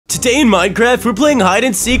Today in Minecraft, we're playing hide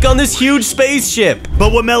and seek on this huge spaceship.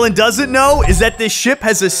 But what Melon doesn't know is that this ship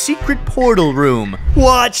has a secret portal room.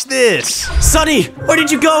 Watch this. Sonny, where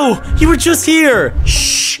did you go? You were just here.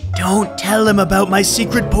 Shh, don't tell him about my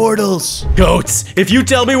secret portals. Goats, if you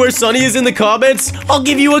tell me where Sonny is in the comments, I'll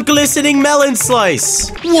give you a glistening melon slice.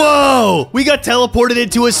 Whoa, we got teleported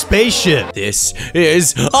into a spaceship. This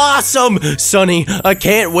is awesome. Sonny, I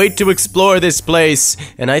can't wait to explore this place.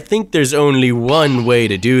 And I think there's only one way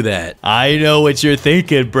to do that. I know what you're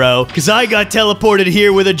thinking, bro, because I got teleported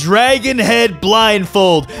here with a dragon head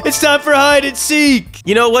blindfold. It's time for hide and seek.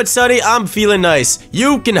 You know what, Sonny? I'm feeling nice.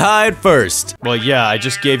 You can hide first. Well, yeah, I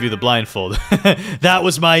just gave you the blindfold. That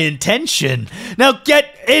was my intention. Now get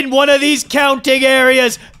in one of these counting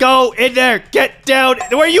areas. Go in there. Get down.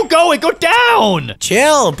 Where are you going? Go down.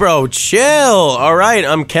 Chill, bro. Chill. All right,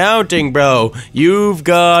 I'm counting, bro. You've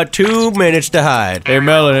got 2 minutes to hide. Hey,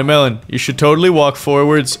 Melon. You should totally walk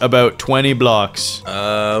forwards about 20 blocks.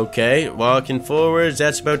 Okay. Walking forwards,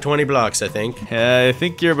 that's about 20 blocks, I think. I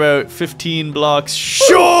think you're about 15 blocks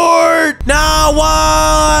short. No,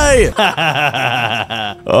 why?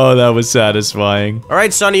 Oh, that was satisfying. All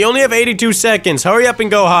right, Sonny, you only have 82 seconds. Hurry up and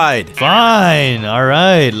go hide. Fine. All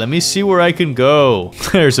right. Let me see where I can go.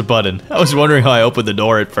 There's a button. I was wondering how I opened the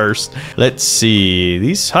door at first. Let's see.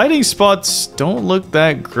 These hiding spots don't look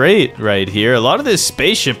that great right here. A lot of this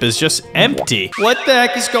spaceship is just empty. What the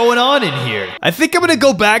heck is going on in here? I think I'm gonna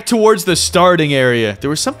go back towards the starting area. There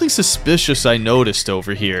was something suspicious I noticed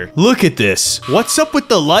over here. Look at this. What's up with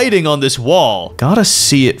the lighting on this wall? Gotta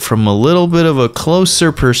see it from a little bit of a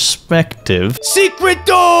closer perspective. Secret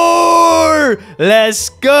door! Let's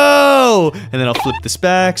go! And then I'll flip this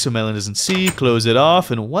back so Melon doesn't see. Close it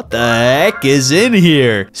off. And what the heck is in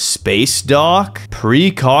here? Space dock,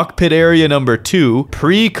 pre-cockpit area number 2,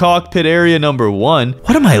 pre-cockpit area number 1.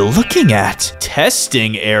 What am I looking at?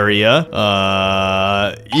 Testing area?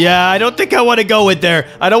 Yeah, I don't think I want to go in there.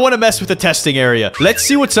 I don't want to mess with the testing area. Let's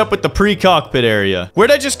see what's up with the pre-cockpit area.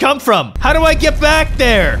 Where'd I just come from? How do I get back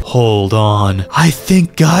there? Hold on. I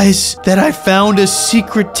think, guys, that I found a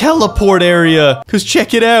secret teleport area. Because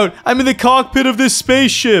check it out. I'm in the cockpit of this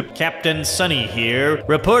spaceship. Captain Sunny here,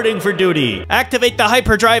 reporting for duty. Activate the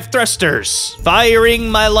hyperdrive thrusters. Firing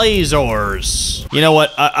my lasers. You know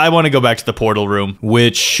what? I want to go back to the portal room,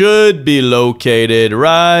 which should be located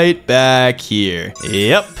right back here.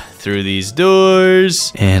 Yep. Through these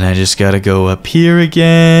doors, and I just gotta go up here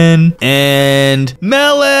again. And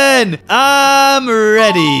Melon, I'm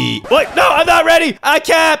ready. What? No, I'm not ready. I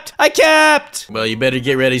capped. Well, you better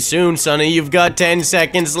get ready soon, Sonny. You've got 10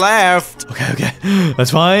 seconds left. Okay.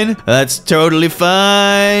 That's fine. That's totally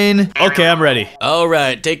fine. Okay, I'm ready. All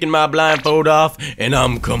right, taking my blindfold off, and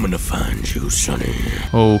I'm coming to find you, Sonny.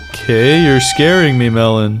 Okay, you're scaring me,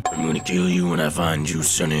 Melon. I'm gonna kill you when I find you,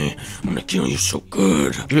 Sonny. I'm gonna kill you so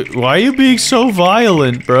good. Why are you being so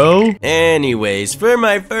violent, bro? Anyways, for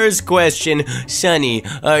my first question, Sonny,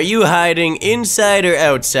 are you hiding inside or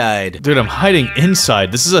outside? Dude, I'm hiding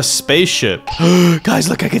inside. This is a spaceship. Guys,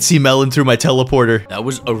 look, I can see Melon through my teleporter. That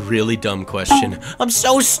was a really dumb question. I'm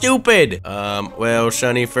so stupid. Well,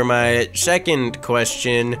 Sonny, for my second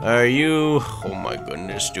question, are you... Oh my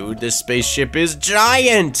goodness, dude, this spaceship is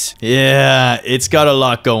giant. Yeah, it's got a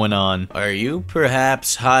lot going on. Are you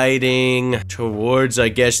perhaps hiding towards, I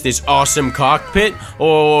guess, this awesome cockpit,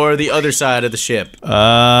 or the other side of the ship?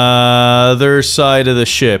 Other side of the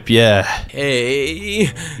ship, yeah. Hey,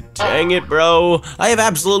 dang it, bro. I have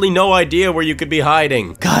absolutely no idea where you could be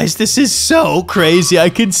hiding. Guys, this is so crazy. I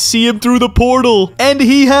can see him through the portal, and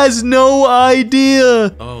he has no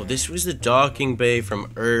idea. Oh, this was the docking bay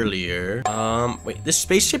from earlier. Wait, this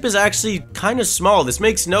spaceship is actually kind of small. This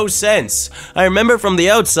makes no sense. I remember from the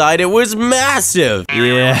outside, it was massive.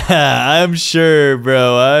 Yeah, I'm sure,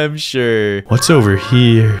 bro. I'm sure. What's over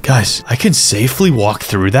here? Guys, I can safely walk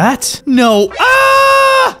through that? No.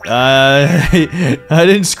 I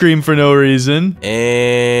didn't scream for no reason.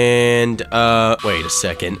 And, wait a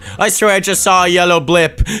second. I swear I just saw a yellow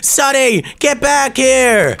blip. Sonny, get back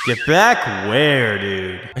here! Get back where,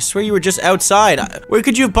 dude? I swear you were just outside. Where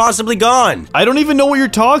could you have possibly gone? I don't even know what you're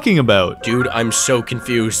talking about. Dude, I'm so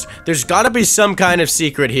confused. There's gotta be some kind of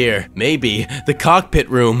secret here. Maybe the cockpit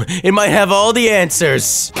room. It might have all the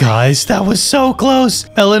answers. Guys, that was so close.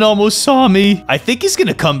 Melon almost saw me. I think he's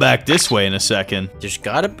gonna come back this way in a second. There's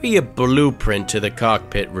gotta be a blueprint to the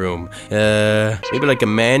cockpit room. Maybe like a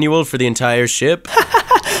manual for the entire ship?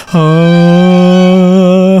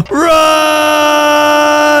 Run!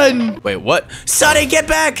 Wait, what? Sonny, get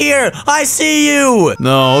back here! I see you!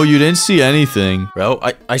 No, you didn't see anything. Bro,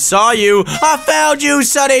 I saw you! I found you,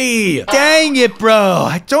 Sonny! Dang it, bro.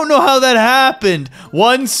 I don't know how that happened.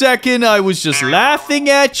 1 second, I was just laughing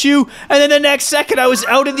at you, and then the next second, I was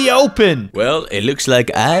out in the open. Well, it looks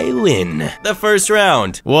like I win the first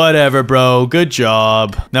round. Whatever, bro. Good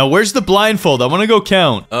job. Now, where's the blindfold? I want to go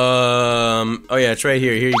count. Oh yeah, it's right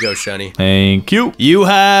here. Here you go, Sonny. Thank you. You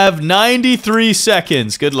have 93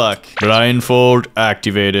 seconds. Good luck. Blindfold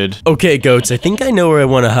activated. Okay, goats, I think I know where I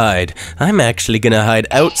want to hide. I'm actually gonna hide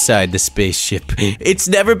outside the spaceship. It's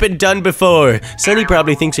never been done before. Sonny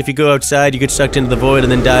probably thinks if you go outside, you get sucked into the void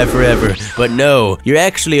and then die forever. But no, you're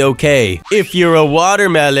actually okay. If you're a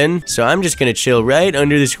watermelon, so I'm just gonna chill right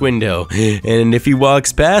under this window. And if he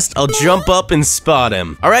walks past, I'll jump up and spot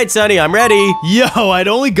him. All right, Sonny, I'm ready. Yo, I'd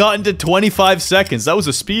only gotten to 25 seconds. That was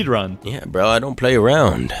a speed run. Yeah, bro, I don't play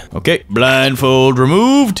around. Okay, blindfold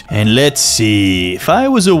removed. And let's see. If I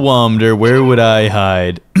was a Womder, where would I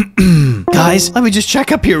hide? Guys, let me just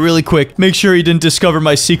check up here really quick. Make sure he didn't discover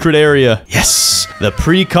my secret area. Yes, the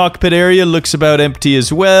pre-cockpit area looks about empty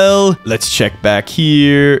as well. Let's check back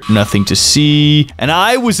here. Nothing to see. And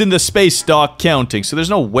I was in the space dock counting, so there's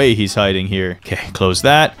no way he's hiding here. Okay, close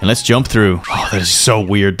that, and let's jump through. Oh, that is so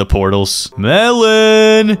weird, the portals.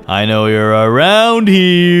 Melon, I know you're around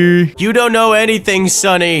here. You don't know anything,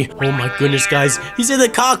 Sonny. Oh my goodness, guys. He's in the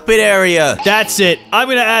cockpit area. That's it. I'm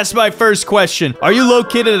gonna ask my first question. Are you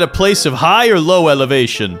located at a place of high or low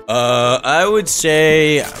elevation? I would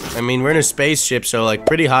say, I mean, we're in a spaceship, so like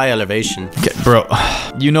pretty high elevation. Okay, bro,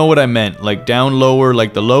 you know what I meant. Like down lower,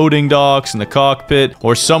 like the loading docks and the cockpit,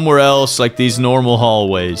 or somewhere else like these normal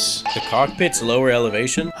hallways. The cockpit's lower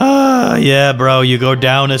elevation? Yeah, bro, you go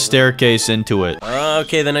down a staircase into it.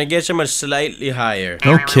 Okay, then I guess I'm a slightly higher.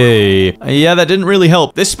 Okay. Yeah, that didn't really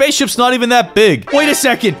help. This spaceship's not even that big. Wait a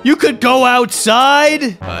second. You could go outside?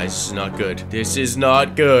 This is not good. This is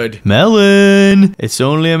not good. Melon, it's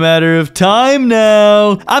only a matter of time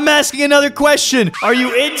now. I'm asking another question. Are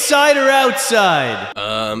you inside or outside?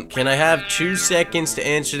 Can I have 2 seconds to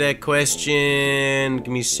answer that question? Give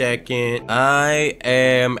me a second. I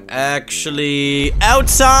am actually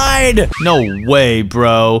outside. No way,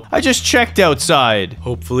 bro. I just checked outside.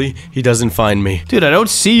 Hopefully, he doesn't find me. Dude, I don't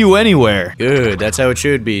see you anywhere. Good, that's how it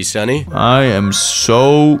should be, Sonny. I am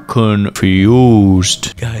so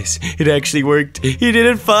confused. Guys, it actually worked. He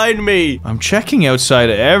didn't find me. I'm checking outside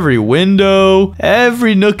every window,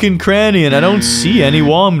 every nook and cranny, and I don't see any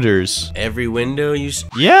Womders. Every window you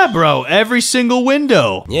Yeah, bro, every single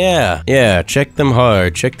window. Yeah, check them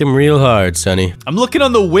hard. Check them real hard, Sonny. I'm looking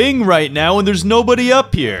on the wing right now, and there's nobody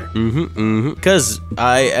up here. Because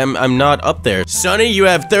I'm not up there. Sonny, you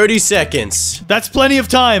have 30 seconds. That's plenty of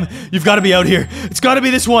time. You've got to be out here. It's got to be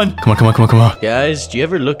this one. Come on. Guys, do you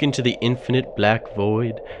ever look into the infinite black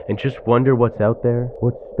void and just wonder what's out there?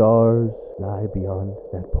 What stars lie beyond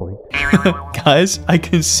that point? Guys, I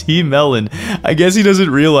can see Melon. I guess he doesn't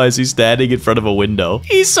realize he's standing in front of a window.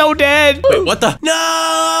 He's so dead. Wait, what the?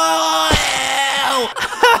 No!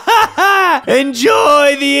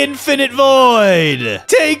 Enjoy the infinite void.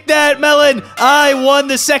 Take that, Melon. I won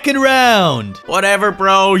the second round. Whatever,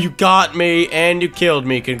 bro. You got me and you killed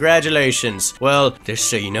me. Congratulations. Well, just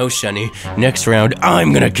so you know, Sonny, next round,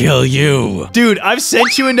 I'm gonna kill you. Dude, I've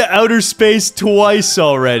sent you into outer space twice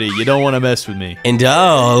already. You don't want to mess with me. And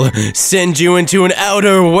I'll send you into an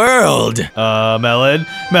outer world.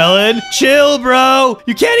 Melon, chill, bro.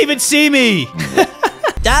 You can't even see me.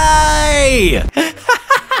 Die!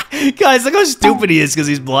 Guys, look how stupid he is because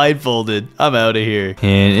he's blindfolded. I'm out of here.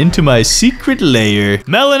 And into my secret lair.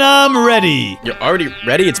 Melon, I'm ready. You're already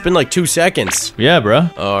ready? It's been like 2 seconds. Yeah, bro.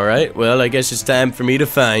 All right, well, I guess it's time for me to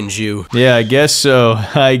find you. Yeah, I guess so.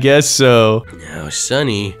 Now,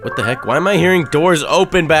 Sonny, what the heck? Why am I hearing doors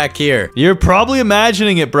open back here? You're probably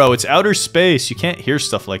imagining it, bro. It's outer space. You can't hear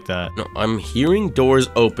stuff like that. No, I'm hearing doors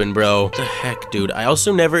open, bro. What the heck, dude? I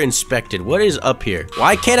also never inspected. What is up here?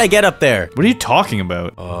 Why can't I get up there? What are you talking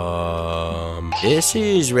about? This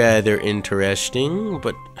is rather interesting,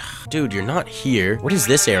 but dude, you're not here. What is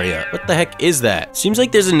this area? What the heck is that? Seems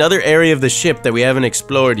like there's another area of the ship that we haven't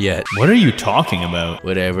explored yet. What are you talking about?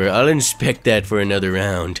 Whatever, I'll inspect that for another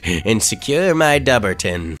round and secure my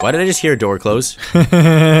Dubberton. Why did I just hear a door close? What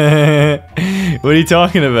are you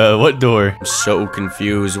talking about? What door? I'm so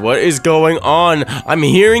confused. What is going on? I'm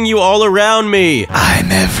hearing you all around me.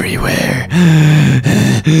 I'm everywhere.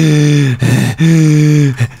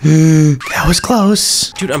 That was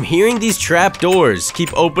close. Dude, I'm hearing these trap doors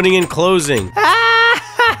keep opening and closing.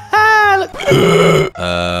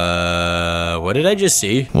 What what did I just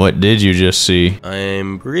see? What did you just see?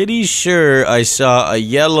 I'm pretty sure I saw a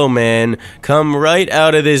yellow man come right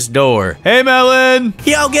out of this door. Hey, Melon!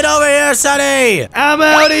 Yo, get over here, Sonny! I'm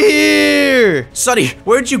out of here! Sonny,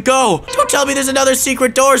 where'd you go? Don't tell me there's another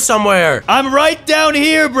secret door somewhere. I'm right down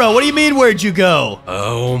here, bro. What do you mean, where'd you go?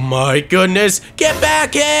 Oh my goodness, get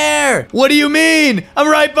back here! What do you mean? I'm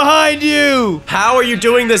right behind you! How are you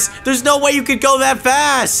doing this? There's no way you could go that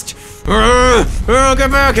fast! Get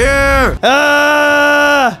back here!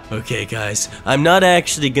 Ah! Okay, guys, I'm not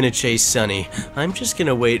actually gonna chase Sonny. I'm just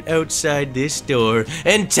gonna wait outside this door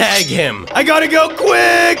and tag him. I gotta go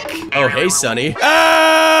quick! Oh, hey, Sonny.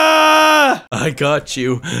 Ah! I got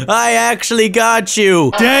you. I actually got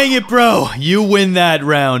you. Dang it, bro. You win that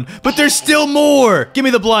round. But there's still more. Give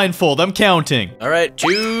me the blindfold. I'm counting. All right,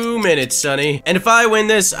 2 minutes, Sonny. And if I win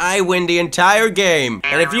this, I win the entire game.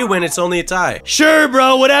 And if you win, it's only a tie. Sure,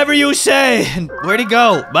 bro. Whatever you say. Where'd he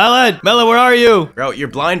go? Melon, where are you? Bro, you're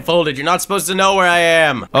blindfolded. You're not supposed to know where I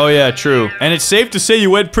am. Oh, yeah, true. And it's safe to say you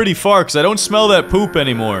went pretty far because I don't smell that poop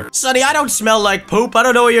anymore. Sonny, I don't smell like poop. I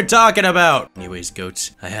don't know what you're talking about. Anyways,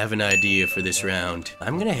 goats, I have an idea for this round.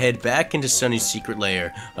 I'm gonna head back into Sonny's secret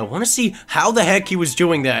lair. I want to see how the heck he was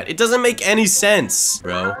doing that. It doesn't make any sense.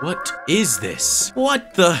 Bro, what is this?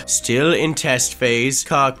 What the? Still in test phase.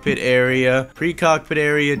 Cockpit area. Pre-cockpit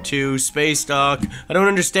area 2. Space dock. I don't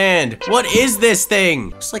understand. What is this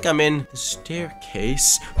thing? Looks like I'm in the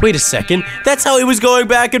staircase. Wait a second. That's how he was going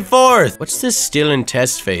back and forth. What's this still in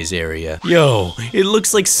test phase area? Yo, it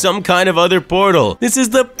looks like some kind of other portal. This is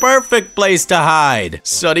the perfect place to hide.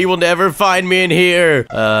 Sonny will never find me in here.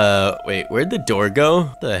 Wait, where'd the door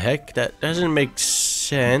go? The heck? That doesn't make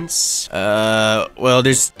sense. Well,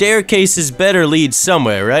 there's staircases better lead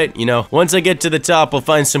somewhere, right? You know, once I get to the top, I'll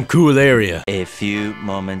find some cool area. A few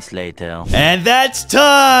moments later. And that's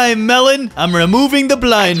time, Melon. I'm removing the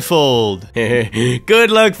blindfold.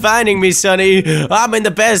 Good luck finding me, Sonny. I'm in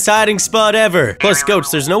the best hiding spot ever. Plus,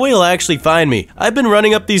 Goats, there's no way he'll actually find me. I've been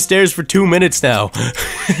running up these stairs for 2 minutes now.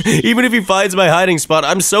 Even if he finds my hiding spot,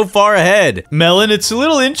 I'm so far ahead. Melon, it's a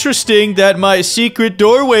little interesting that my secret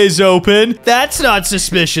doorway's open. That's not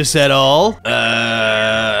suspicious at all.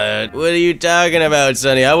 What are you talking about,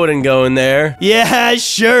 Sonny? I wouldn't go in there. Yeah,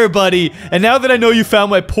 sure, buddy. And now that I know you found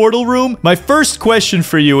my portal room, my first question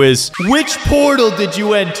for you is, which portal did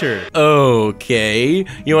you enter? Okay.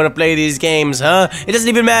 You want to play these games, huh? It doesn't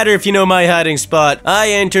even matter if you know my hiding spot.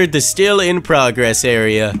 I entered the still in progress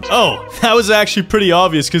area. Oh, that was actually pretty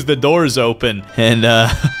obvious because the door's open. And,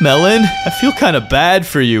 Melon, I feel kind of bad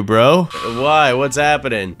for you, bro. Why? What's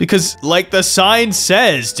happening? Because, like the sign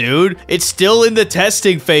says, dude, it's still in the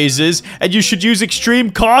testing phases, and you should use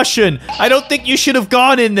extreme caution. I don't think you should have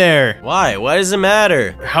gone in there. Why? Why does it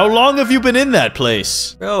matter? How long have you been in that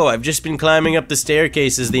place? Bro, I've just been climbing up the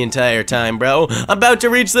staircases the entire time, bro. I'm about to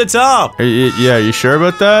reach the top. Yeah, you sure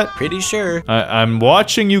about that? Pretty sure. I'm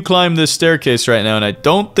watching you climb this staircase right now, and I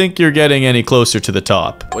don't think you're getting any closer to the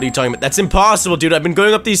top. What are you talking about? That's impossible, dude. I've been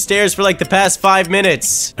going up these stairs for like the past 5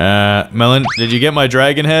 minutes. Melon, did you get my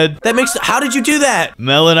dragon head? That makes... How did you do that?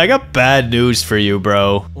 Melon, I got bad news for you,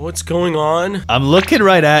 bro. What's going on? I'm looking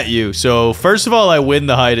right at you. So, first of all, I win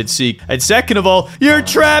the hide and seek. And second of all, you're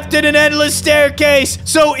trapped in an endless staircase.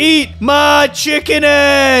 So eat my chicken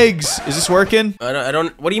eggs. Is this working? I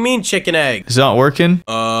don't... What do you mean chicken egg? Is it not working?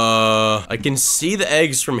 I can see the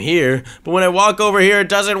eggs from here, but when I walk over here, it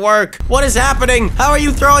doesn't work. What is happening? How are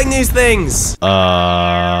you throwing these things?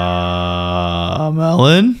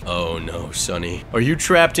 Melon? Oh no, Sonny. Are you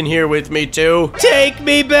trapped in here with me too? Take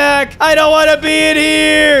me back! I don't want to be in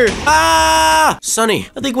here! Ah! Sonny,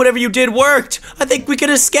 I think whatever you did worked. I think we can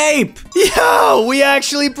escape. Yo, we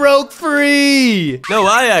actually broke free! No,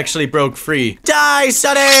 I actually broke free. Die,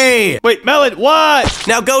 Sonny! Wait, Melon, what?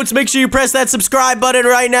 Now, Goats, make sure you press that subscribe button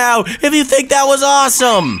right now if you think that was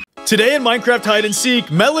awesome. Today in Minecraft Hide and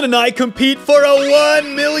Seek, Melon and I compete for a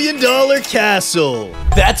 $1 million castle.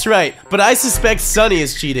 That's right, but I suspect Sonny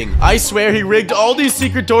is cheating. I swear he rigged all these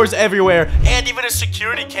secret doors everywhere and even a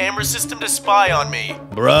security camera system to spy on me.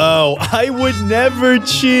 Bro, I would never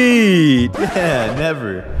cheat. Yeah,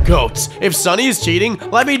 never. Goats, if Sonny is cheating,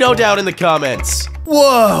 let me know down in the comments.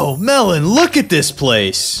 Whoa, Melon, look at this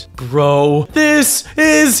place. Bro, this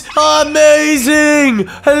is amazing! amazing!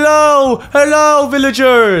 Hello,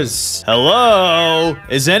 villagers! Hello?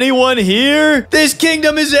 Is anyone here? This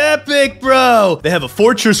kingdom is epic, bro! They have a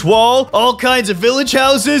fortress wall, all kinds of village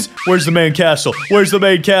houses. Where's the main castle? Where's the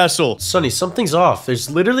main castle? Sonny, something's off. There's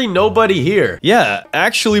literally nobody here. Yeah,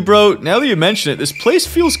 actually, bro, now that you mention it, this place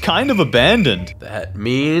feels kind of abandoned. That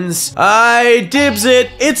means I dibs it.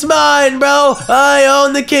 It's mine, bro. I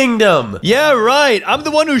own the kingdom. Yeah, right. I'm the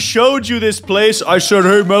one who showed you this place. I said,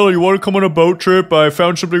 hey, Mel, you want to come on a boat trip? I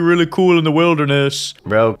found something really cool in the wilderness.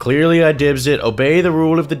 Bro, clearly I dibs it. Obey the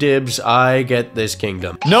rule of the dibs. I get this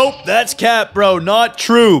kingdom. Nope, that's cap, bro. Not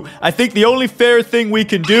true. I think the only fair thing we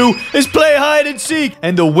can do is play hide and seek.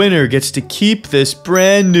 And the winner gets to keep this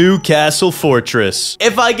brand new castle fortress.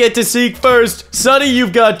 If I get to seek first, Sonny,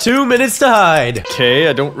 you've got 2 minutes to hide. Okay,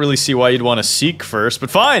 I don't really see why you'd want to seek first, but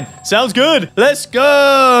fine. Sounds good. Let's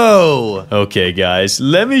go. Okay, guys,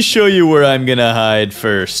 let me show you where I'm gonna hide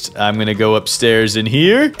first. I'm gonna go upstairs in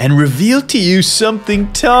here and reveal to you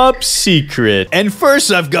something top secret. And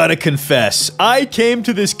first, I've got to confess, I came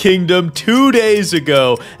to this kingdom 2 days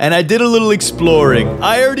ago, and I did a little exploring.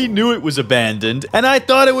 I already knew it was abandoned, and I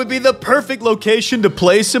thought it would be the perfect location to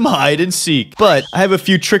play some hide and seek. But I have a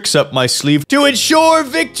few tricks up my sleeve to ensure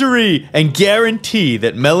victory and guarantee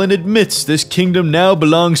that Melon admits this kingdom now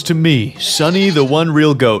belongs to me, Sonny, the one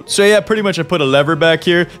real goat. So yeah, pretty much I put a lever back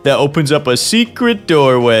here that opens up a secret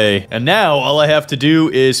doorway. And now all I have to do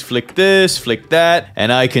is flick this, flick that,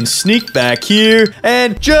 and I can sneak back here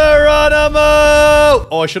and Geronimo!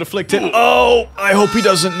 Oh, I should have flicked it. Oh, I hope he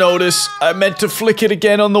doesn't notice. I meant to flick it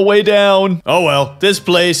again on the way down. Oh well, this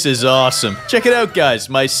place is awesome. Check it out, guys.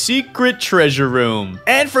 My secret treasure room.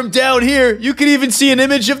 And from down here, you can even see an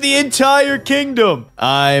image of the entire kingdom.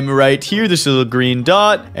 I'm right here, this little green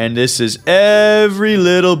dot, and this is every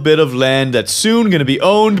little bit of land that's soon gonna be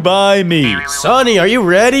owned by me. Sonny, are you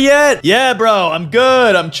ready yet? Yeah, bro, I'm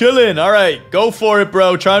good. I'm chilling. All right, go for it,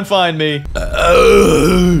 bro. Try and find me.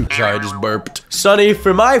 Sorry, I just burped. Sonny,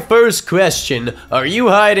 for my first question, are you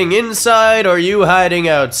hiding inside or are you hiding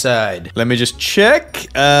outside? Let me just check.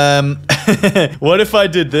 What if I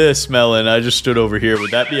did this, Melon? I just stood over here.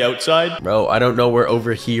 Would that be outside? Bro, I don't know where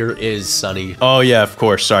over here is, Sonny. Oh, yeah, of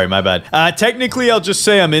course. Sorry, my bad. Technically, I'll just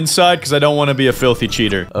say I'm inside because I don't want to be a filthy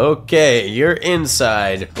cheater. Okay, you're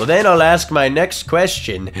inside. Well, then I'll ask my next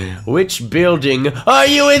question. Which building are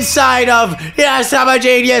you inside of? Yes, I'm a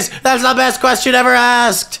genius. That's the best question ever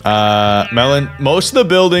asked. Melon, most of the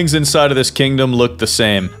buildings inside of this kingdom look the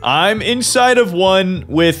same. I'm inside of one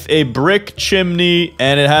with a brick chimney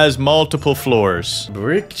and it has multiple floors.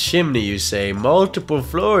 Brick chimney, you say? Multiple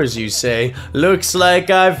floors, you say? Looks like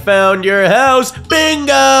I found your house.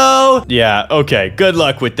 Bingo! Yeah, okay. Good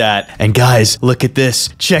luck with that. And guys, look at this.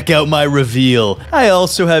 Check out my reveal. I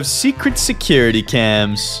also have secret security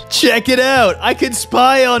cams. Check it out. I can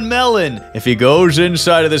spy on Melon. If he goes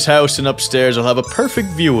inside of this house and upstairs, I'll have a perfect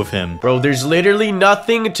view of him. Bro, there's literally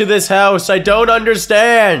nothing to this house. I don't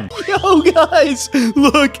understand. Yo, guys,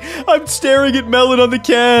 look. I'm staring at Melon on the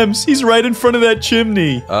cams. He's right in front of that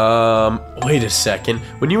chimney. Wait a second.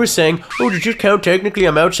 When you were saying, oh, did you count technically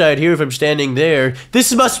I'm outside here if I'm standing there?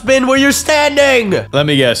 This must have been where you're standing! Let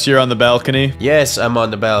me guess, you're on the balcony? Yes, I'm on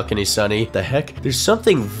the balcony, Sonny. The heck? There's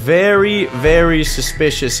something very, very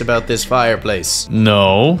suspicious about this fireplace.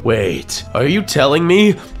 No. Wait, are you telling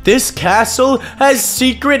me this castle has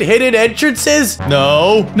secret hidden entrances?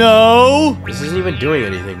 No. No. This isn't even doing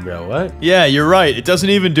anything, bro. What? Yeah, you're right. It doesn't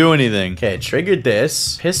even do anything. Okay, triggered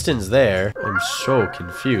this. Piston's there. I'm so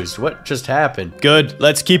confused. What just happened? Good.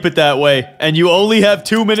 Let's keep it that way. And you only have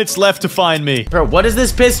 2 minutes left to find me. Bro, what does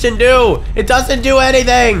this piston do? It doesn't do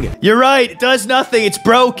anything. You're right. It does nothing. It's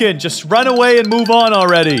broken. Just run away and move on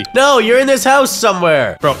already. No, you're in this house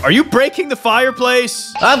somewhere. Bro, are you breaking the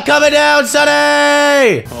fireplace? I'm coming down,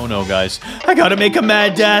 Sonny! Oh no, guys. I gotta make a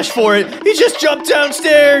mad dash for it. He just jumped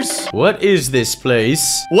downstairs. What is this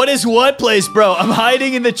place? What is what place, bro? I'm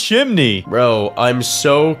hiding in the chimney. Bro, I'm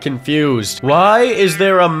so confused. Why is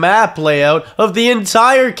there a map layout of the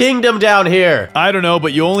entire kingdom down here? I don't know,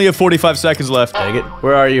 but you only have 45 seconds left. Dang it.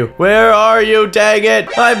 Where are you? Where are you? Dang it.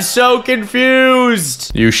 I'm so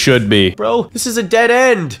confused. You should be. Bro, this is a dead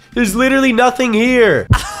end. There's literally nothing here.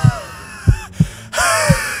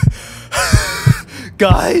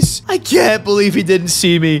 Guys, I can't believe he didn't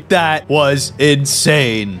see me. That was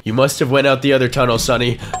insane. You must have went out the other tunnel,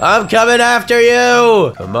 Sonny. I'm coming after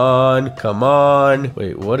you! Come on, come on.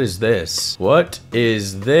 Wait, what is this? What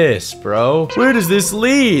is this, bro? Where does this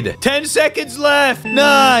lead? 10 seconds left.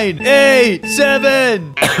 9, 8,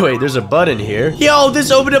 7. Wait, there's a button here. Yo, this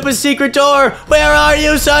opened up a secret door! Where are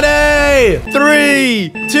you, Sonny?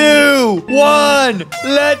 3, 2, 1.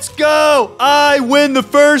 Let's go. I win the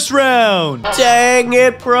first round. Dang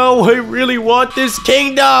it, bro. I really want this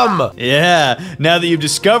kingdom. Yeah, now that you've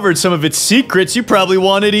discovered some of its secrets, you probably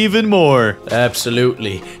want it even more.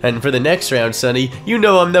 Absolutely. And for the next round, Sonny, you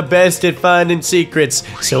know I'm the best at finding secrets,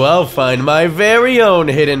 so I'll find my very own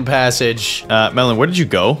hidden passage. Melon, where did you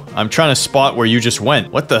go? I'm trying to spot where you just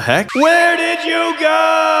went. What the heck? Where did you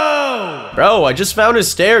go? Bro, I just found a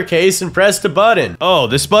staircase and pressed a button. Oh,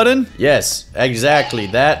 this button? Yes, exactly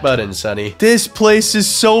that button, Sonny. This place is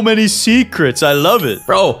so many secrets. I love it.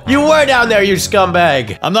 Bro, you were down there, you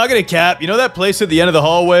scumbag. I'm not gonna cap. You know that place at the end of the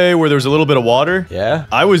hallway where there was a little bit of water? Yeah?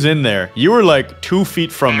 I was in there. You were like 2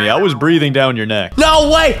 feet from me. I was breathing down your neck.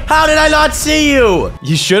 No way! How did I not see you?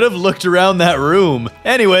 You should have looked around that room.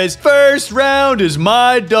 Anyways, first round is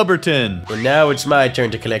my Dubberton. Well, now it's my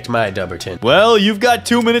turn to collect my Dubberton. Well, you've got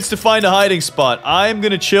 2 minutes to find a hiding spot. I'm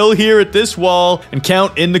gonna chill here at this wall and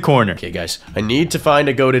count in the corner. Okay, guys, I need to find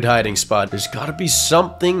a goated hiding spot. There's gotta be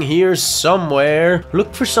something here somewhere.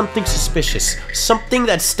 Look for something suspicious. Something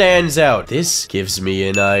that stands out. This gives me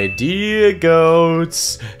an idea,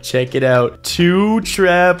 goats. Check it out. 2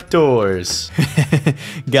 trapdoors.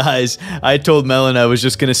 Guys, I told Melon I was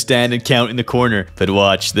just gonna stand and count in the corner. But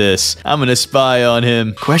watch this. I'm gonna spy on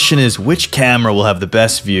him. Question is, which camera will have the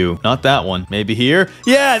best view? Not that one. Maybe here?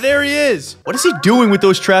 Yeah, there he is. What is he doing with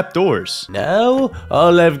those trapdoors? Now,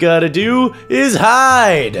 all I've gotta do is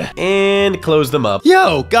hide and close them up.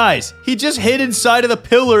 Yo, guys, he just hid inside of the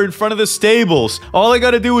pillar in front of the stables. All I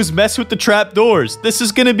gotta do is mess with the trapdoors. This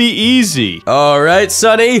is gonna be easy. All right,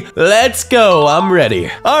 Sonny, let's go. I'm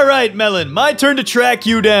ready. All right, Melon, my turn to track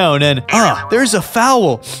you down. And there's a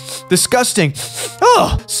foul. Disgusting.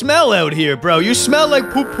 Oh, smell out here, bro. You smell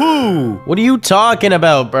like poo-poo. What are you talking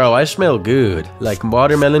about, bro? I smell good. Like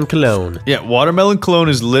watermelon cologne. Yeah, watermelon cologne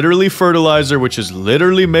is literally fertilizer, which is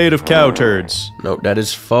literally made of cow turds. No, that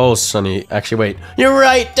is false, Sonny. Actually, wait. You're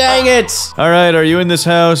right, dang it! All right, are you in this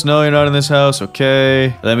house? No, you're not in this house.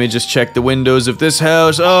 Okay. Let me just check the windows of this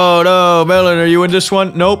house. Oh, no. Melon, are you in this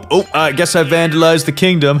one? Nope. Oh, I guess I vandalized the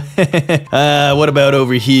kingdom. What about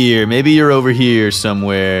over here? Maybe you're over here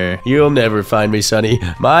somewhere. You'll never find me, Sonny.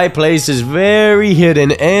 My place is very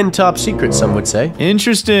hidden and top secret, some would say.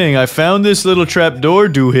 Interesting. I found this little trapdoor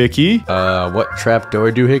doohickey. What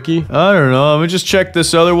trapdoor doohickey? I don't know. Let me just check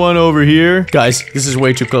this other one over here. Guys, this is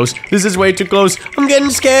way too close. This is way too close. I'm getting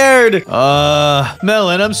scared.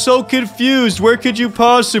 Melon, I'm so confused. Where could you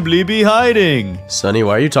possibly be hiding? Sonny,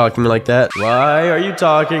 why are you talking like that? Why are you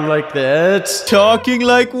talking like that? Talking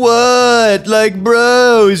like what? Like,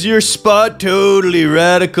 bro, is your spot totally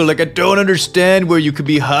radical? Like, I don't understand where you could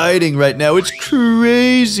be hiding right now. It's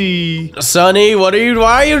crazy. Sonny, why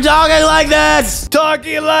are you talking like that?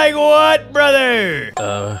 Talking like what, brother?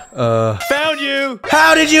 Found you.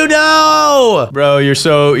 How did you know? Bro, you're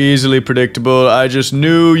so easily predictable. I just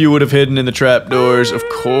knew you would have hidden in the trapdoors. Of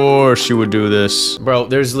course you would do this. Bro,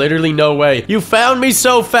 there's literally no way. You found me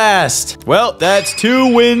so fast. Well, that's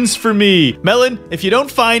 2 wins for me. Melon, if you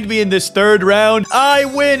don't find me in this third round, I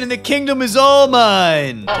win and the kingdom is all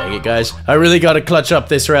mine. Dang it, guys. I really gotta clutch up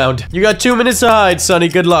this round. You got 2 minutes to hide, Sonny.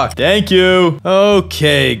 Good luck. Thank you.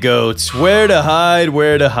 Okay, goats. Where to hide,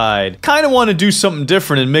 where to hide. Kind of want to do something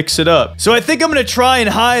different and mix it up. So I think I'm going to try and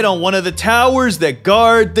hide on one of the towers that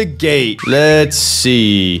guard the gate. Let's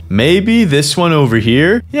see. Maybe this one over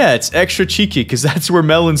here? Yeah, it's extra cheeky because that's where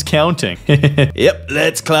Melon's counting. Yep,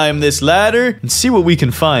 let's climb this ladder and see what we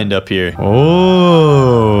can find up here.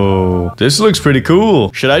 Oh, this looks pretty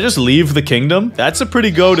cool. Should I just leave the kingdom? That's a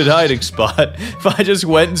pretty goated hiding spot. If I just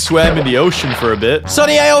went and swam in the ocean for a bit.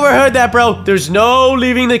 Sonny, I overheard that, bro. There's no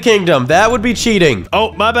leaving the kingdom. That would be cheating.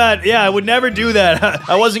 Oh, my bad. Yeah, I would never do that.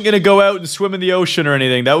 I wasn't gonna go out and swim in the ocean or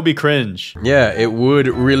anything. That would be cringe. Yeah, it would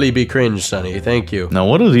really be cringe, Sonny. Thank you. Now,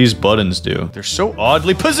 what do these buttons do? They're so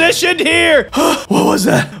oddly positioned here. What was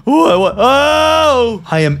that? Oh!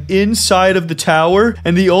 I am inside of the tower,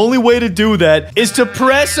 and the only way to do that is to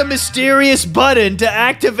press a mysterious button to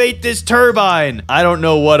activate this turbine. I don't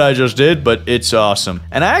know what I just did, but it's awesome.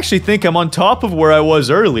 And I actually think I'm on top of where I was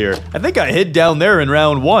earlier. I think I hid down there in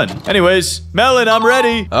round 1. Anyways, Melon, I'm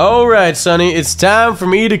ready. All right, Sonny. It's time for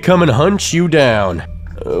me to come and hunt you down.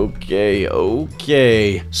 Okay,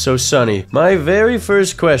 okay. So, Sonny, my very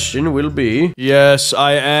first question will be... Yes,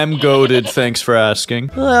 I am goated. Thanks for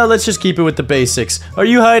asking. Well, let's just keep it with the basics. Are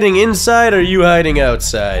you hiding inside or are you hiding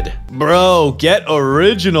outside? Bro, get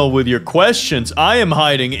original with your questions. I am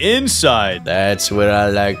hiding inside. That's what I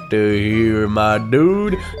like to hear, my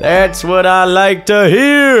dude. That's what I like to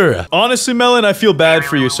hear. Honestly, Melon, I feel bad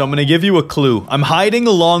for you, so I'm gonna give you a clue. I'm hiding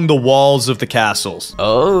along the walls of the castles.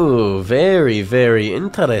 Oh, very, very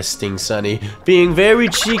interesting, Sonny. Being very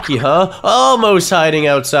cheeky, huh? Almost hiding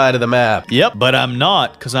outside of the map. Yep, but I'm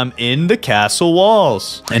not, because I'm in the castle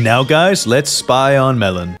walls. And now, guys, let's spy on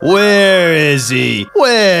Melon. Where is he?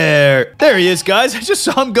 Where? There he is, guys. I just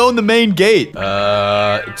saw him go in the main gate.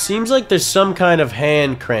 It seems like there's some kind of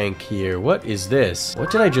hand crank here. What is this?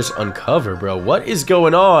 What did I just uncover, bro? What is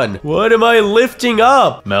going on? What am I lifting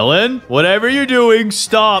up? Melon, whatever you're doing,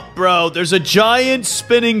 stop, bro. There's a giant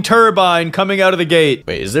spinning turbine coming out of the gate.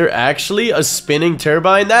 Wait, is there actually a spinning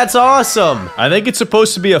turbine? That's awesome. I think it's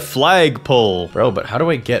supposed to be a flagpole. Bro, but how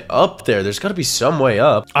do I get up there? There's gotta be some way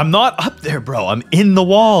up. I'm not up there, bro. I'm in the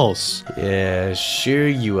walls. Yeah, sure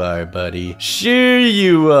you are, buddy. Sure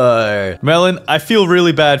you are. Melon, I feel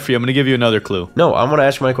really bad for you. I'm gonna give you another clue. No, I want to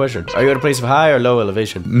ask my question. Are you at a place of high or low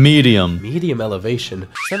elevation? Medium. Medium elevation?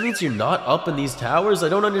 So that means you're not up in these towers? I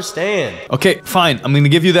don't understand. Okay, fine. I'm gonna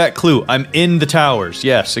give you that clue. I'm in the towers.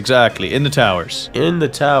 Yes, exactly. In the towers. In the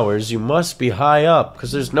towers, you must be high up,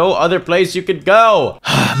 because there's no other place you could go.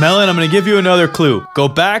 Melon, I'm gonna give you another clue. Go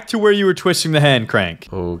back to where you were twisting the hand crank.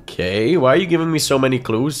 Okay, why are you giving me so many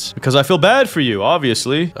clues? Because I feel bad for you,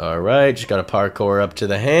 obviously. Alright, just gotta parkour up to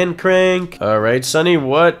the hand crank. Alright, Sonny,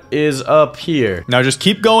 what is up here? Now just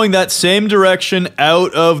keep going that same direction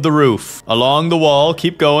out of the roof. Along the wall.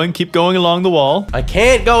 Keep going along the wall. I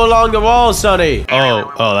can't go along the wall, Sonny.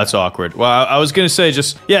 Oh, that's awkward. Well, I was gonna say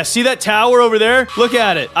just, yeah, see that tower over there? Look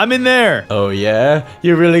at it. I'm in there. Oh, yeah?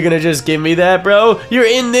 You're really gonna just give me that, bro? You're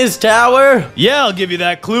in this tower? Yeah, I'll give you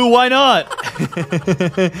that clue. Why not?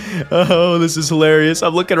 Oh, this is hilarious.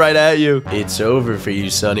 I'm looking right at you. It's over for you,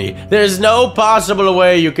 Sonny. There's no possible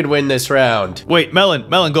way you could win this round. Wait,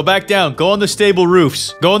 Melon, go back down. Go on the stable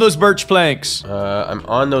roofs. Go on those birch planks. I'm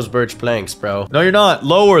on those birch planks, bro. No, you're not.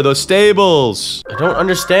 Lower those stables. I don't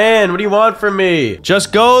understand. What do you want from me?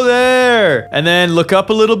 Just go there. And then look up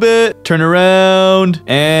a little bit. Turn around.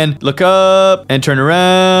 And look up. And turn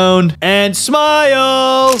around. And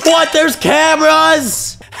smile. What? There's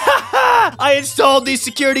cameras? I installed these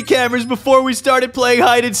security cameras before we started playing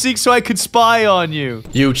hide and seek so I could spy on you.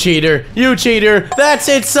 You cheater. You cheater. That's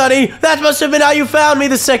it, Sonny. That must have been how you found me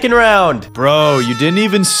the second round. Bro, you didn't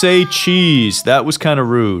even say cheese. That was kind of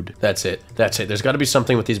rude. That's it. That's it. There's got to be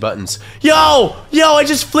something with these buttons. Yo! Yo, I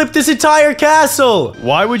just flipped this entire castle.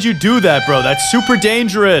 Why would you do that, bro? That's super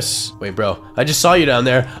dangerous. Wait, bro. I just saw you down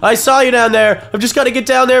there. I saw you down there. I've just got to get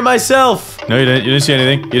down there myself. No, you didn't. You didn't see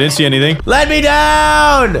anything. You didn't see anything. Let me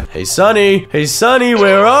down! Hey, Sonny. Hey, Sonny,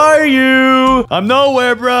 where are you? I'm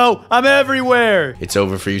nowhere, bro. I'm everywhere. It's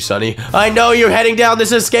over for you, Sonny. I know you're heading down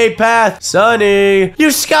this escape path. Sonny! You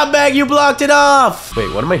scumbag, you blocked it off!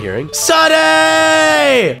 Wait, what am I hearing?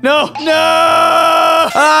 Sonny! No!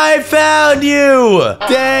 I found you!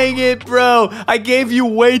 Dang it, bro. I gave you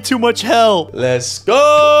way too much help. Let's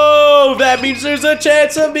go! That means there's a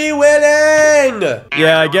chance of me winning!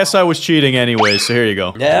 Yeah, I guess I was cheating anyway, so here you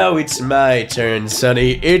go. Now it's my turn,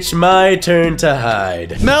 Sonny. It's my turn to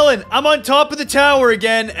hide. Melon, I'm on top of the tower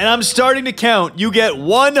again, and I'm starting to count. You get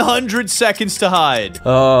 100 seconds to hide.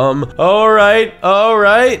 Alright.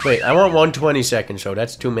 Wait, I want 120 seconds, so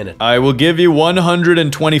that's 2 minutes. I will give you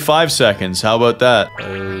 125 seconds. How about that?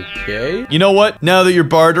 Okay. You know what? Now that you're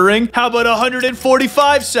bartering, how about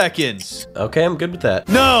 145 seconds? Okay, I'm good with that.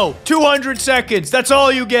 No, 200 seconds. That's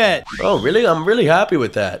all you get. Oh, really? I'm really happy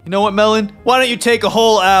with that. You know what, Melon? Why don't you take a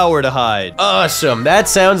whole hour to hide? Awesome. That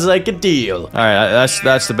sounds like a deal. All right,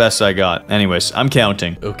 that's the best I got. Anyways, I'm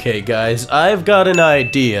counting. Okay, guys, I've got an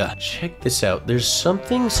idea. Check this out. There's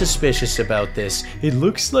something suspicious about this. It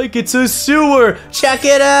looks like it's a sewer. Check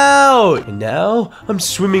it out. And now I'm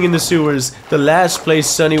swimming in the sewers. The last place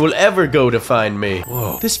Sonny will ever go to find me.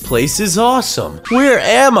 Whoa, this place is awesome. Where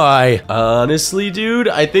am I? Honestly, dude,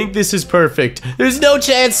 I think this is perfect. There's no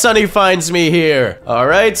chance Sonny finds me here. All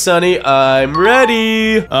right, Sonny, I'm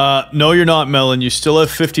ready. No, you're not, Melon. You still have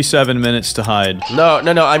 57 minutes to hide. No,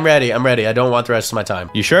 I'm ready. I don't want the rest of my time.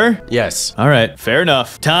 You sure? Yes. All right, fair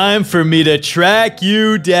enough. Time for me to track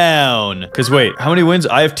you down. Because wait, how many wins?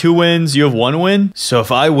 I have 2 wins, you have 1 win? So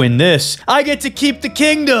if I win this, I get to keep the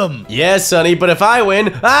kingdom. Yes, Sonny, but if I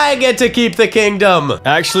win, I get to keep the kingdom.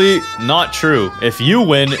 Actually, not true. If you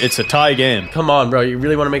win, it's a tie game. Come on, bro. You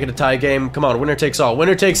really want to make it a tie game? Come on, winner takes all.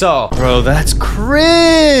 Winner takes all. Bro, that's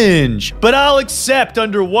cringe. But I'll accept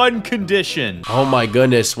under one condition. Oh my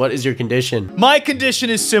goodness. What is your condition? My condition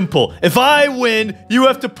is simple. If I win, you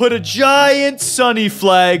have to put a giant Sunny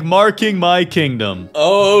flag marking my kingdom.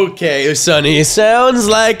 Okay, Sonny. Sounds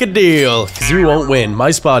like a deal. Because you won't win.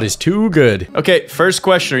 My spot is too good. Okay, first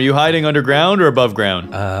question. Are you hiding underground or above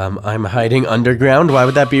ground? I'm hiding underground. Why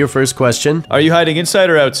would that be your first question? Are you hiding inside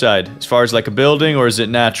or outside? As far as like a building, or is it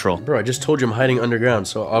natural? Bro, I just told you I'm hiding underground,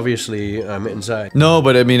 so obviously I'm inside. No,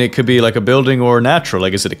 but I mean, it could be like a building or natural.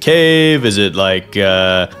 Like, is it a cave? Is it like,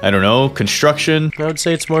 I don't know, construction? I would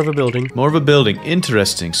say it's more of a building. More of a building.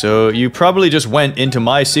 Interesting. So you probably just went into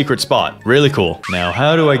my secret spot. Really cool. Now,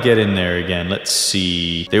 how do I get in there again? Let's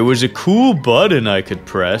see. There was a cool button I could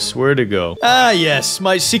press. Where'd it go? Ah, yes,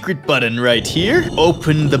 my secret button right here.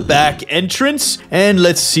 Open the back entrance, and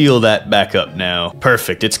let's seal that back up now.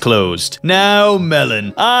 Perfect, it's closed. Now,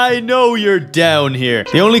 Melon, I know you're down here.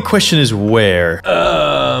 The only question is where?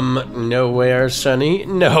 Nowhere, Sonny.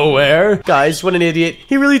 Nowhere. Guys, what an idiot.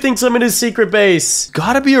 He really thinks I'm in his secret base.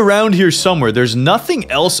 Gotta be around here somewhere. There's nothing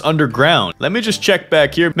else underground. Let me just check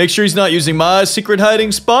back here. Make sure he's not using my secret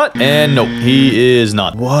hiding spot. And no, he is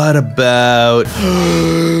not. What about...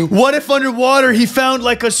 What if underwater he found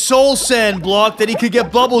like a soul sand block that he could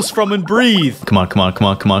get bubbles from and breathe? Come on, come on, come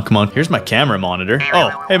on, come on, come on. Here's my camera monitor.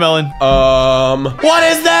 Oh, hey, Melon. What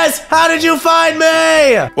is this? How did you find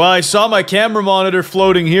me? Well, I saw my camera monitor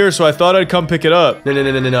floating here, so I thought I'd come pick it up.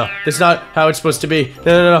 No. That's not how it's supposed to be.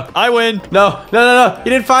 No. I win. No.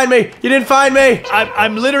 You didn't find me. You didn't find me.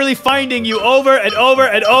 I'm literally finding you over and over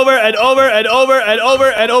and over and over and over and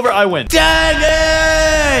over and over. I win. Dang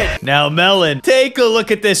it! Now, Melon, take a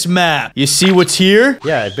look at this map. You see what's here?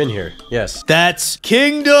 Yeah, I've been here. Yes. That's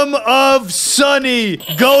Kingdom of Sunny,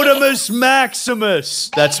 Godamus Maximus.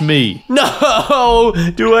 That's me. No!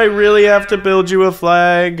 Do I really have to build you a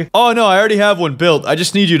flag? Oh, no, I already have one built. I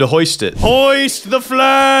just need you to hoist it. Hoist the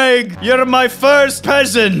flag! You're my first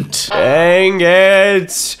peasant! Dang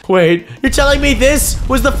it! Wait, you're telling me this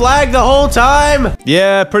was the flag the whole time?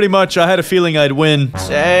 Yeah, pretty much. I had a feeling I'd win.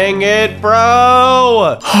 Dang it,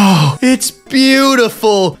 bro! It's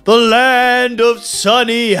beautiful. The land of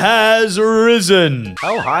Sunny has risen.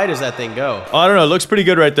 How high does that thing go? Oh, I don't know. It looks pretty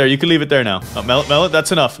good right there. You can leave it there now. Oh, Melon,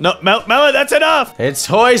 that's enough. No, Melon, that's enough. It's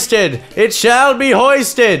hoisted. It shall be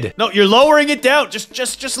hoisted. No, you're lowering it down.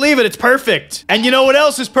 Just leave it. It's perfect. And you know what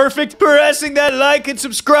else is perfect? Pressing that like and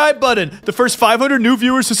subscribe button. The first 500 new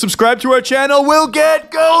viewers to subscribe to our channel will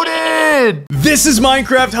get goated. This is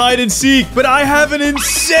Minecraft hide and seek, but I have an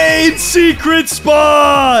insane secret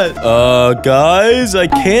spot. Guys, I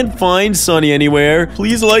can't find Sunny anywhere.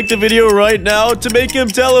 Please like the video right now to make him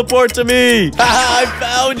teleport to me. I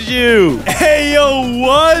found you. Hey, yo,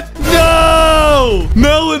 what? No!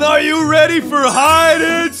 Melon, are you ready for hide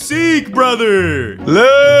and seek, brother?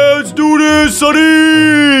 Let's do this,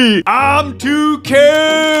 Sunny! I'm too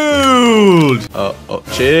cold!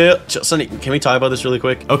 Chill. Sunny, can we talk about this really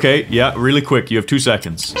quick? Okay, yeah, really quick. You have 2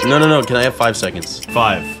 seconds. No. Can I have 5 seconds?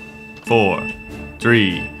 5, 4,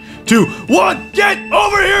 3, 2, 1. Get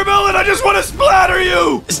over here, Melon! I just want to splatter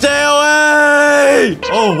you! Stay away!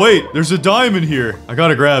 Oh, wait. There's a diamond here. I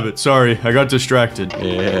gotta grab it. Sorry, I got distracted.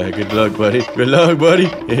 Yeah, good luck, buddy. Good luck, buddy.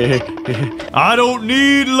 I don't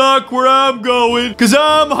need luck where I'm going, because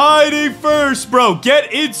I'm hiding first, bro.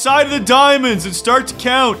 Get inside of the diamonds and start to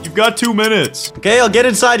count. You've got 2 minutes. Okay, I'll get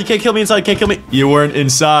inside. You can't kill me inside. You can't kill me. You weren't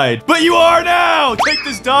inside, but you are now! Take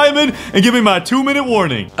this diamond and give me my 2-minute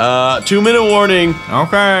warning. 2-minute warning.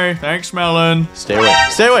 Okay. Thanks, Melon. Stay away.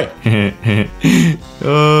 Stay away.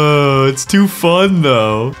 Oh, it's too fun,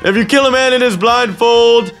 though. If you kill a man in his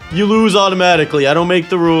blindfold, you lose automatically. I don't make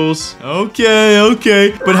the rules.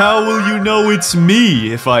 Okay. But how will you know it's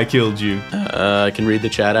me if I killed you? I can read the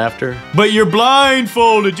chat after. But you're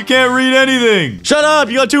blindfolded. You can't read anything. Shut up.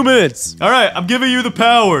 You got 2 minutes. All right, I'm giving you the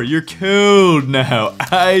power. You're cold now.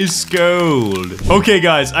 Ice cold. Okay,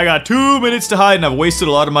 guys, I got 2 minutes to hide, and I've wasted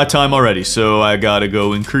a lot of my time already. So I gotta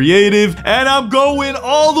go in creative, and I'm going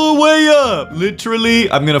all the way up. Literally,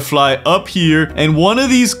 I'm gonna fly up here, and one of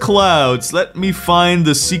these clouds, let me find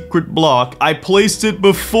the secret block. I placed it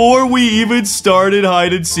before we even started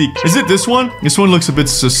hide and seek. Is it this one? This one looks a bit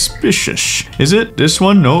suspicious. Is it this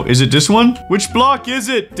one? No. Is it this one? Which block is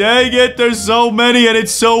it? Dang it, there's so many, and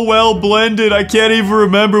it's so well blended. I can't even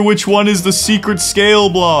remember which one is the secret scale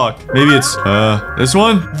block. Maybe it's, this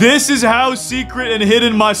one? This is how secret and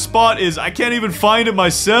hidden my spot is. I can't even find it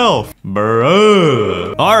myself.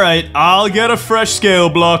 Bruh. All right, I'll get a fresh scale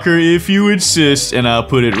blocker if you insist, and I'll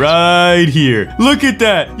put it right here. Look at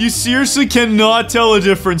that. You seriously cannot tell a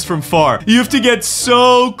difference from far. You have to get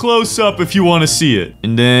so close up if you want to see it.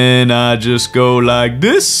 And then I just go like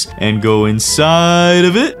this and go inside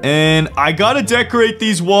of it. And I gotta decorate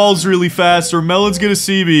these walls really fast or Melon's gonna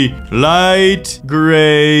see me. Light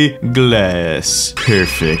gray glass.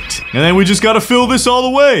 Perfect. And then we just gotta fill this all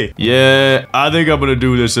the way. Yeah, I think I'm gonna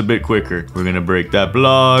do this a bit quicker. We're gonna break that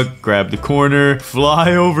block, grab the corner,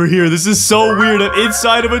 fly over here. This is so weird. I'm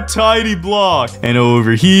inside of a tiny block. And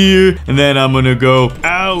over here. And then I'm gonna go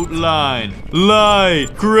outline. Light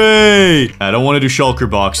gray. I don't want to do shulker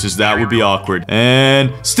boxes. That would be awkward.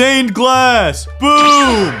 And stained glass.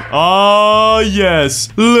 Boom. Oh, yes.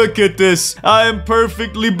 Look at this. I am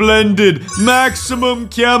perfectly blended. Maximum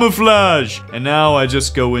camouflage. And now I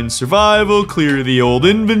just go in survival, clear the old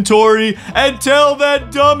inventory, and tell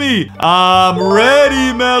that dummy, I'm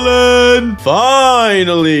ready, Melon.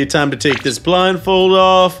 Finally, time to take this blindfold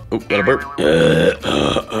off. Oh, got a burp.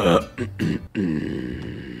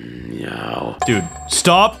 Meow. Dude,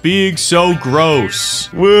 stop being so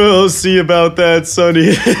gross. We'll see about that,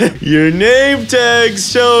 Sonny. Your name tag's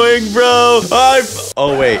showing, bro.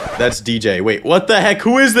 Oh, wait. That's DJ. Wait, what the heck?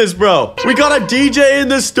 Who is this, bro? We got a DJ in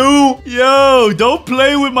the stew? Yo, don't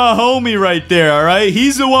play with my homie right there, all right?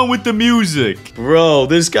 He's the one with the music. Bro,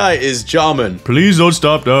 this guy is jamming. Please don't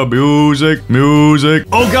stop the music. Music.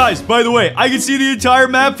 Oh, guys, by the way, I can see the entire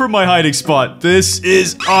map from my hiding spot. This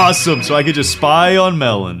is awesome. So I can just spy on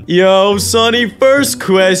Melon. Yo, Sonny, first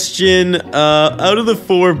question. Out of the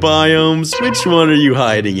 4 biomes, which one are you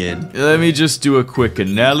hiding in? Let me just do a quick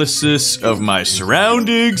analysis of my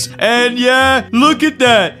surroundings. And yeah, look at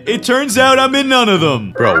that. It turns out I'm in none of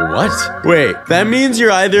them. Bro, what? Wait, that means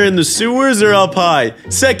you're either in the sewers or up high.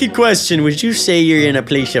 Second question, would you say you're in a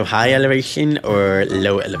place of high elevation or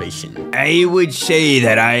low elevation? I would say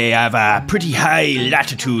that I have a pretty high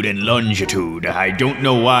latitude and longitude. I don't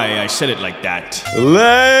know why I said it like that.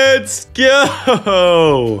 Let's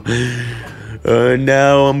go!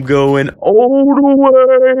 Now I'm going all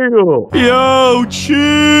the way. Yo,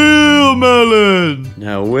 chill, Melon.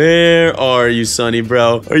 Now, where are you, Sonny,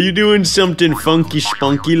 bro? Are you doing something funky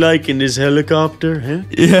spunky like in this helicopter, huh?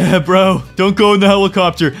 Yeah, bro. Don't go in the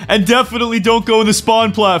helicopter. And definitely don't go in the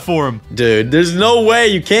spawn platform. Dude, there's no way.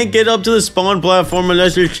 You can't get up to the spawn platform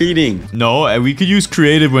unless you're cheating. No, we could use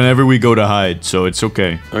creative whenever we go to hide, so it's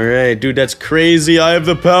okay. All right, dude, that's crazy. I have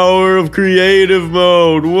the power of creative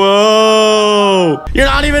mode. Whoa. You're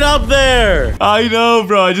not even up there. I know,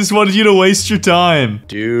 bro. I just wanted you to waste your time.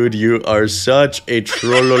 Dude, you are such a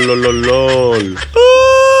trollolololol.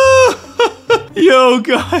 Yo,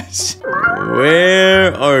 guys.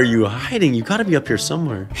 Where are you hiding? You gotta be up here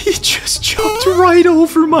somewhere. He just jumped right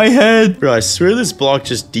over my head. Bro, I swear this block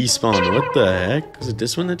just despawned. What the heck? Is it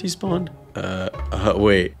this one that despawned?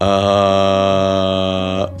 Wait.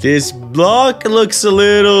 This block looks a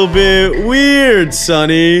little bit weird,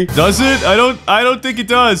 Sonny. Does it? I don't think it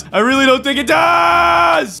does. I really don't think it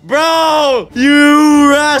does. Bro, you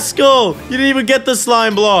rascal. You didn't even get the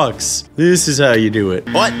slime blocks. This is how you do it.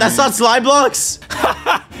 What? That's not slime blocks?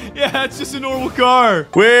 Yeah, it's just a normal car.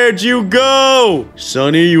 Where'd you go?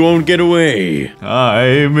 Sonny, you won't get away.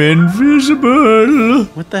 I'm invisible.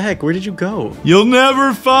 What the heck? Where did you go? You'll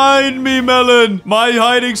never find me, Melon. My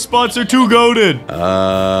hiding spots are too goated.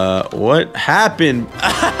 What happened?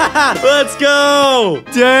 Let's go.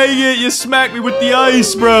 Dang it, you smacked me with the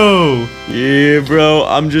ice, bro. Yeah, bro,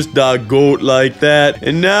 I'm just a goat like that.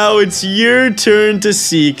 And now it's your turn to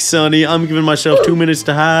seek, Sonny. I'm giving myself 2 minutes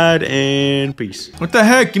to hide and peace. What the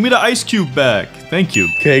heck? Give me the ice cube back. Thank you.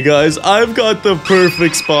 Okay, guys, I've got the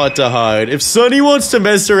perfect spot to hide. If Sonny wants to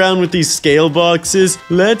mess around with these scale boxes,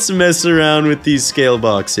 let's mess around with these scale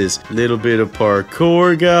boxes. Little bit of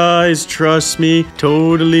parkour, guys. Trust me,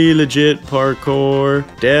 totally legit parkour.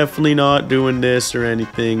 Definitely not doing this or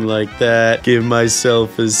anything like that. Give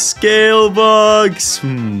myself a scale box.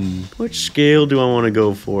 Which scale do I want to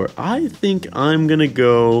go for? I think I'm gonna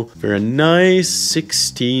go for a nice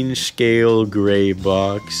 16 scale gray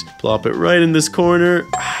box. Plop it right in this corner.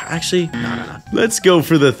 Actually, no. Let's go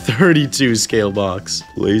for the 32 scale box.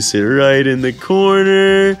 Place it right in the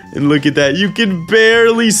corner. And look at that. You can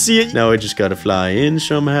barely see it. Now I just gotta fly in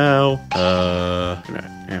somehow. I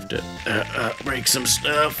have to break some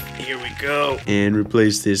stuff. Here we go. And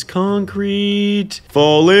replace this concrete.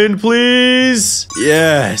 Fall in, please.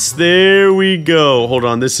 Yes, there we go. Hold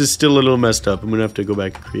on, this is still a little messed up. I'm gonna have to go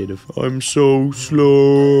back to creative. I'm so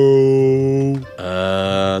slow.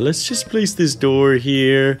 Let's just place this door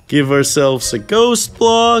here. Give ourselves a ghost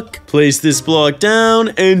block. Place this block down.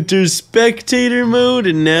 Enter spectator mode.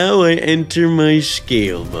 And now I enter my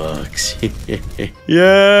scale box.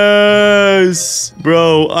 Yes!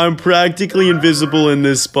 Bro, I'm practically invisible in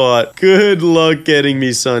this spot. Good luck getting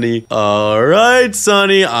me, Sonny. Alright,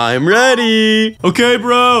 Sonny, I'm ready. Okay,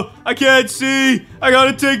 bro. I can't see. I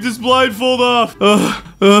gotta take this blindfold off.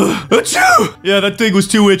 Achoo! Yeah, that thing was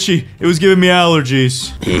too itchy. It was giving me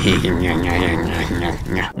allergies.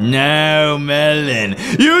 No, Melon.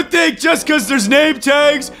 You think just because there's name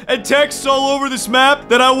tags and texts all over this map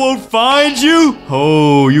that I won't find you?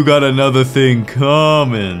 Oh, you got another thing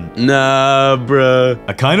coming. Nah, bruh.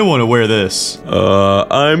 I kind of want to wear this.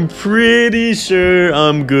 I'm pretty sure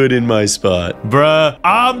I'm good in my spot. Bruh,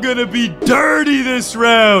 I'm gonna be dirty this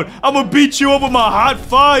round. I'm gonna beat you up with my hot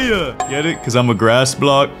fire. Get it? Because I'm a grass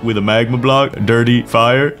block with a magma block. Dirty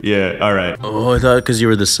fire. Yeah, alright. Oh, I thought because you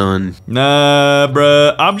were the sun. Nah,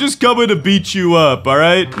 bruh. I'm just coming to beat you up,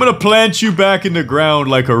 alright? I'm gonna plant you back in the ground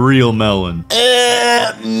like a real melon.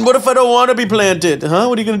 What if I don't want to be planted? Huh?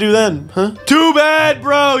 What are you gonna do then? Huh? Too bad,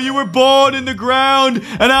 bro. You were born in the ground,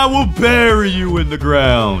 and I will bury you in the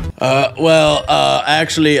ground.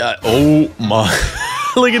 Actually, oh my.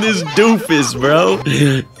 Look at this doofus, bro.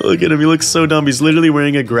 Look at him. He looks so dumb. He's literally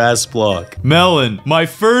wearing a grass block. Melon, my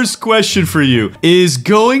first question for you is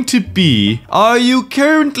going to be, are you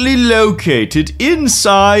currently located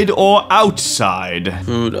inside or outside?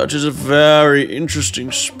 That is a very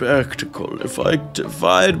interesting spectacle. If I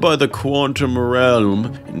divide by the quantum realm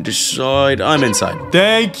and decide I'm inside.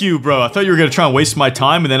 Thank you, bro. I thought you were going to try and waste my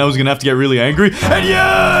time, and then I was going to have to get really angry and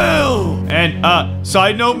yell! And,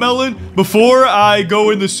 side note, Melon, before I go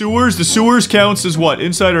in the sewers counts as what?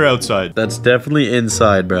 Inside or outside? That's definitely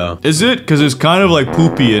inside, bro. Is it? Because it's kind of like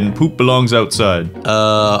poopy, and poop belongs outside.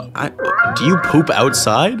 Do you poop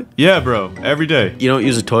outside? Yeah, bro. Every day. You don't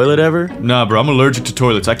use a toilet ever? Nah, bro. I'm allergic to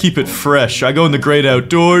toilets. I keep it fresh. I go in the great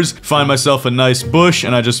outdoors, find myself a nice bush,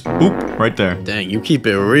 and I just poop right there. Dang, you keep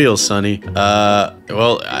it real, Sonny.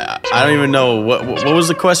 Well, I don't even know. What was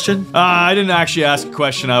the question? I didn't actually ask a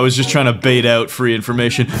question. I was just trying to bait out free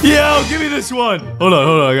information. Yo, give me this one. Hold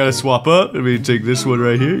on. I gotta swap up. Let me take this one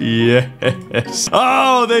right here. Yes.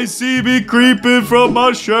 Oh, they see me creeping from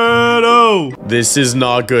my shadow. This is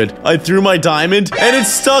not good. I threw my diamond, and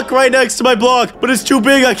it's stuck right next to my block, but it's too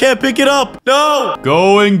big. I can't pick it up. No!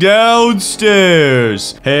 Going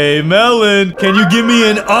downstairs. Hey, Melon, can you give me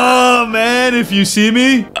an man if you see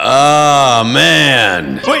me?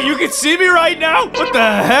 Man. Wait, you can see me right now? What the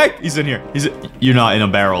heck? He's in here. You're not in a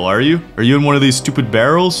barrel, are you? Are you in one of these stupid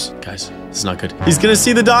barrels? Guys, it's not good. He's gonna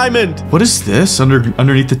see the diamond. What is this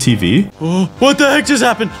underneath the TV? Oh, what the heck just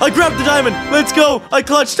happened? I grabbed the diamond. Let's go. I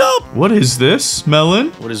clutched up. What is this,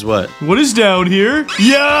 Melon? What is what? What is down here?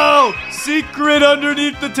 Yo! Secret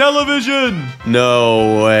underneath the television.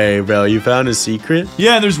 No way, bro. You found a secret?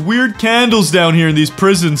 Yeah, there's weird candles down here in these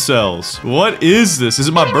prison cells. What is this? Is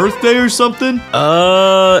it my birthday or something?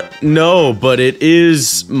 No, but it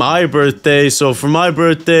is my birthday. So for my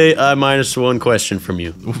birthday, I -1 question from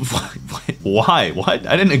you. Why? What?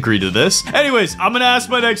 I didn't agree to this. Anyways, I'm gonna ask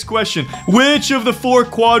my next question. Which of the 4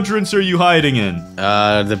 quadrants are you hiding in?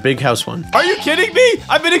 The big house one. Are you kidding me?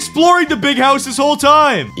 I've been exploring the big house this whole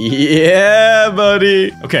time. Yeah,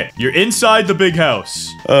 buddy. Okay, you're inside the big house.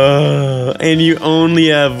 And you only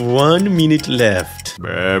have 1 minute left.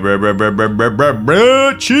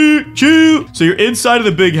 Choo. So you're inside of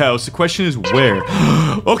the big house. The question is where?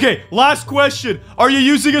 Okay, last question. Are you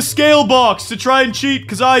using a scale box to try and cheat?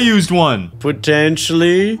 Because I used one.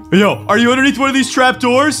 Potentially. Yo, are you underneath one of these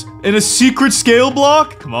trapdoors? In a secret scale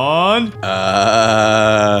block? Come on.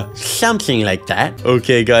 Something like that.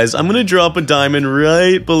 Okay, guys, I'm gonna drop a diamond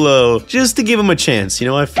right below. Just to give him a chance. You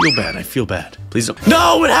know, I feel bad. Please don't.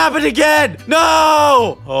 No, it happened again!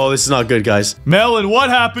 No! Oh, this is not good, guys. Melon, what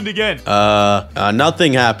happened again?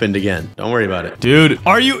 Nothing happened again. Don't worry about it. Dude,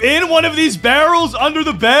 are you in one of these barrels under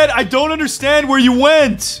the bed? I don't understand where you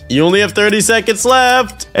went. You only have 30 seconds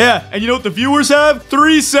left. Yeah, and you know what the viewers have?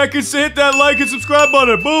 3 seconds to hit that like and subscribe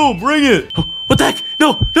button. Boom, ring it. What the heck?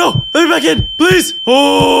 No, let me back in, please.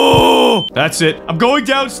 Oh! That's it. I'm going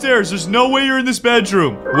downstairs. There's no way you're in this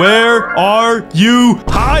bedroom. Where are you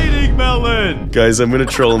hiding, Melon? Guys, I'm gonna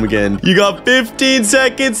troll him again. You got 15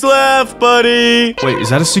 seconds left, buddy. Wait, is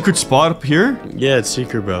that a secret spot up here? Yeah, it's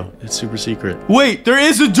secret, bro. It's super secret. Wait, there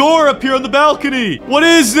is a door up here on the balcony. What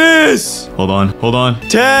is this? Hold on.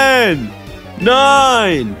 10,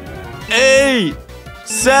 9, 8,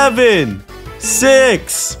 7,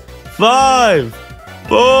 6, 5,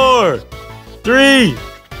 4, 3,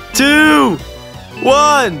 2,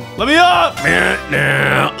 1. Let me up.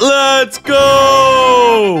 Let's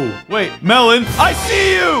go. Wait, Melon, I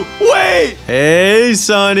see you. Wait. Hey,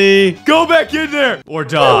 Sonny. Go back in there or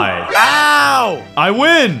die. Ow. I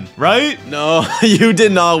win, right? No, you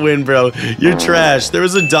did not win, bro. You're trash. There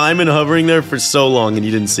was a diamond hovering there for so long and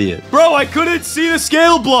you didn't see it. Bro, I couldn't see the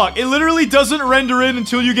scale block. It literally doesn't render in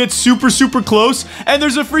until you get super close, and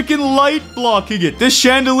there's a freaking light blocking it. This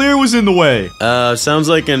chandelier was in the way. Sounds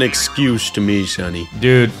like an excuse to me, Sonny.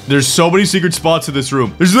 Dude, there's so many secret spots in this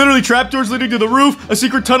room. There's literally trapdoors leading to the roof, a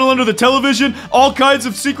secret tunnel under the television, all kinds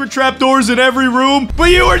of secret trapdoors in every room.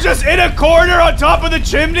 But you were just in a corner on top of the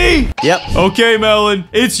chimney? Yep. Okay, Melon,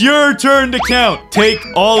 it's your turn to count. Take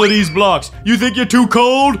all of these blocks. You think you're too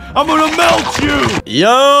cold? I'm gonna melt you.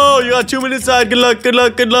 Yo, you got 2 minutes side. Good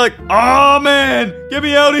luck. Oh, man. Get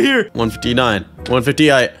me out of here. 159,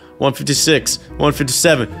 158, 156,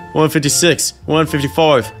 157, 156,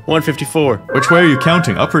 155, 154. Which way are you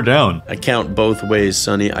counting? Up or down? I count both ways,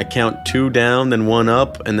 Sonny. I count 2 down, then 1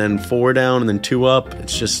 up, and then 4 down, and then 2 up.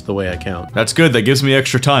 It's just the way I count. That's good. That gives me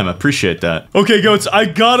extra time. I appreciate that. Okay, goats, I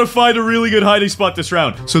gotta find a really good hiding spot this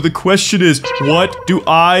round. So the question is, what do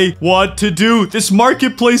I want to do? This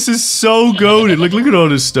marketplace is so goated. Look at all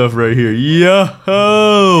this stuff right here. Yo!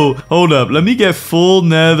 Hold up. Let me get full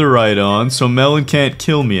netherite on so Melon can't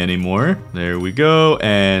kill me anymore. There we go.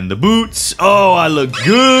 And the boots. Oh, I look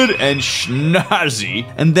good and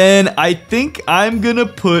schnazzy. And then I think I'm gonna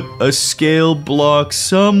put a scale block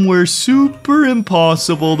somewhere super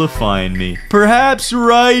impossible to find me. Perhaps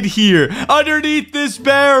right here, underneath this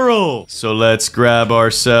barrel. So let's grab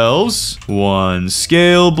ourselves 1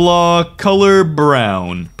 scale block, color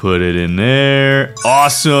brown. Put it in there.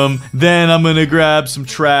 Awesome. Then I'm gonna grab some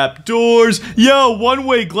trap doors. Yo,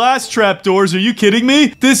 one-way glass trap doors. Are you kidding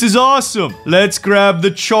me? This is awesome. Let's grab the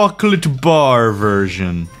chocolate bar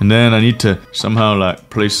version. And then I need to somehow like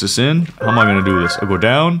place this in. How am I gonna do this? I go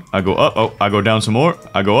down, I go up, oh, I go down some more,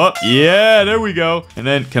 I go up. Yeah, there we go. And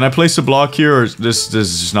then can I place a block here, or is this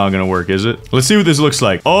is just not gonna work, is it? Let's see what this looks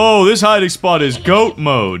like. Oh, this hiding spot is goat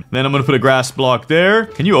mode. Then I'm gonna put a grass block there.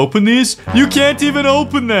 Can you open these? You can't even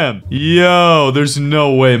open them. Yo, there's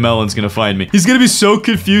no way Melon's gonna find me. He's gonna be so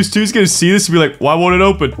confused too. He's gonna see this and be like, why won't it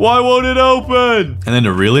open? Why won't it open? And then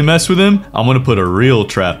to really mess with him, I'm gonna put a real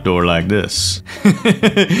trapdoor like this.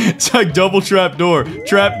 It's like double trapdoor.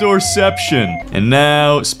 Trapdoorception. And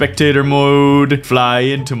now, spectator mode. Fly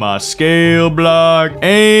into my scale block.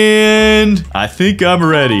 And I think I'm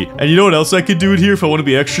ready. And you know what else I could do it here if I want to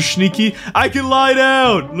be extra sneaky? I can lie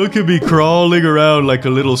down. Look at me crawling around like a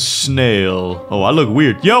little snail. Oh, I look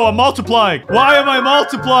weird. Yo, I'm multiplying. Why am I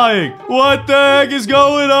multiplying? What the heck is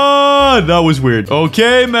going on? That was weird.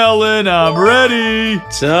 Okay, Melon, I'm ready.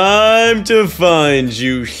 Time to find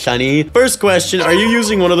you, Sonny. First question, are you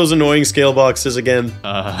using one of those annoying scale boxes again?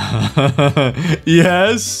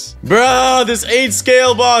 Yes. Bro, this 8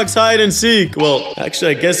 scale box hide and seek. Well,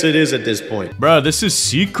 actually, I guess it is at this point. Bro, this is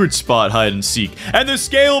secret spot hide and seek. And the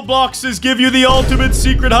scale boxes give you the ultimate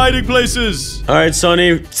secret hiding places. All right,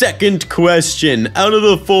 Sonny, second question. Out of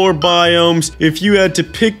the 4 biomes, if you had to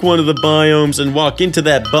pick one of the biomes and walk into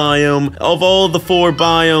that biome, of all the 4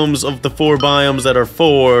 biomes, of the 4 biomes that are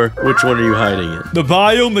 4, which one are you hiding in? The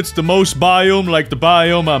biome that's the most biome, like the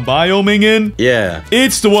biome I'm bioming in? Yeah.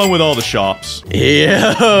 It's the one with all the shops.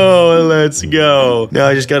 Yo, let's go. Now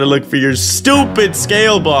I just gotta look for your stupid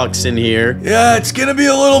scale box in here. Yeah, it's gonna be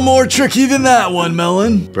a little more tricky than that one,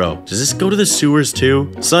 Melon. Bro, does this go to the sewers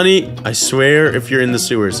too? Sonny, I swear if you're in the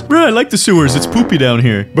sewers. Bro, I like the sewers. It's poopy down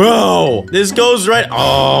here. Bro, this goes right.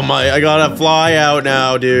 Oh my, I gotta fly out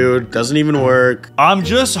now, dude. Doesn't even work. I'm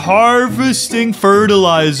just harvesting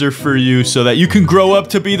fertilizer for you so that you can grow up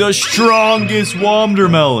to be the strongest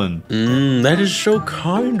watermelon. That is so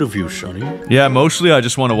kind of you, Sonny. Yeah, mostly I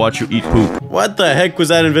just want to watch you eat poop. What the heck was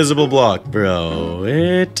that invisible block? Bro,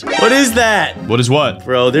 what is that? What is what?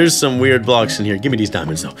 Bro, there's some weird blocks in here. Give me these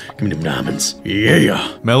diamonds, though. Give me them diamonds.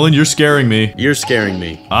 Yeah. Melon, you're scaring me. You're scaring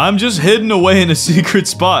me. I'm just hidden away in a secret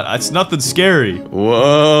spot. It's nothing scary.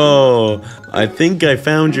 Whoa. I think I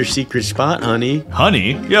found your secret spot, honey.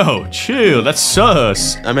 Honey? Yo, chill. That's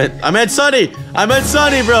sus. I meant Sunny. I meant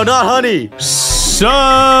Sunny, bro, not honey.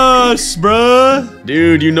 Sus, bruh.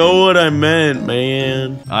 Dude, you know what I meant,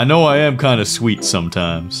 man. I know I am kind of sweet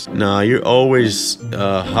sometimes. Nah, you're always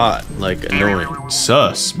hot, like annoying.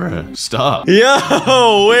 Sus, bruh. Stop.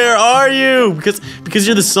 Yo, where are you? Because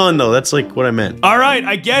you're the sun, though. That's like what I meant. All right,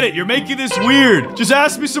 I get it. You're making this weird. Just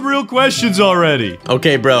ask me some real questions already.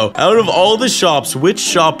 Okay, bro. Out of all the shops, which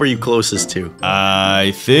shop are you closest to?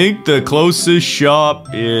 I think the closest shop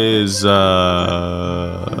is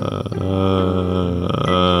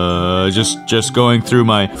just going through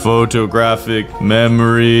my photographic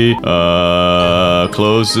memory.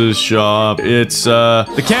 Closest shop. It's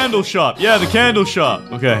the candle shop. Yeah, the candle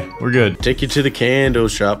shop. Okay, we're good. Take you to the candle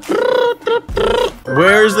shop.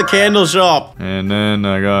 Where's the candle shop? And then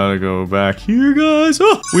I gotta go back here, guys.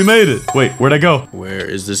 Oh, we made it. Wait, where'd I go? Where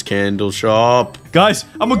is this candle shop? Guys,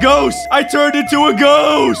 I'm a ghost. I turned into a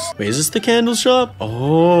ghost. Wait, is this the candle shop?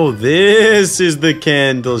 Oh, this is the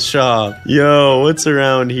candle shop. Yo, what's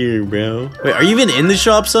around here, bro? Wait, are you even in the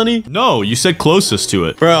shop, Sonny? No, you said closest to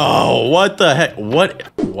it. Bro, what the heck? What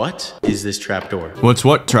is this trapdoor? What's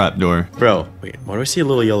what trapdoor? Bro, wait, why do I see a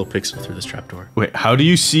little yellow pixel through this trapdoor? Wait, how do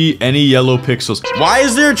you see any yellow pixels? Why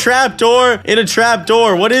is there a trapdoor in a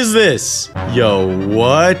trapdoor? What is this? Yo,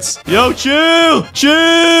 what? Yo, chill!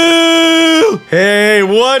 Chill! Hey,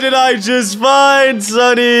 what did I just find,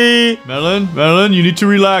 Sonny? Melon, you need to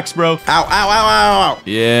relax, bro. Ow, ow, ow, ow, ow.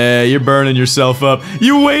 Yeah, you're burning yourself up.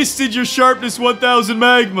 You wasted your sharpness 1000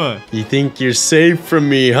 magma. You think you're safe from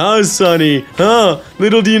me, huh, Sonny? Huh?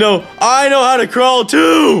 Little do you know, I know how to crawl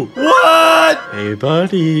too. What? Hey,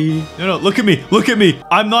 buddy. No, look at me. Look at me.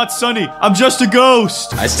 I'm not Sunny. I'm just a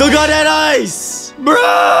ghost. I still got that ice.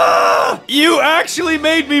 Bruh! You actually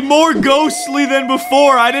made me more ghostly than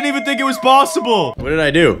before. I didn't even think it was possible. What did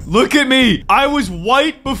I do? Look at me. I was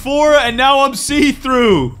white before and now I'm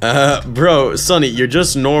see-through. Bro, Sonny, you're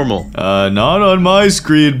just normal. Not on my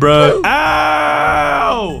screen, bro.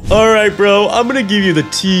 Ow! All right, bro, I'm gonna give you the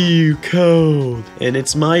TU code. And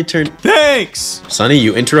it's my turn. Thanks! Sonny,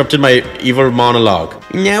 you interrupted my evil monologue.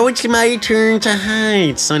 Now it's my turn to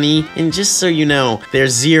hide, Sonny. And just so you know,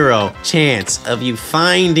 there's 0 chance of you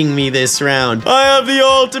finding me this round. I have the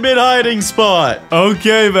ultimate hiding spot.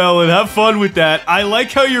 Okay, Melon, have fun with that. I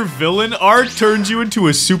like how your villain art turns you into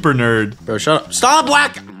a super nerd. Bro, shut up. Stop,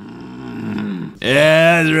 whack!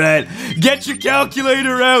 Yeah, that's right. Get your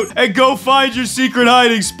calculator out and go find your secret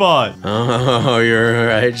hiding spot. Oh, you're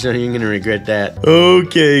right, Sonny. You're gonna regret that.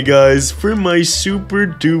 Okay, guys, for my super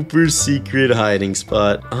duper secret hiding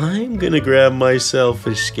spot, I'm gonna grab myself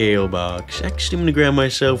a scale box. Actually, I'm gonna grab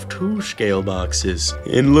myself 2 scale boxes.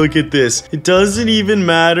 And look at this. It doesn't even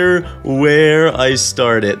matter where I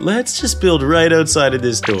start it. Let's just build right outside of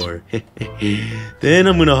this door. Then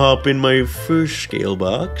I'm gonna hop in my first scale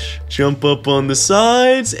box, jump up on the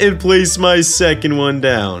sides, and place my second one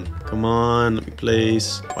down. Come on, let me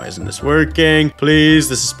place. Why isn't this working? Please,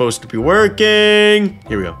 this is supposed to be working.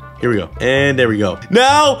 Here we go. Here we go. And there we go.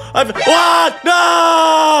 Now, what?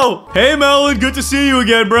 No! Hey, Melon, good to see you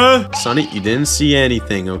again, bruh. Sonny, you didn't see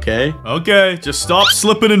anything, okay? Okay, just stop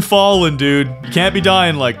slipping and falling, dude. You can't be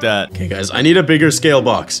dying like that. Okay, guys, I need a bigger scale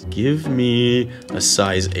box. Give me a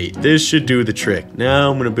size 8. This should do the trick.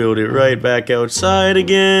 Now I'm gonna build it right back outside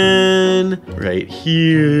again. Right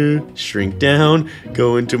here. Shrink down.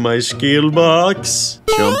 Go into my scale box.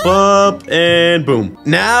 Jump up, and boom.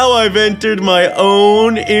 Now I've entered my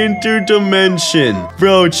own interdimension.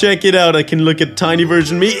 Bro, check it out. I can look at tiny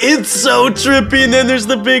version of me. It's so trippy. And then there's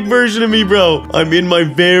the big version of me, bro. I'm in my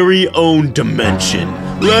very own dimension.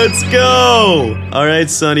 Let's go. All right,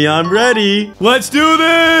 Sonny, I'm ready. Let's do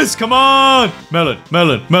this. Come on. Melon.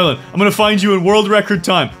 I'm gonna find you in world record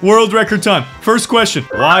time. World record time. First question.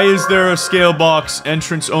 Why is there a scale box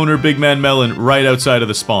entrance owner Big Man Melon right outside of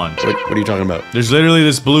the spawn? What are you talking about? There's literally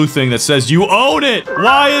this blue thing that says you own it.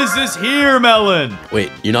 Why is this here, Melon?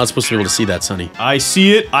 Wait, you're not supposed to be able to see that, Sonny. I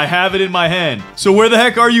see it. I have it in my hand. So where the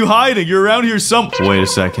heck are you hiding? You're around here Wait a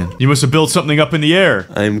second. You must have built something up in the air.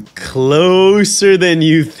 I'm closer than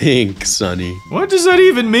you think, Sonny. What does that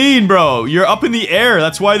even mean, bro? You're up in the air.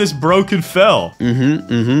 That's why this broken fell.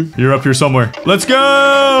 You're up here somewhere. Let's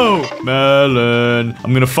go! Melon,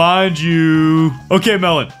 I'm gonna find you. Okay,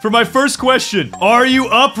 Melon, for my first question, are you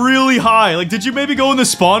up really high? Like, did you maybe go on the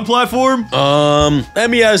spawn platform? Let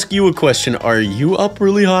me ask you a question. Are you up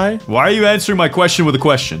really high? Why are you answering my question with a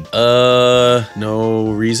question?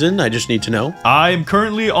 No reason. I just need to know. I'm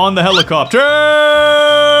currently on the helicopter.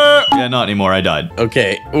 Yeah, not anymore. I died.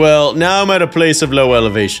 Okay, well, now I'm at a place of low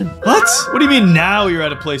elevation. What? What do you mean now you're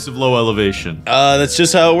at a place of low elevation? That's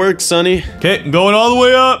just how it works, Sonny. Okay, I'm going all the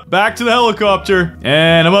way up, back to the helicopter,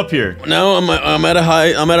 and I'm up here. No, I'm at a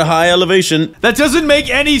high elevation. That doesn't make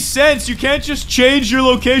any sense. You can't just change your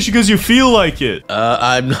location because you feel like it.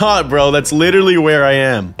 I'm not, bro. That's literally where I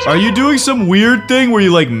am. Are you doing some weird thing where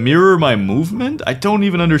you like mirror my movement? I don't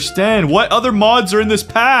even understand. What other mods are in this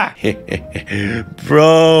pack?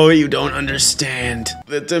 Bro, you don't understand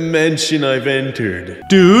the dimension I've entered.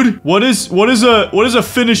 Dude, what is a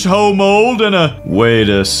finished hoe mold and a... Wait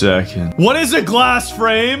a second. What is a glass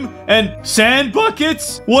frame and sand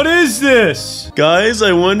buckets? What is this? Guys,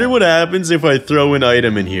 I wonder what happens if I throw an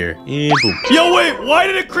item in here. And boom. Yo, wait, why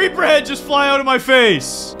did a creeper head just fly out of my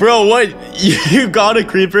face? Bro, what? You got a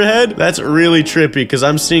creeper head? That's really trippy because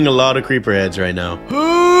I'm seeing a lot of creeper heads right now.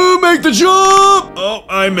 Make the jump! Oh,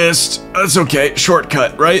 I missed. That's okay.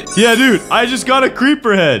 Shortcut, right? Yeah, dude, I just got a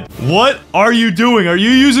creeper head. What are you doing? Are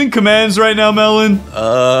you using commands right now, Melon?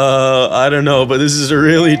 I don't know, but this is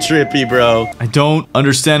really trippy, bro. I don't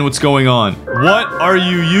understand what's going on. What are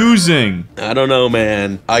you using? I don't know,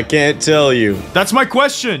 man. I can't tell you. That's my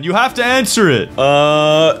question. You have to answer it.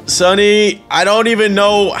 Sonny, I don't even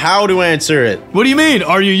know how to answer it. What do you mean?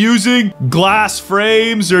 Are you using glass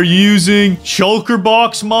frames? Are you using shulker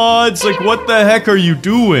box mods? Like, what the heck are you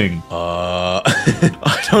doing?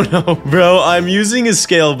 I don't know, bro. I'm using a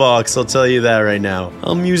scale box, I'll tell you that right now.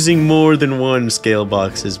 I'm using more than one scale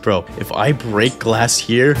boxes, bro. If I break glass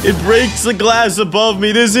here, it breaks the glass above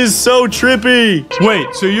me. This is so trippy.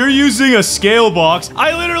 Wait, so you're using a scale box?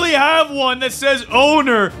 I literally have one that says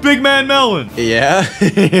owner, Big Man Melon. Yeah?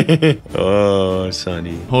 Oh,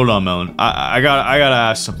 Sonny. Hold on, Melon. I gotta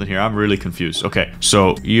ask something here. I'm really confused. Okay,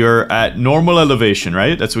 so you're at normal elevation,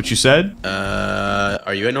 right? That's what you said?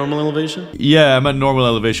 Are you at normal elevation? Yeah, I'm at normal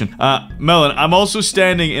elevation. Melon, I'm also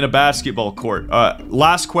standing in a basketball court.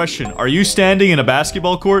 Last question. Are you standing in a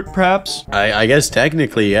basketball court, perhaps? I guess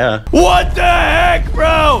technically, yeah. What the heck,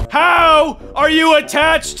 bro? How are you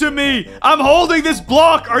attached to me? I'm holding this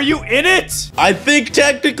block. Are you in it? I think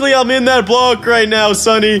technically I'm in that block right now,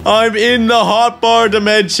 Sonny. I'm in the hotbar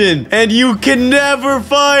dimension, and you can never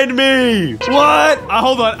find me. What?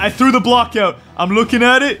 Hold on. I threw the block out. I'm looking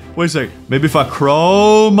at it. Wait a second. Maybe if I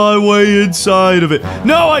crawl my way inside of it.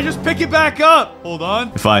 No, I just pick it back up. Hold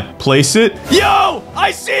on. If I place it. Yo,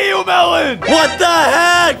 I see you, Melon. What the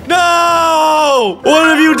heck? No! What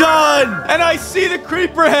have you done? And I see the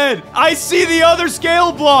creeper head. I see the other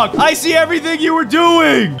scale block. I see everything you were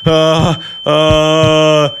doing.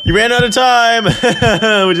 You ran out of time.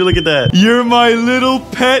 Would you look at that? You're my little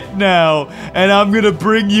pet now, and I'm gonna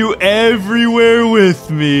bring you everywhere with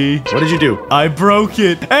me. What did you do? I broke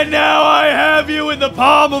it, and now I have you in the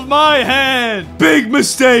palm of my hand. Big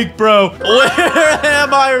mistake, bro. Where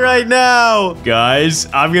am I right now? Guys,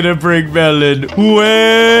 I'm gonna bring Melon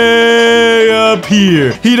way up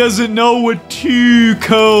here. He doesn't know what too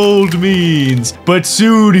cold means, but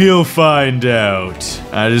soon he'll find out.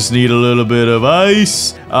 I just need a little bit of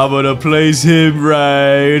ice. I'm gonna place him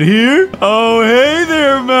right here. Oh, hey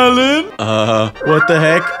there, Melon. What the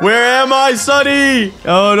heck? Where am I, Sonny?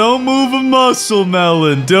 Oh, don't move a muscle,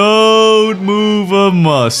 Melon. Don't move a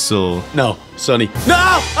muscle. No, Sonny.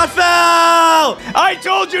 No! I fell! I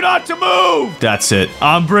told you not to move! That's it.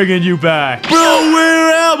 I'm bringing you back. Bro,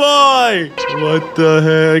 where am I? What the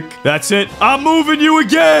heck? That's it. I'm moving you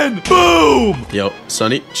again. Boom! Yo,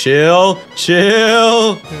 Sonny, chill.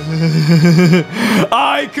 Chill.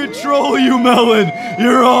 I control you, Melon.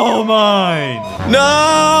 You're all mine.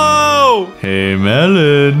 No! Hey,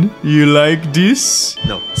 Melon. You like this?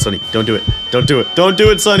 No, Sonny, don't do it. Don't do it. Don't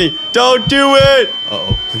do it, Sonny. Don't do it.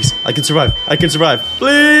 Uh-oh, please. I can survive. I can survive.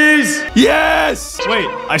 Please. Yes! Wait,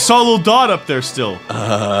 I saw a little dot up there still.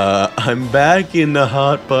 I'm back in the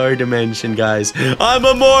hotbar dimension, guys. I'm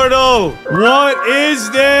immortal. What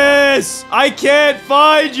is this? I can't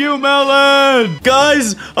find you, Melon.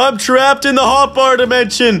 Guys, I'm trapped in the hotbar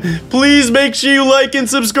dimension. Please make sure you like and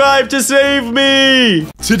subscribe to save me.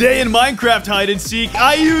 Today in Minecraft Hide and Seek,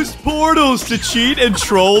 I used portals to cheat and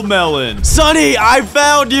troll Melon. Sonny, I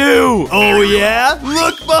found you. Oh yeah?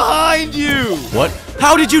 Look behind you. What?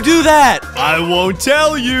 How did you do that? I won't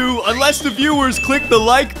tell you unless the viewers click the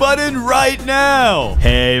like button right now.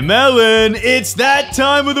 Hey, Melon, it's that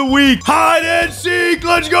time of the week. Hide and seek,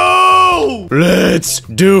 let's go! Let's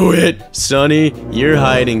do it. Sonny, you're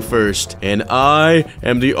hiding first, and I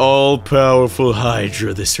am the all-powerful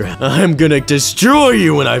Hydra this round. I'm gonna destroy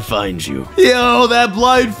you when I find you. Yo, that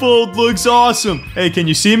blindfold looks awesome. Hey, can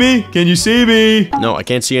you see me? Can you see me? No, I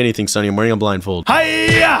can't see anything, Sonny. I'm wearing a blindfold.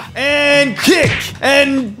 Hiya! And kick!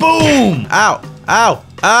 and boom. Ow. Ow.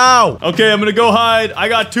 Ow. Okay, I'm gonna go hide. I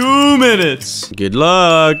got 2 minutes. Good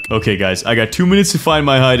luck. Okay, guys, I got 2 minutes to find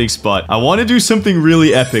my hiding spot. I want to do something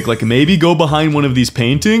really epic, like maybe go behind one of these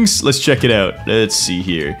paintings. Let's check it out. Let's see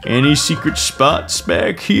here. Any secret spots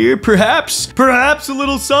back here? Perhaps a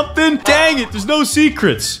little something? Dang it, there's no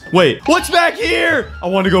secrets. Wait, what's back here? I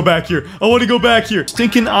want to go back here. I want to go back here.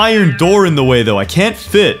 Stinking iron door in the way, though. I can't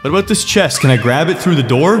fit. What about this chest? Can I grab it through the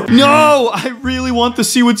door? No, I really want to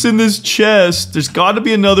see what's in this chest. There's got to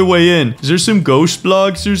be another way in. Is there some ghost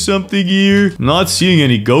blocks or something here? I'm not seeing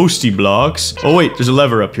any ghosty blocks. Oh wait, there's a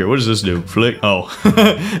lever up here. What does this do? Flick. Oh,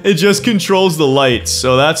 it just controls the lights,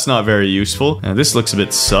 so that's not very useful. Now this looks a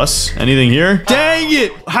bit sus. Anything here? Dang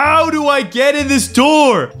it! How do I get in this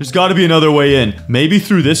door? There's got to be another way in. Maybe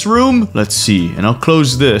through this room? Let's see. And I'll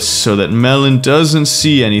close this so that Melon doesn't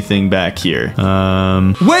see anything back here.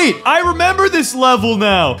 Wait! I remember this level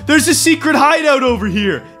now! There's a secret hideout over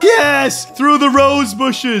here! Yes! Through the rose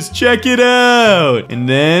bushes! Check it out! And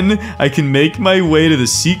then I can make my way to the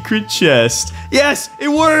secret chest. Yes! It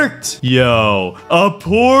worked! Yo, a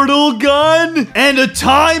portal gun and a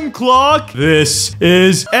time clock? This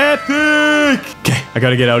is epic! Okay, I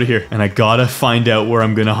gotta get out of here. And I gotta find out where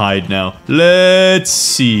I'm gonna hide now. Let's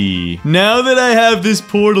see. Now that I have this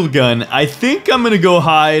portal gun, I think I'm gonna go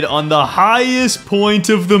hide on the highest point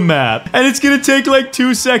of the map. And it's gonna take like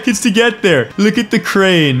 2 seconds to get there. Look at the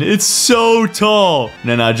crane. It's so tall. And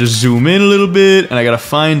then I just zoom in a little bit and I gotta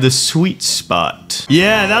find the sweet spot.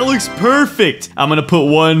 Yeah, that looks perfect. I'm gonna put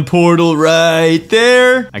one portal right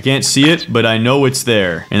there. I can't see it, but I know it's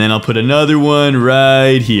there. And then I'll put another one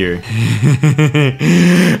right here.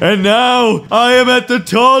 And now I am at the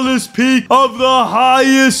tallest peak of the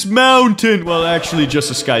highest mountain. Well, actually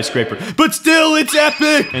just a skyscraper, but still it's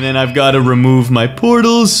epic. And then I've got to remove my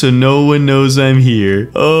portals so no one knows I'm here.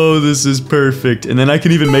 Oh, this is perfect. And then I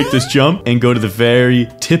can even make this jump and go to the very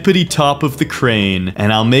tippity top of the crane.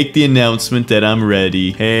 And I'll make the announcement that I'm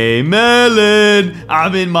ready. Hey, Melon,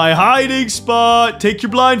 I'm in my hiding spot. Take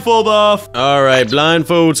your blindfold off. All right,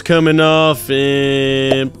 blindfold's coming off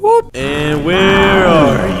and whoop. And where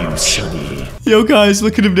are you, Sonny? Yo, guys,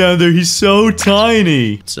 look at him down there. He's so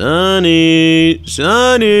tiny. Sonny.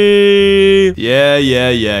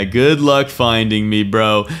 Yeah. Good luck finding me,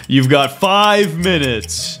 bro. You've got 5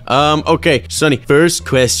 minutes. Okay, Sonny, first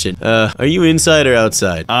question. Are you inside or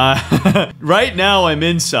outside? Right now I'm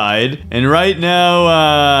inside. And right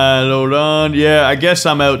now, hold on. Yeah, I guess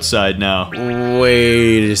I'm outside now.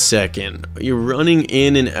 Wait a second. You're running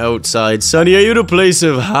in and outside. Sonny, are you at a place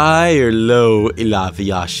of high or low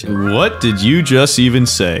elevation? What did you just even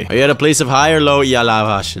say? Are you at a place of high or low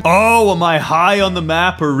elevation? Oh, am I high on the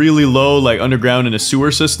map or really low, like underground in a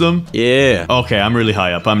sewer system? Yeah. Okay, I'm really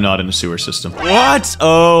high up. I'm not in a sewer system. What?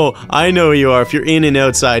 Oh, I know who you are. If you're in and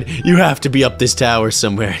outside, you have to be up this tower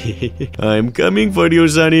somewhere. I'm coming for you,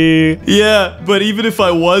 Sonny. Yeah, but even if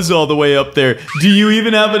I was all the way up there, do you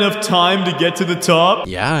even have enough time to get to the top?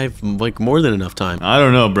 Yeah, I've like more than enough time. I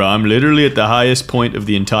don't know, bro. I'm literally at the highest point of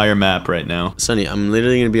the entire map right now. Sonny, I'm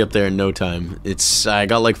literally gonna be up there in no time. I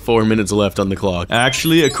got like 4 minutes left on the clock.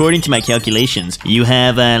 Actually, according to my calculations, you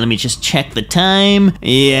have, let me just check the time.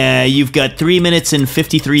 Yeah, you've got 3 minutes and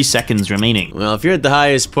 53 seconds remaining. Well, if you're at the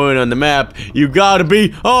highest point on the map, you gotta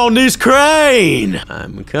be on this crane.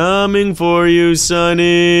 I'm coming for you,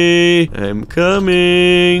 Sonny. I'm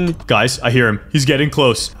coming. Guys, I hear him. He's getting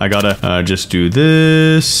close. I gotta just do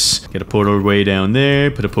this. Get a portal way down there.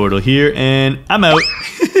 Put a portal here, and I'm out.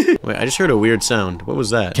 Wait, I just heard a weird sound. What was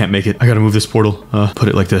that? Can't make it. I gotta move this portal. Put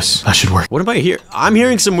it like this. That should work. What am I hearing? I'm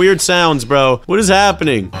hearing some weird sounds, bro. What is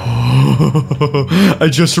happening? I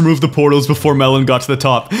just removed the portals before Melon got to the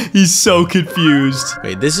top. He's so confused.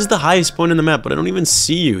 Wait, this is the highest point in the map, but I don't even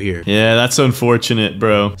see you here. Yeah, that's unfortunate,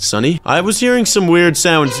 bro. Sonny, I was hearing some weird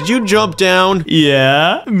sounds. Did you jump down?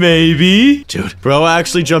 Yeah, maybe. Dude, bro, I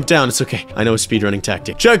actually jumped down. It's okay. I know a speedrunning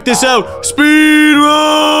tactic. Check this out. Speed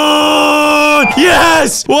run!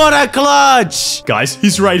 Yes! What a clutch! Guys,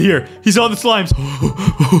 he's right here. He's on the slimes.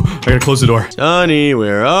 I gotta close the door. Sonny,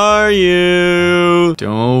 where are you?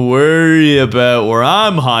 Don't worry about where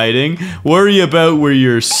I'm hiding. Worry about where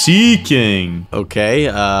you're seeking. Okay,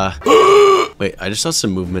 wait, I just saw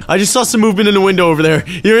some movement. I just saw some movement in the window over there.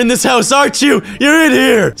 You're in this house, aren't you? You're in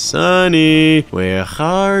here. Sonny, where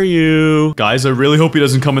are you? Guys, I really hope he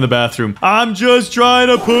doesn't come in the bathroom. I'm just trying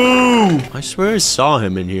to poo. I swear I saw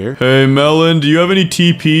him in here. Hey, Melon, do you have any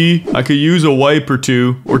TP? I could use a wipe or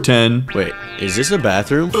 2 or 10. Wait, is this a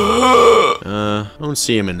bathroom? I don't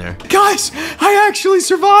see him in there. Guys, I actually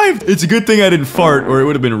survived. It's a good thing I didn't fart or it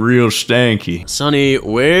would have been real stanky. Sonny,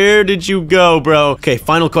 where did you go, bro? Okay,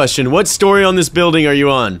 final question. What story on this building are you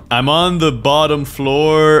on? I'm on the bottom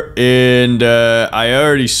floor and I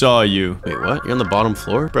already saw you. Wait, what? You're on the bottom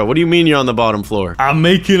floor? Bro, what do you mean you're on the bottom floor? I'm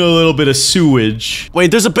making a little bit of sewage.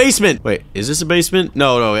 Wait, there's a basement! Wait, is this a basement?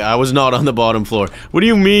 No, I was not on the bottom floor. What do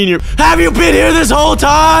you mean you're- Have you been here this whole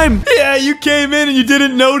time?! Yeah, you came in and you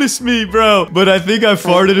didn't notice me, bro. But I think I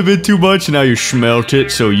farted a bit too much and now you smelt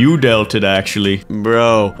it, so you dealt it, actually.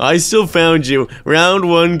 Bro, I still found you. Round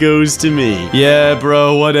 1 goes to me. Yeah,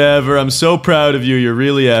 bro, whatever. I'm so proud of you. You're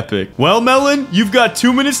really epic. Well, Melon, you've got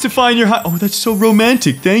 2 minutes to find your Oh, that's so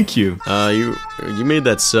romantic. Thank you. You made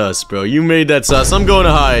that sus, bro. You made that sus. I'm going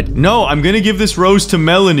to hide. No, I'm gonna give this rose to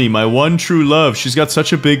Melanie, my one true love. She's got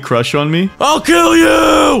such a big crush on me. I'll kill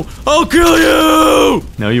you! I'll kill you!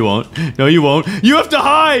 No, you won't. No, you won't. You have to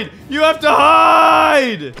hide! You have to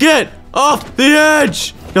hide! Get off the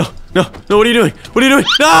edge! No, what are you doing? What are you doing?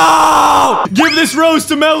 No! Give this rose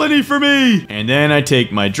to Melanie for me! And then I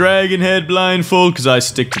take my dragon head blindfold, because I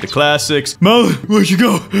stick to the classics. Melon, where'd you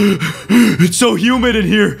go? It's so humid in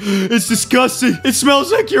here. It's disgusting. It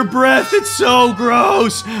smells like your breath. It's so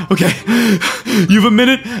gross. Okay, you have 1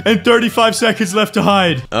 minute and 35 seconds left to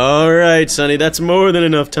hide. Alright, Sonny, that's more than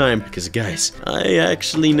enough time. Because, guys, I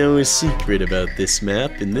actually know a secret about this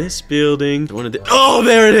map in this building. Oh,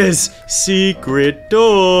 there it is! Secret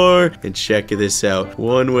door. And check this out.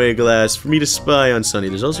 One-way glass for me to spy on Sonny.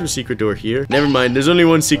 There's also a secret door here. Never mind, there's only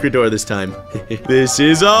one secret door this time. This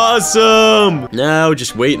is awesome! Now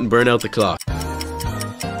just wait and burn out the clock.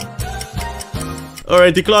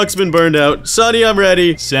 Alright, the clock's been burned out. Sonny, I'm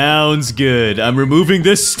ready. Sounds good. I'm removing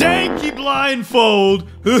this stanky blindfold.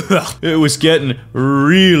 It was getting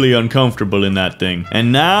really uncomfortable in that thing.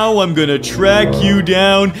 And now I'm gonna track you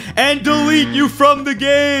down and delete you from the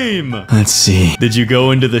game. Let's see. Did you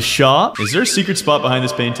go into the shop? Is there a secret spot behind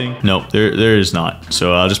this painting? No, there is not.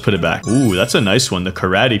 So I'll just put it back. Ooh, that's a nice one. The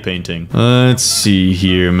karate painting. Let's see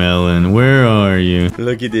here, Melon. Where are you?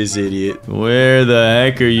 Look at this idiot. Where the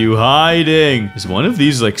heck are you hiding? Is one of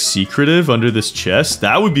these like secretive under this chest?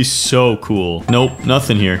 That would be so cool. Nope,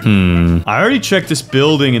 nothing here. I already checked this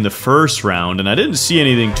building in the first round and I didn't see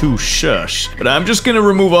anything too shush. But I'm just gonna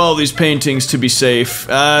remove all these paintings to be safe.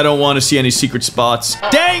 I don't want to see any secret spots.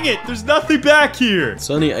 Dang it! There's nothing back here!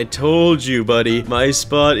 Sonny, I told you, buddy. My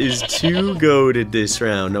spot is too goated this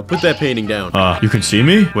round. Now put that painting down. You can see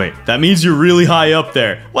me? Wait, that means you're really high up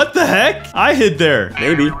there. What the heck? I hid there.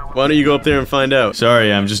 Maybe. Why don't you go up there and find out?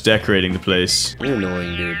 Sorry, I'm just decorating the place. You're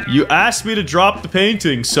annoying, dude. You asked me to drop the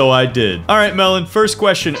painting, so I did. Alright, Melon, first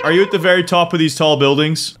question. Are you at the very top of these tall buildings?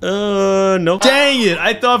 No. Dang it,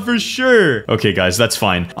 I thought for sure. Okay, guys, that's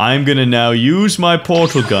fine. I'm gonna now use my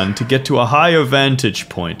portal gun to get to a higher vantage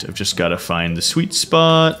point. I've just gotta find the sweet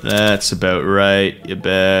spot. That's about right,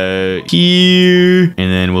 about here.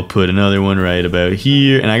 And then we'll put another one right about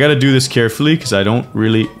here. And I gotta do this carefully because I don't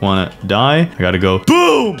really wanna die. I gotta go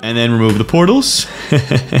boom! And then remove the portals.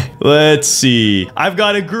 Let's see. I've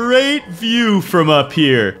got a great view from up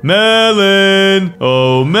here. Melon!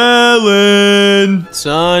 Oh, Melon!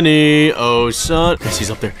 Sonny, oh son. Yes, he's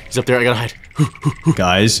up there. He's up there. I gotta hide.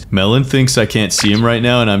 Guys, Melon thinks I can't see him right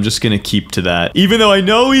now, and I'm just gonna keep to that. Even though I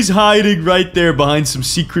know he's hiding right there behind some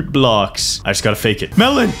secret blocks. I just gotta fake it.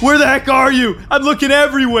 Melon, where the heck are you? I'm looking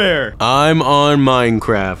everywhere. I'm on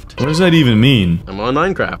Minecraft. What does that even mean? I'm on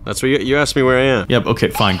Minecraft. That's what you asked me where I am. Yep, okay,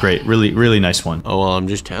 fine, great. Really nice one. Oh, well, I'm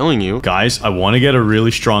just telling you. Guys, I want to get a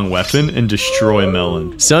really strong weapon and destroy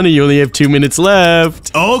Melon. Sonny, you only have 2 minutes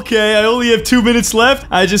left. Okay, I only have 2 minutes left.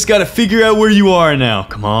 I just gotta figure out where you are now.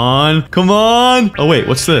 Come on, come on. Oh, wait,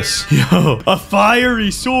 what's this? Yo, a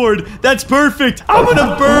fiery sword. That's perfect. I'm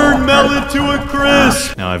gonna burn Melon to a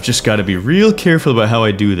crisp. Now, I've just gotta be real careful about how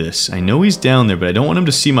I do this. I know he's down there, but I don't want him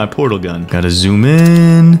to see my portal gun. Gotta zoom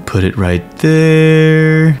in, put it right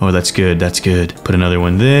there. Oh, that's good, that's good. Put another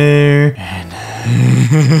one there, and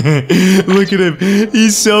look at him.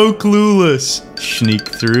 He's so clueless. Sneak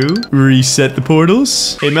through. Reset the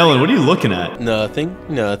portals. Hey, Melon, what are you looking at? Nothing.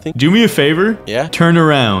 Do me a favor. Yeah? Turn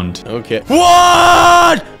around. Okay.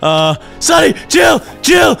 What? Sonny, chill!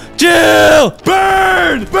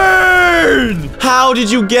 Burn! How did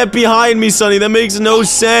you get behind me, Sonny? That makes no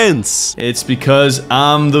sense. It's because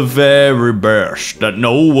I'm the very best that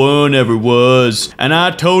no one ever was. And I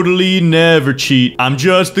totally never cheat. I'm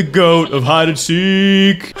just the goat of hide and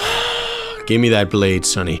seek. Give me that blade,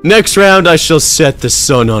 Sonny. Next round, I shall set the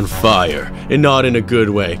sun on fire. And not in a good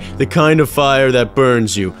way. The kind of fire that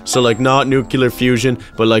burns you. So like not nuclear fusion,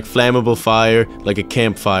 but like flammable fire, like a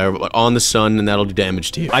campfire, but on the sun, and that'll do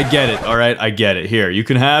damage to you. I get it, alright? I get it. Here, you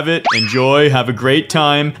can have it. Enjoy. Have a great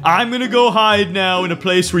time. I'm gonna go hide now in a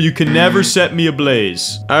place where you can never set me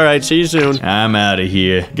ablaze. Alright, see you soon. I'm out of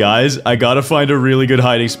here. Guys, I gotta find a really good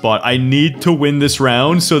hiding spot. I need to win this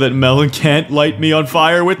round so that Melon can't light me on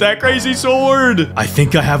fire with that crazy sword. I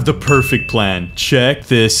think I have the perfect plan. Check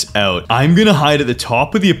this out. I'm gonna hide at the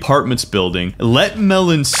top of the apartments building, let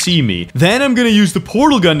Melon see me. Then I'm gonna use the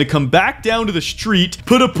portal gun to come back down to the street,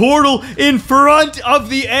 put a portal in front of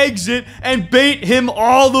the exit, and bait him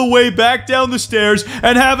all the way back down the stairs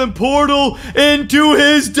and have him portal into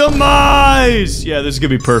his demise. Yeah, this is gonna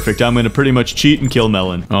be perfect. I'm gonna pretty much cheat and kill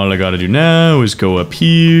Melon. All I gotta do now is go up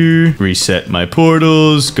here, reset my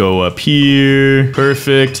portals, go up here.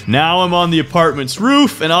 Perfect. Now I'm on the apartment's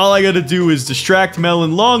roof, and all I gotta do is distract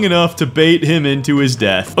Melon long enough to bait him into his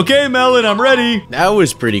death. Okay, Melon, I'm ready. That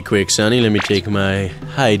was pretty quick, Sonny. Let me take my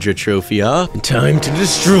Hydra trophy off. Time to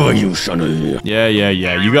destroy you, Sonny. Yeah.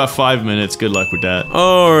 You got 5 minutes. Good luck with that.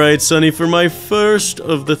 Alright, Sonny, for my first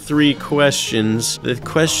of the 3 questions, the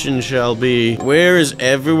question shall be, where is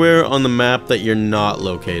everywhere on the map that you're not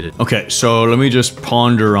located? Okay, so let me just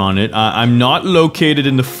ponder on it. I'm not located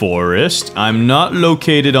in the forest. I'm not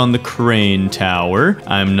located on the crane tower.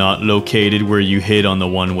 I'm not located where you hit on the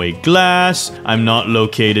one-way glass. I'm not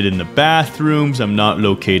located in the bathrooms. I'm not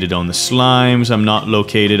located on the slimes. I'm not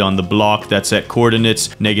located on the block that's at coordinates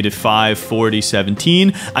 -5, 40,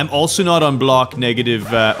 17. I'm also not on block negative...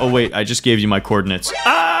 oh, wait, I just gave you my coordinates.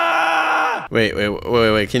 Wait.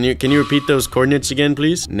 Can you repeat those coordinates again,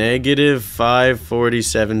 please? -5, 40,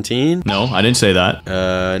 17. No, I didn't say that.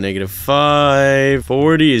 -5,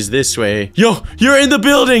 40 is this way. Yo, you're in the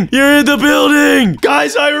building! You're in the building!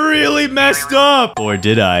 Guys, I really messed up! Or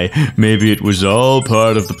did I? Maybe it was all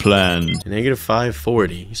part of the plan. -5,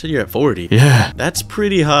 40. You said you're at 40. Yeah. That's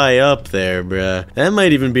pretty high up there, bruh. That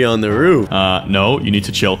might even be on the roof. No, you need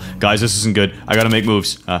to chill. Guys, this isn't good. I gotta make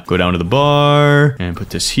moves. Go down to the bar, and put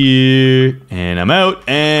this here. And I'm out,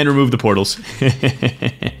 and remove the portals.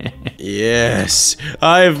 Yes.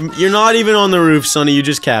 You're not even on the roof, Sonny. You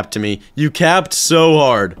just capped to me. You capped so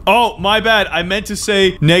hard. Oh, my bad. I meant to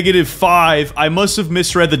say -5. I must have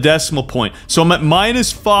misread the decimal point. So I'm at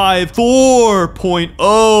 -5,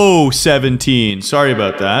 4.017. Sorry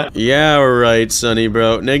about that. Yeah, right, Sonny,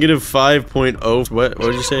 bro. -5.0. What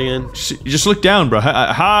did you say again? Just look down, bro.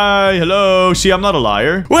 Hi, hello. See, I'm not a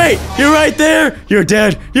liar. Wait, you're right there. You're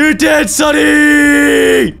dead. You're dead, Sonny.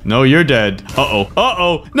 No, you're dead.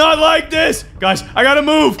 Uh-oh. Not like this. Guys, I gotta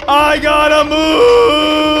move. I gotta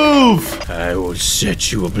move. I will set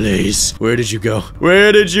you ablaze. Where did you go?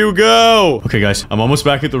 Where did you go? Okay, guys, I'm almost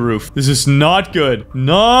back at the roof. This is not good.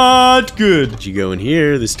 Not good. Did you go in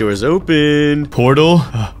here? This door's open. Portal.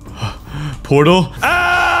 Portal.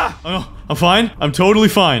 Ah! Oh, I'm fine. I'm totally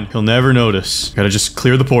fine. He'll never notice. Gotta just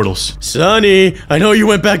clear the portals. Sonny, I know you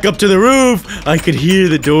went back up to the roof. I could hear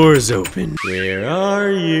the doors open. Where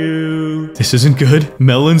are you? This isn't good.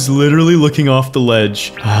 Melon's literally looking off the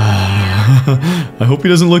ledge. I hope he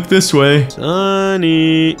doesn't look this way.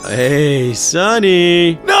 Sonny. Hey,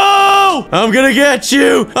 Sonny. No! I'm gonna get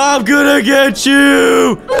you! I'm gonna get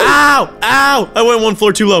you! Ow! Ow! I went 1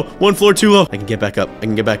 floor too low. 1 floor too low. I can get back up. I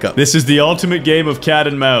can get back up. This is the ultimate game of cat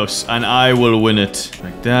and mouse, and I will win it.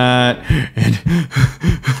 Like that. And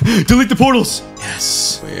delete the portals.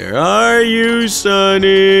 Yes. Where are you,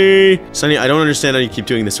 Sonny? Sonny, I don't understand how you keep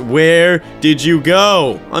doing this. Where did you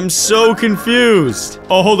go? I'm so confused.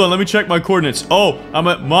 Oh, hold on. Let me check my coordinates. Oh, I'm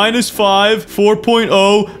at -5,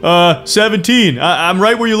 4.0, 17. I'm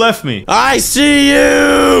right where you left me. I see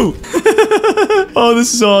you! Oh,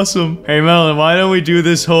 this is awesome. Hey, Melon, why don't we do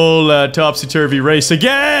this whole topsy-turvy race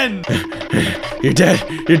again? You're dead.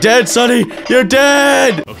 You're dead, Sonny. You're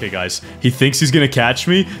dead. Okay, guys. He thinks he's gonna catch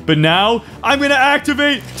me, but now I'm gonna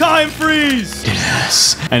activate time freeze.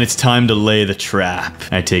 Yes. And it's time to lay the trap.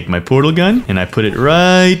 I take my portal gun and I put it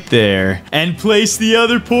right there and place the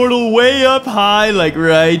other portal way up high, like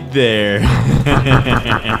right there.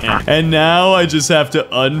 And now I just have to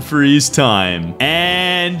unfreeze time.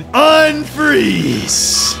 And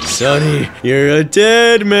unfreeze! Sonny, you're a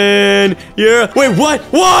dead man. Wait, what?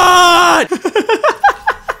 What?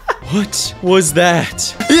 What was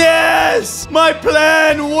that? Yes! Yes! My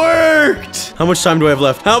plan worked! How much time do I have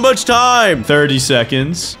left? How much time? 30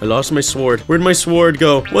 seconds. I lost my sword. Where'd my sword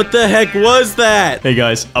go? What the heck was that? Hey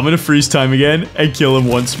guys, I'm gonna freeze time again and kill him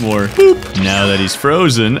once more. Boop. Now that he's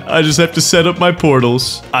frozen, I just have to set up my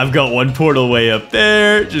portals. I've got one portal way up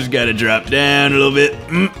there. Just gotta drop down a little bit.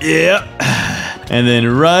 Yeah. And then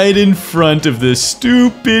right in front of this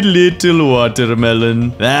stupid little watermelon.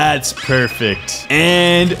 That's perfect.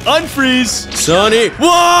 And unfreeze. Sonny,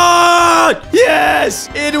 what? Yes,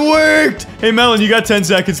 it worked. Hey, Melon, you got 10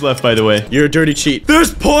 seconds left, by the way. You're a dirty cheat.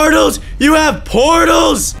 There's portals. You have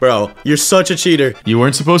portals. Bro, you're such a cheater. You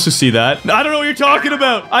weren't supposed to see that. I don't know what you're talking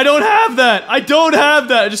about. I don't have that. I don't have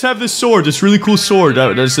that. I just have this sword, this really cool sword.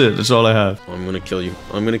 That's it. That's all I have. I'm gonna kill you.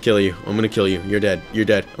 I'm gonna kill you. I'm gonna kill you. You're dead. You're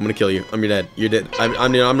dead. I'm gonna kill you. I'm dead. You're dead.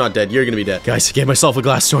 I'm not dead. You're gonna be dead. Guys, I gave myself a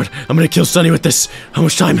glass sword. I'm gonna kill Sonny with this. How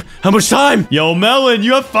much time? How much time? Yo, Melon,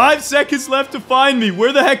 you have 5 seconds left to find me.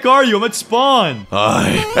 Where the heck are you? I'm at spawn.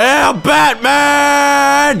 I am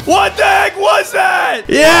Batman! What the heck was that?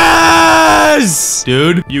 Yes!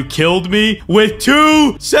 Dude, you killed me with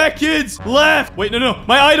 2 seconds left. Wait, no.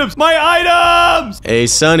 My items. My items! Hey,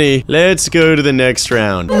 Sonny, let's go to the next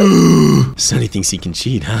round. Sonny thinks he can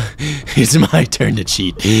cheat, huh? It's my turn to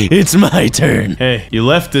cheat. It's my turn. Hey, you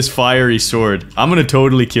left this fiery sword. I'm gonna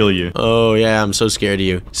totally kill you. Oh, yeah, I'm so scared of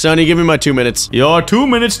you. Sonny, give me my 2 minutes. Your 2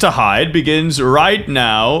 minutes to hide begins right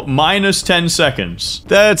now, minus 10 seconds.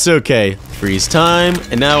 That's okay. Freeze time,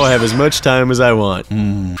 and now I have as much time as I want.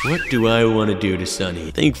 What do I want to do to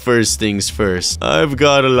Sonny? Think first things first. I've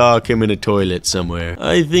got to lock him in a toilet somewhere.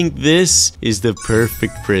 I think this is the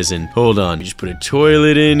perfect prison. Hold on. You just put a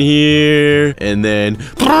toilet in here, and then...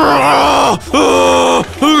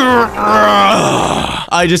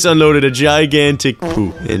 I just unloaded a gigantic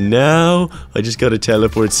poop. And now, I just gotta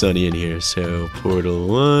teleport Sonny in here. So, portal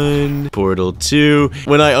 1, portal 2.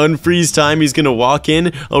 When I unfreeze time, he's gonna walk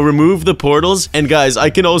in. I'll remove the portals. And guys, I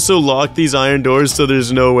can also lock these iron doors so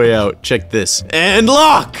there's no way out. Check this. And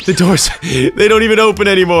lock! The doors, they don't even open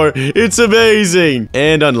anymore. It's amazing.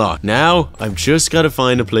 And unlock. Now, I've just gotta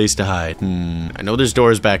find a place to hide. I know there's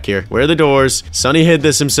doors back here. Where are the doors? Sonny hid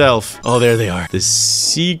this himself. Oh, there they are. The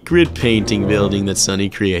secret painting building that Sonny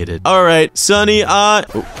created. All right, Sonny, oh,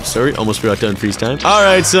 sorry, almost forgot to unfreeze time. All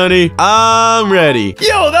right, Sonny, I'm ready.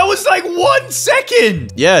 Yo, that was like 1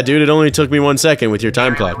 second. Yeah, dude, it only took me 1 second with your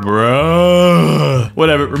time clock. Bruh.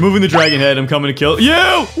 Whatever, removing the dragon head, I'm coming to kill you.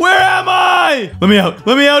 Where am I? Let me out.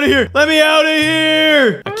 Let me out of here. Let me out of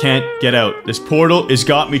here. I can't get out. This portal has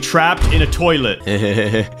got me trapped in a toilet.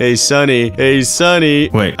 Hey, Sonny. Hey, Sonny.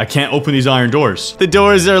 Wait, I can't open these iron doors. The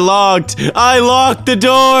doors are locked. I locked the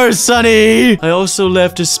doors, Sonny. I also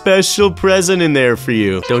left a special present in there for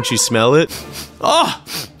you. Don't you smell it? Oh,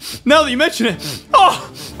 now that you mention it. Oh,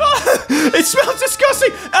 it smells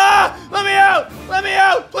disgusting. Let me out. Let me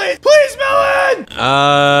out. Please, please, Melon.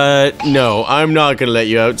 No, I'm not gonna let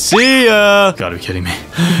you out. See ya. You've gotta be kidding me.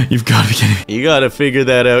 You've gotta be kidding me. You gotta figure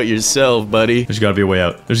that out yourself, buddy. There's gotta be a way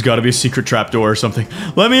out. There's gotta be a secret trapdoor or something.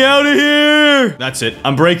 Let me out of here. That's it.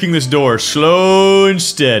 I'm breaking this door slow and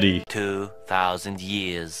steady. 2,000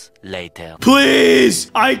 years later.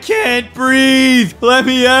 Please! I can't breathe! Let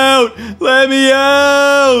me out! Let me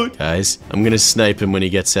out! Guys, I'm gonna snipe him when he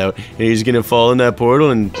gets out, and he's gonna fall in that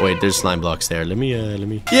portal, and wait, there's slime blocks there. Let me...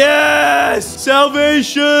 Yes!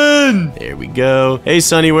 Salvation! There we go. Hey,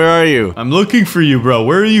 Sonny, where are you? I'm looking for you, bro.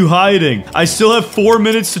 Where are you hiding? I still have 4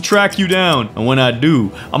 minutes to track you down, and when I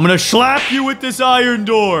do, I'm gonna slap you with this iron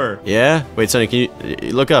door. Yeah? Wait, Sonny, can you...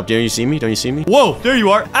 Look up. Don't you see me? Don't you see me? Whoa, there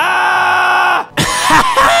you are. Ah!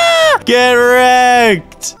 Get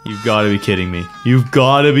wrecked! You've got to be kidding me. You've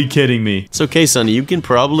got to be kidding me. It's okay, Sonny. You can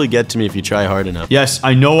probably get to me if you try hard enough. Yes,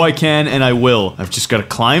 I know I can, and I will. I've just got to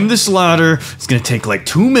climb this ladder. It's going to take like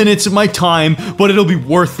 2 minutes of my time, but it'll be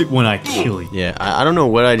worth it when I kill you. Yeah, I don't know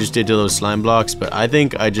what I just did to those slime blocks, but I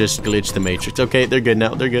think I just glitched the matrix. Okay, they're good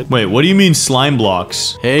now. They're good. Wait, what do you mean slime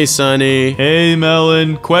blocks? Hey, Sonny. Hey,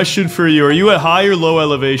 Melon. Question for you. Are you at high or low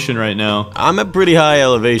elevation right now? I'm at pretty high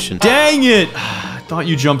elevation. Dang it! I thought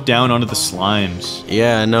you jumped down onto the slimes.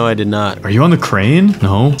 Yeah, no, I did not. Are you on the crane?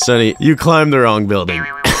 No. Sonny, you climbed the wrong building.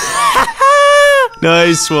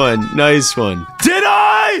 Nice one. Nice one. Did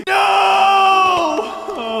I? No!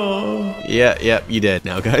 Oh. Yeah, you did.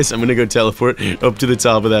 Now, guys, I'm gonna go teleport up to the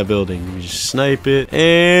top of that building. Let me just snipe it.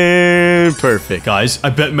 And perfect. Guys, I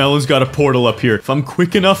bet Melon's got a portal up here. If I'm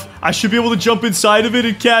quick enough, I should be able to jump inside of it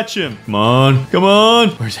and catch him. Come on. Come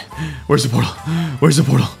on. Where's it? Where's the portal? Where's the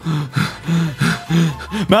portal?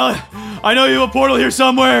 Melon, I know you have a portal here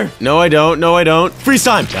somewhere. No, I don't. No, I don't. Freeze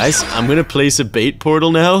time. Guys, I'm gonna place a bait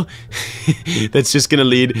portal now. That's just gonna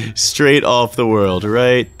lead straight off the world.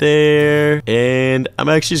 Right there. And I'm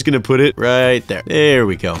actually just gonna put it right there. There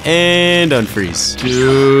we go. And unfreeze.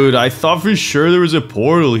 Dude, I thought for sure there was a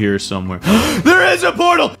portal here somewhere. There is a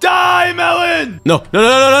portal! Die, Melon! No, no, no,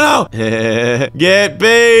 no, no, no! Get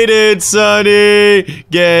baited, Sonny!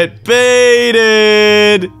 Get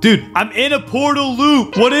baited! Dude, I'm in a portal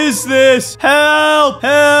loop. What is this? Help!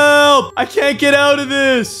 Help! I can't get out of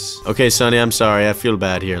this. Okay, Sonny, I'm sorry. I feel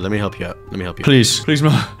bad here. Let me help you out. Let me help you. Please, please,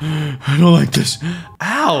 Melon. I don't like this.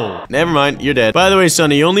 Ow! Never mind, you're dead. By the way,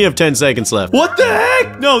 Sonny, you only have 10 seconds left. What the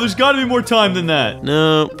heck? No, there's gotta be more time than that.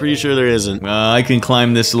 No, pretty sure there isn't. I can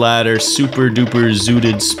climb this ladder super duper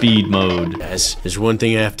zooted speed mode. Guys, there's one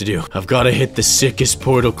thing I have to do. I've got to hit the sickest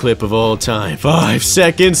portal clip of all time. 5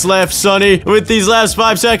 seconds left, Sonny. With these last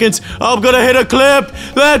 5 seconds, I'm gonna hit a clip.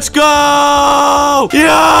 Let's go!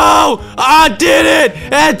 Yo! I did it!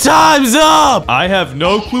 And time's up! I have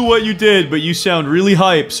no clue what you did, but you sound really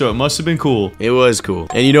hype, so it must have been cool. It was cool.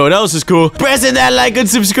 And you know what else is cool? Pressing that like and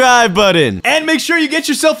subscribe button. And make sure you get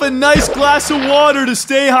yourself a nice glass of water to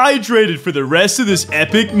stay hydrated for the rest of this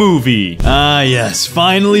epic movie. Ah, yes.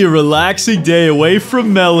 Finally a relaxing day away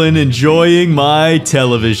from Melon, enjoying my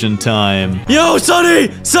television time. Yo, Sonny!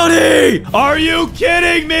 Sonny! Are you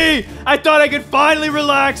kidding me? I thought I could finally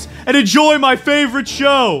relax and enjoy my favorite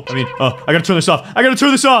show. I gotta turn this off. I gotta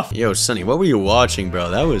turn this off. Yo, Sonny, what were you watching, bro?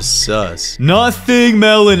 That was sus. Nothing,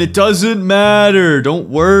 Melon. It doesn't matter. Don't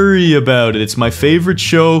worry about it. It's my favorite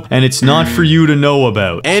show, and it's not for you to know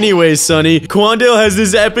about. Anyways, Sonny, Quandale has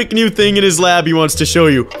this epic new thing in his lab he wants to show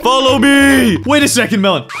you. Follow me! Wait a second,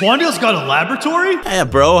 Melon. Quandale's got a laboratory? Yeah,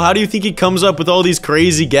 bro. How do you think he comes up with all these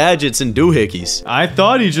crazy gadgets and doohickeys? I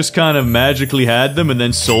thought he just kind of magically had them and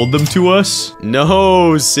then sold them to us.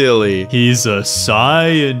 No, silly. He's a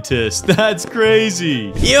scientist. That's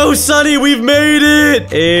crazy. Yo, Sonny, we've made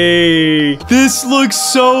it! Hey. This looks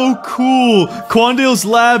so cool. Quandale's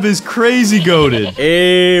lab is crazy goated.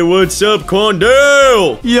 Hey, what's up,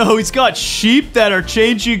 Quandale? Yo, he's got sheep that are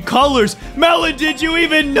changing colors. Melon, did you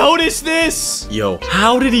even notice this? Yo,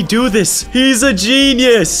 how did he do this? He's a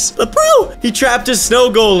genius. But bro, he trapped his snow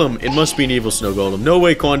golem. It must be an evil snow golem. No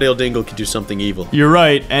way Quandale Dingle could do something evil. You're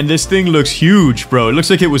right, and this thing looks huge, bro. It looks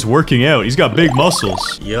like it was working out. He's got big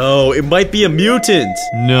muscles. Yo, it might be a mutant.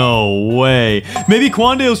 No way. Maybe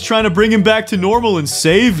Quandale's trying to bring him back to normal and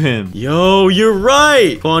save him. Yo, you're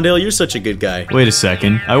right. Quandale, you're such a good guy. Wait a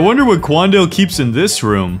second. I wonder what Quandale keeps in this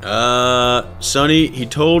room. Sonny, he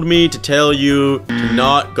told me to tell you to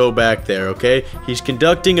not go back there, okay? He's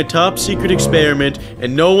conducting a top secret experiment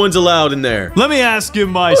and no one's allowed in there. Let me ask him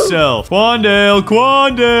myself. Quandale,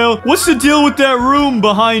 Quandale, what's the deal with that room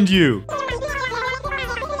behind you?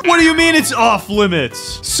 What do you mean it's off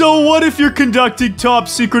limits? So what if you're conducting top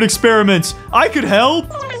secret experiments? I could help?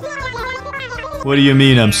 What do you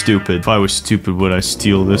mean I'm stupid? If I was stupid, would I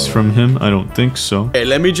steal this from him? I don't think so. Hey,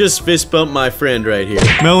 let me just fist bump my friend right here.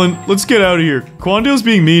 Melon, let's get out of here. Quandale's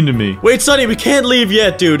being mean to me. Wait, Sonny, we can't leave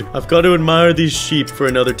yet, dude. I've got to admire these sheep for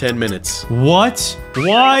another 10 minutes. What?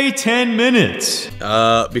 Why 10 minutes?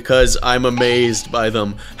 Because I'm amazed by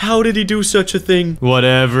them. How did he do such a thing?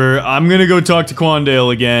 Whatever. I'm gonna go talk to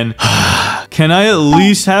Quandale again. Can I at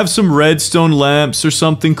least have some redstone lamps or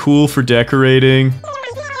something cool for decorating?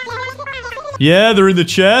 Yeah, they're in the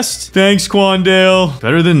chest. Thanks, Quandale.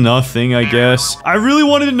 Better than nothing, I guess. I really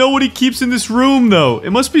wanted to know what he keeps in this room, though.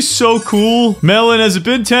 It must be so cool. Melon, has it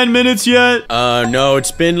been 10 minutes yet? No,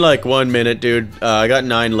 it's been like 1 minute, dude. I got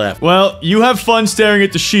 9 left. Well, you have fun staring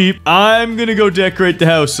at the sheep. I'm gonna go decorate the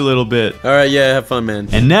house a little bit. Alright, yeah, have fun, man.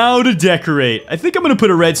 And now to decorate. I think I'm gonna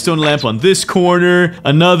put a redstone lamp on this corner,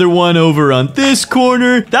 another one over on this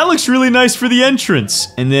corner. That looks really nice for the entrance.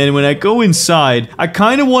 And then when I go inside, I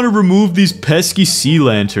kind of want to remove these pesky sea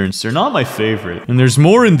lanterns. They're not my favorite. And there's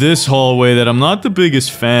more in this hallway that I'm not the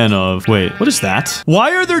biggest fan of. Wait, what is that?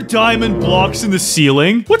 Why are there diamond blocks in the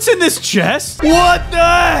ceiling? What's in this chest? What the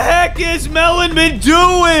heck is Melon been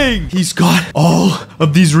doing? He's got all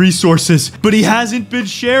of these resources, but he hasn't been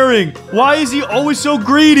sharing. Why is he always so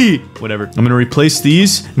greedy? Whatever. I'm gonna replace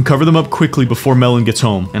these and cover them up quickly before Melon gets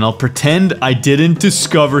home. And I'll pretend I didn't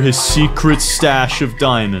discover his secret stash of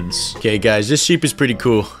diamonds. Okay, guys, this sheep is pretty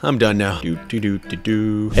cool. I'm done now.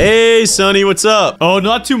 Hey, Sonny, what's up? Oh,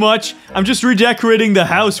 not too much. I'm just redecorating the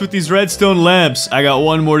house with these redstone lamps. I got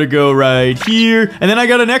one more to go right here, and then I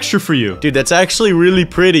got an extra for you. Dude, that's actually really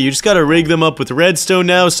pretty. You just gotta rig them up with redstone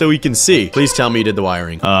now so we can see. Please tell me you did the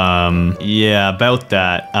wiring. Yeah, about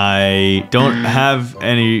that. I don't have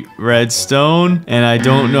any redstone, and I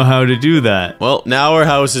don't know how to do that. Well, now our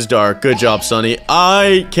house is dark. Good job, Sonny.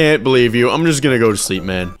 I can't believe you. I'm just gonna go to sleep,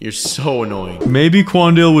 man. You're so annoying. Maybe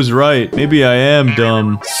Quandale was right. Maybe I am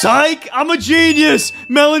dumb. Psych! I'm a genius!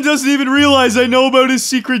 Melon doesn't even realize I know about his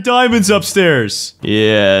secret diamonds upstairs.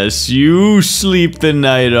 Yes, you sleep the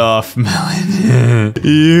night off, Melon.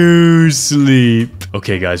 You sleep.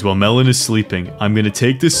 Okay, guys, while Melon is sleeping, I'm gonna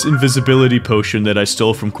take this invisibility potion that I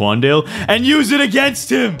stole from Quandale and use it against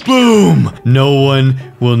him. Boom! No one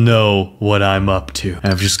will know what I'm up to.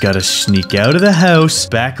 I've just gotta sneak out of the house,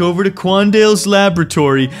 back over to Quandale's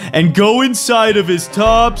laboratory, and go inside of his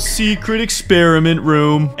top secret experiment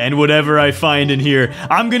room. And whatever I find in here,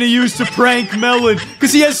 I'm gonna use to prank Melon,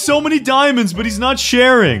 because he has so many diamonds, but he's not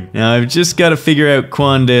sharing. Now, I've just gotta figure out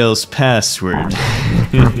Quandale's password.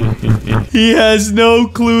 He has no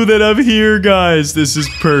clue that I'm here, guys. This is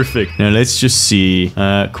perfect. Now, let's just see.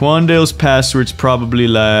 Quandale's password's probably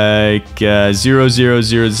like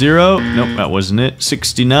 0000. Nope, that wasn't it.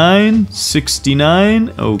 69.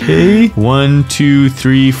 69. Okay. 1, 2,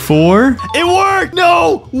 3, 4. It worked!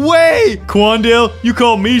 No way! Quandale, you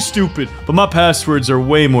call me stupid, but my passwords are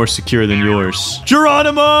way more secure than yours.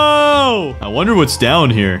 Geronimo! I wonder what's down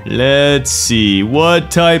here. Let's see.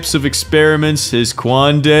 What types of experiments is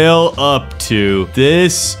Quandale up to?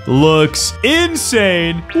 This looks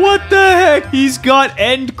insane. What the heck? He's got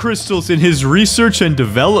end crystals in his research and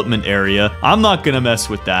development area. I'm not gonna mess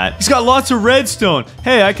with that. He's got lots of redstone.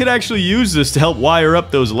 Hey, I could actually use this to help wire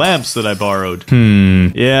up those lamps that I borrowed.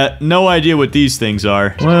 Yeah, no idea what these things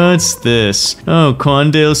are. What's this? Oh,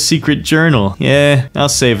 Quandale's secret journal. Yeah, I'll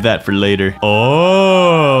save that for later.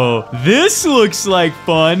 Oh, this looks like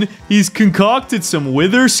fun. He's concocted some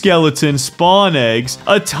wither skeleton spawn eggs,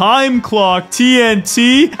 a time clock,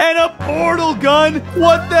 TNT, and a portal gun.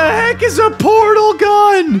 What the heck is a portal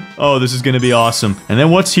gun? Oh, this is gonna be awesome. And then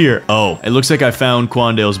what's here? Oh, it looks like I found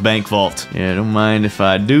Quandale's bank vault. Yeah, don't mind if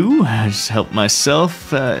I do. I just help myself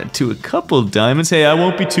to a couple diamonds. Hey, I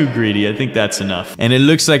won't be too greedy. I think that's enough. And it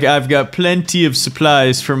looks like I've got plenty of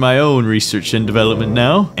supplies for my own research and development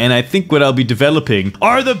now. And I think what I'll be developing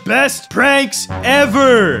are the best pranks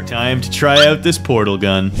ever. Time to try out this portal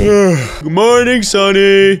gun. Good morning,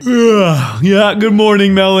 Sonny. Yeah, good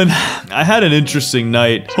morning, Melon. I had an interesting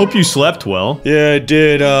night. Hope you slept well. Yeah, I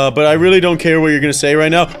did, but I really don't care what you're gonna say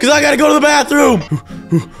right now, because I gotta go to the bathroom!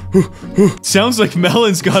 Sounds like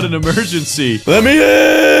Melon's got an emergency. Let me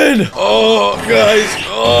in! Oh, guys.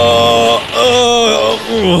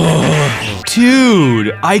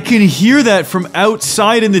 Dude, I can hear that from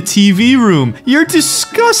outside in the TV room. You're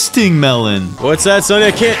disgusting, Melon. What's that, Sonny?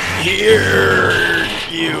 I can't hear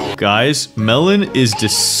you. Guys, Melon is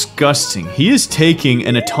disgusting. He is taking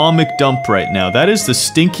an atomic dump right now. That is the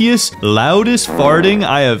stinkiest, loudest farting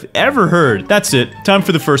I have ever heard. That's it. Time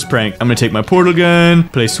for the first prank. I'm gonna take my portal gun,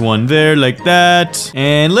 place one there like that,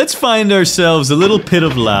 and let's find ourselves a little pit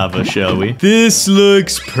of lava, shall we? This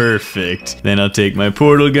looks perfect. Then I'll take my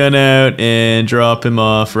portal gun out and drop him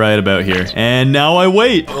off right about here. And now I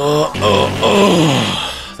wait.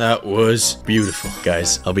 That was beautiful.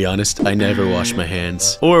 Guys, I'll be honest, I never wash my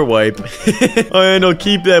hands. Or wipe. And I'll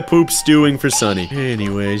keep that poop stewing for Sonny.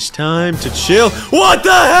 Anyways, time to chill. What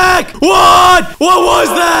the heck? What? What was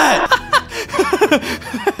that?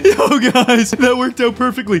 Yo, guys, that worked out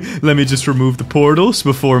perfectly. Let me just remove the portals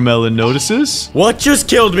before Melon notices. What just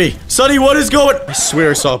killed me? Sonny, what is going? I swear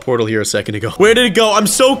I saw a portal here a second ago. Where did it go? I'm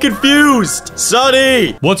so confused.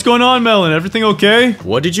 Sonny! What's going on, Melon? Everything okay?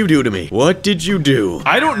 What did you do to me? What did you do?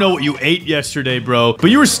 I don't know what you ate yesterday, bro, but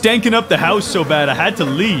you were stanking up the house so bad I had to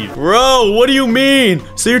leave. Bro, what do you mean?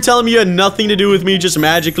 So you're telling me you had nothing to do with me just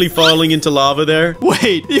magically falling into lava there?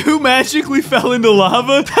 Wait, you magically fell into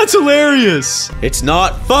lava? That's hilarious. It's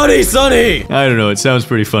not funny, Sonny! I don't know, it sounds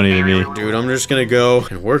pretty funny to me. Dude, I'm just gonna go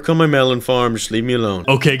and work on my melon farm. Just leave me alone.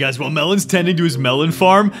 Okay, guys, while Melon's tending to his melon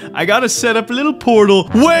farm, I gotta set up a little portal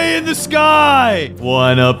way in the sky!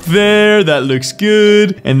 One up there, that looks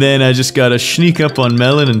good. And then I just gotta sneak up on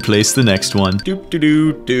Melon and place the next one.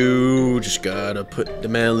 Doop-de-doo-doo. Just gotta put the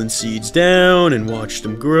melon seeds down and watch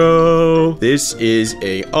them grow. This is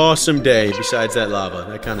a awesome day. Besides that lava,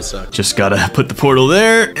 that kind of sucks. Just gotta put the portal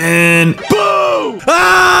there and boom!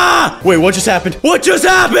 Ah! Wait, what just happened? What just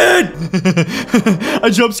happened? I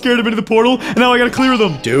jump scared him into the portal, and now I gotta clear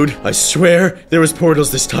them. Dude, I swear there was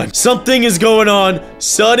portals this time. Something is going on.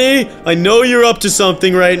 Sonny, I know you're up to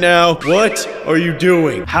something right now. What are you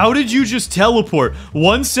doing? How did you just teleport?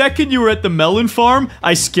 1 second you were at the melon farm,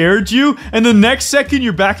 I scared you, and the next second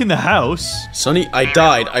you're back in the house. Sonny, I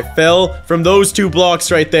died. I fell from those 2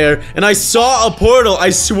 blocks right there, and I saw a portal. I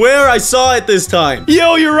swear I saw it this time.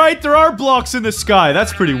 Yo, you're right, there are blocks in the sky.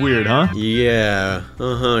 That's pretty weird, huh? Yeah,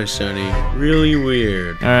 Sonny. Really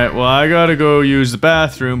weird. Alright, well, I gotta go use the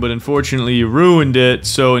bathroom, but unfortunately you ruined it,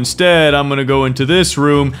 so instead I'm gonna go into this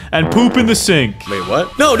room and poop in the sink. Wait,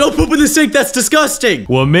 what? No, don't poop in the sink. That's disgusting.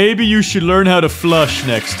 Well, maybe you should learn how to flush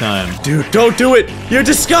next time. Dude, don't do it. You're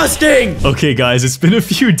disgusting. Okay, guys, it's been a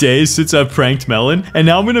few days since I've pranked Melon, and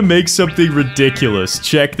now I'm gonna make something ridiculous.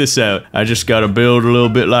 Check this out. I just gotta build a little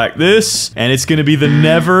bit like this, and it's gonna be the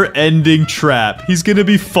never-ending trap. He's gonna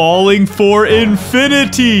be falling for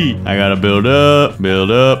infinity. I gotta build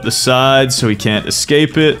up the sides so he can't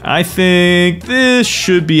escape it. I think this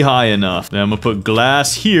should be high enough. Then I'm gonna put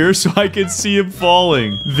glass here so I can see him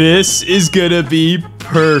falling. This is gonna be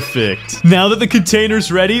perfect. Now that the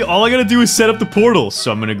container's ready, all I gotta do is set up the portal.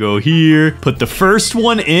 So I'm gonna go here, put the first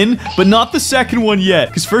one in, but not the second one yet,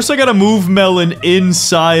 because first I gotta move Melon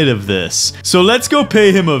inside of this. So let's go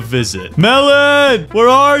pay him a visit. Melon, where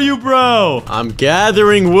are you, bro? I'm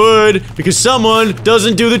gathering wood because someone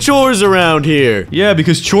doesn't do the chores around here. Yeah,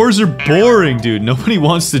 because chores are boring, dude. Nobody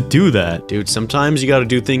wants to do that. Dude, sometimes you gotta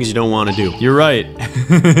do things you don't want to do. You're right.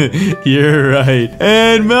 You're right.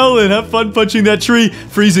 And Melon, have fun punching that tree.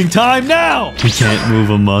 Freezing time now. He can't move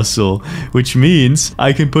a muscle, which means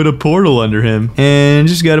I can put a portal under him and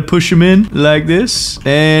just gotta push him in like this.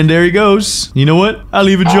 And there he goes. You know what? I'll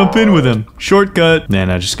even jump in with him. Shortcut. Then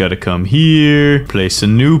I just gotta come here, place a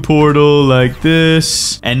new portal like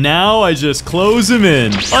this. And now I just close him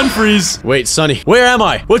in. Unfreeze. Wait, Sonny, where am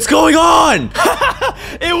I? What's going on?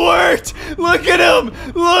 It worked! Look at him!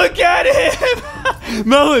 Look at him!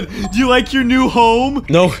 Melon, do you like your new home?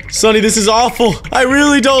 No, Sonny, this is awful. I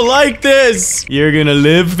really don't like this. You're gonna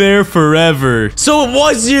live there forever. So it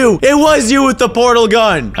was you. It was you with the portal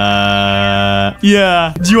gun.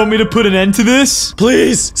 Yeah. Do you want me to put an end to this?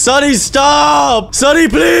 Please, Sonny, stop. Sonny,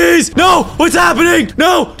 please. No, what's happening?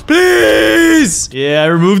 No, please. Yeah, I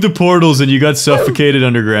removed the portals and you got suffocated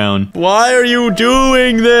underground. Why are you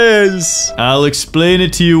doing this? I'll explain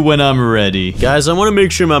it to you when I'm ready. Guys, I want to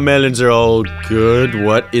make sure my melons are all good.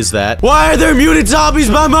 What is that? Why are there mutant zombies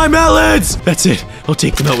by my melons? That's it. I'll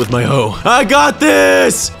take them out with my hoe. I got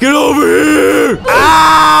this. Get over here.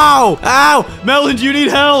 Ow! Ow! Melon, do you need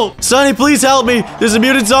help? Sonny, please help me. There's a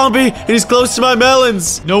mutant zombie and he's close to my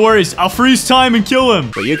melons. No worries. I'll freeze time and kill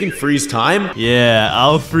him. But you can freeze time? Yeah,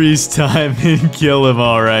 I'll freeze time and kill him,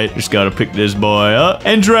 all right. Just gotta pick this boy up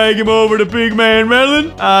and drag him over to Big Man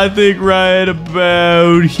Melon. I think right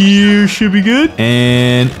about here should be good.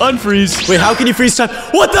 And unfreeze. Wait, how can you freeze time?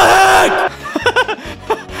 What the heck?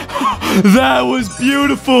 That was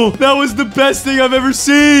beautiful. That was the best thing I've ever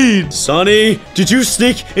seen. Sonny, did you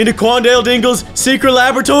sneak into Quandale Dingle's secret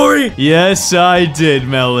laboratory? Yes, I did,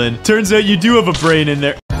 Melon. Turns out you do have a brain in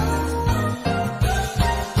there.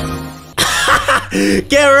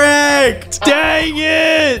 Get wrecked! Dang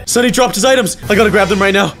it! Sonny dropped his items. I gotta grab them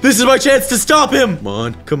right now. This is my chance to stop him. Come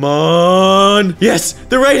on, come on. Yes,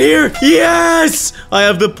 they're right here. Yes! I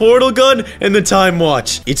have the portal gun and the time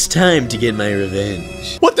watch. It's time to get my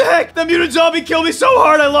revenge. What the heck? That mutant zombie killed me so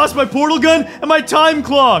hard I lost my portal gun and my time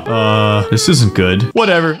clock. This isn't good.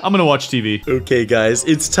 Whatever, I'm gonna watch TV. Okay, guys,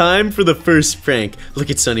 it's time for the first prank. Look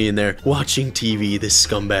at Sonny in there, watching TV, this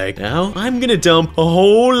scumbag. Now, I'm gonna dump a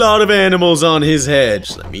whole lot of animals on his head.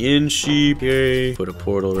 Just let me in, sheep. Okay, put a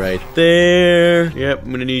portal right there. Yep,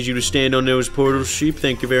 I'm gonna need you to stand on those portals, sheep.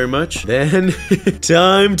 Thank you very much. Then,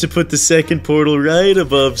 time to put the second portal right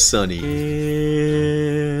above Sonny.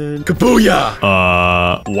 And...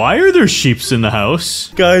 kabooyah! Why are there sheeps in the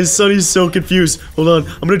house? Guys, Sonny's so confused. Hold on,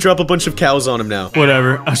 I'm gonna drop a bunch of cows on him now.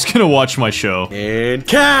 Whatever, I was gonna watch my show. And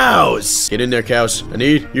cows! Get in there, cows. I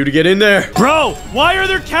need you to get in there. Bro, why are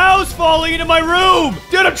there cows falling into my room?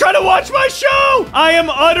 Dude, I'm trying to watch my show! I am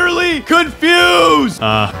utterly confused!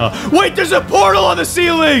 Wait, there's a portal on the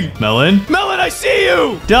ceiling! Melon? Melon, I see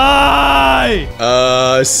you! Die!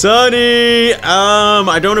 Sonny,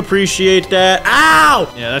 I don't appreciate that.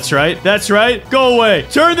 Ow! Yeah, that's right. That's right. Go away.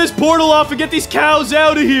 Turn this portal off and get these cows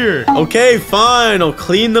out of here. Okay, fine. I'll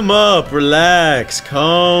clean them up. Relax.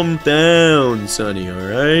 Calm down, Sonny, all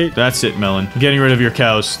right? That's it, Melon. I'm getting rid of your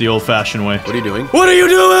cows the old-fashioned way. What are you doing? What are you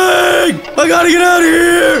doing? I gotta get out of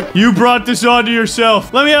here! You brought this onto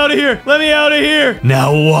yourself. Let me out of here. Let me out of here.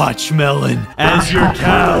 Now watch, Melon, as your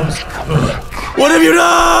cows cook. What have you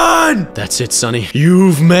done? That's it, Sonny.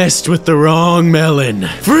 You've messed with the wrong melon.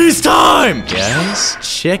 Freeze time! Guys,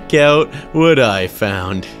 check out what I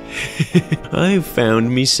found. I've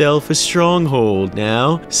found myself a stronghold.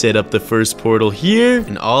 Now, set up the first portal here,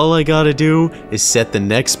 and all I gotta do is set the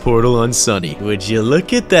next portal on Sonny. Would you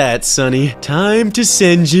look at that, Sonny? Time to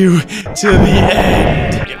send you to the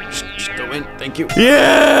end. Just go in, thank you.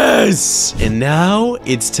 Yes! And now,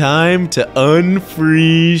 it's time to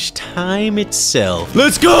unfreeze time itself.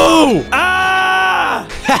 Let's go! Ah!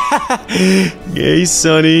 Hey,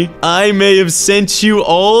 Sonny, I may have sent you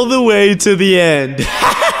all the way to the end.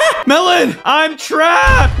 Melon, I'm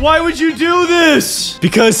trapped. Why would you do this?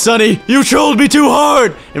 Because, Sonny, you trolled me too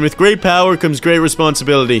hard. And with great power comes great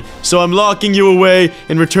responsibility. So I'm locking you away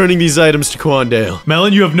and returning these items to Quandale.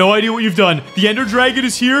 Melon, you have no idea what you've done. The Ender Dragon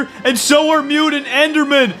is here, and so are mutant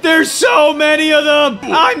Endermen. There's so many of them.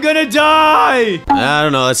 I'm gonna die. I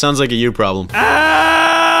don't know. That sounds like a you problem.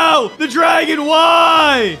 Ow! The dragon,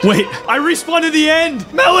 why? Wait, I respawned at the end.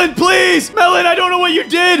 Melon, please. Melon, I don't know what you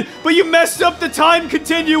did, but you messed up the time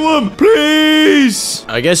continuum. Please.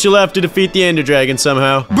 I guess you'll have to defeat the Ender Dragon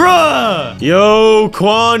somehow. Bruh. Yo,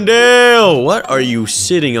 Quandale! What are you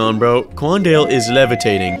sitting on, bro? Quandale is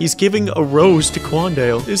levitating. He's giving a rose to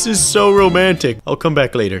Quandale. This is so romantic. I'll come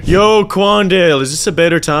back later. Yo, Quandale, is this a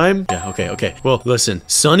better time? Yeah, okay. Well, listen.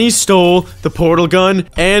 Sonny stole the portal gun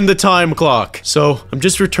and the time clock. So, I'm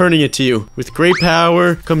just returning it to you. With great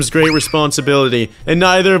power comes great responsibility. And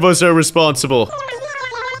neither of us are responsible.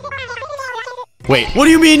 Wait, what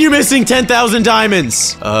do you mean you're missing 10,000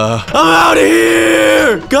 diamonds? I'm out of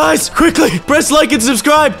here! Guys, quickly, press like and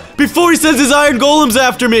subscribe before he sends his iron golems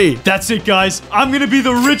after me. That's it, guys. I'm gonna be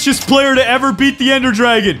the richest player to ever beat the Ender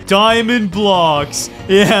Dragon. Diamond blocks.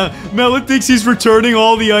 Yeah, Melon thinks he's returning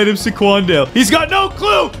all the items to Quandale. He's got no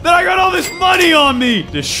clue that I got all this money on me.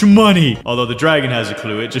 The shmoney. Although the dragon has a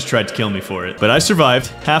clue. It just tried to kill me for it. But I survived.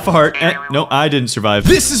 Half a heart. No, I didn't survive.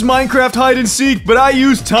 This is Minecraft hide and seek, but I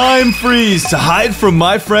use time freeze to hide from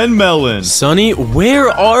my friend Melon. Sonny, where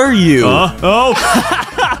are you? Oh.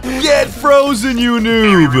 Get frozen, you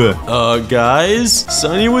noob. Guys,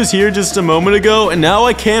 Sonny was here just a moment ago, and now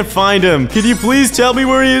I can't find him. Can you please tell me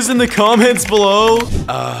where he is in the comments below?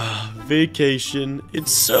 Vacation.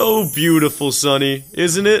 It's so beautiful, Sonny,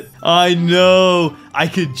 isn't it? I know. I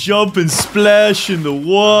could jump and splash in the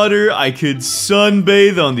water. I could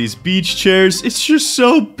sunbathe on these beach chairs. It's just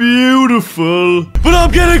so beautiful. But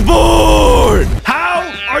I'm getting bored! How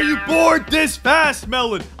are you bored this fast,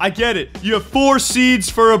 Melon? I get it. You have 4 seeds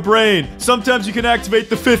for a brain. Sometimes you can activate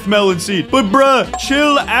the 5th melon seed. But bruh,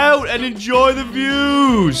 chill out and enjoy the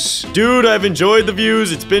views. Dude, I've enjoyed the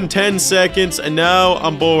views. It's been 10 seconds, and now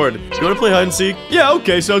I'm bored. You wanna play hide and seek? Yeah,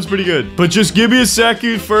 okay, sounds pretty good. But just give me a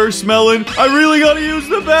second first, Melon. I really gotta use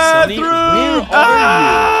the bathroom. Sonny, where are you?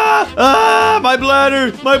 My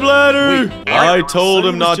bladder. My bladder. Wait, I told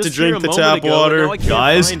him not to drink the tap water.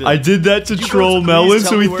 Guys, I did that to troll Melon,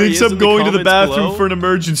 so he thinks I'm going to the bathroom for an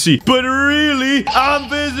emergency. But really, I'm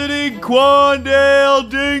visiting Quandale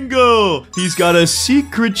Dingle. He's got a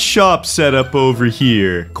secret shop set up over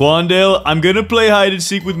here. Quandale, I'm gonna play hide and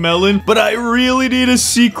seek with Melon, but I really need a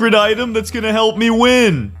secret item that's gonna help me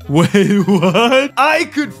win. Wait, what? I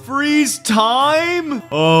could freeze time?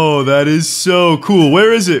 Oh, that is so cool.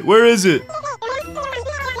 Where is it? Where is it?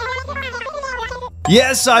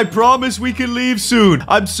 Yes, I promise we can leave soon.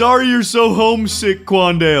 I'm sorry you're so homesick,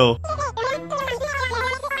 Quandale.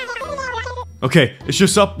 Okay, it's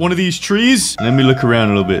just up one of these trees. Let me look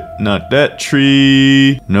around a little bit. Not that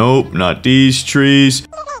tree. Nope, not these trees.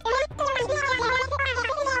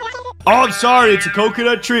 Oh, I'm sorry, it's a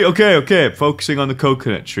coconut tree. Okay, focusing on the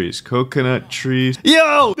coconut trees. Coconut trees.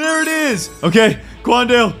 Yo, there it is. Okay,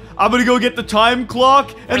 Quandale, I'm gonna go get the time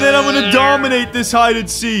clock, and then I'm gonna dominate this hide and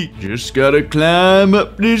seek. Just gotta climb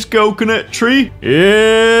up this coconut tree.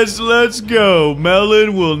 Yes, let's go.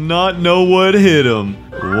 Melon will not know what hit him.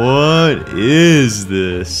 What is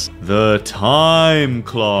this? The time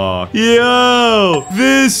clock. Yo,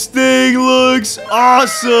 this thing looks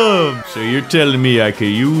awesome. So you're telling me I could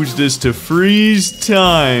use this to freeze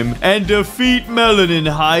time and defeat Melon in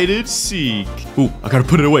hide and seek. Ooh, I gotta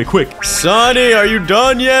put it away quick. Sonny, are you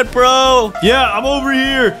done yet, back, bro? Yeah, I'm over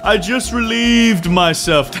here. I just relieved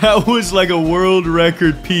myself. That was like a world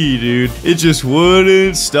record pee, dude. It just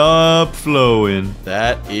wouldn't stop flowing.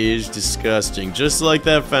 That is disgusting. Just like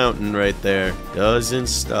that fountain right there. Doesn't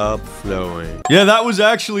stop flowing. Yeah, that was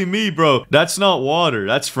actually me, bro. That's not water.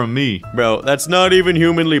 That's from me. Bro, that's not even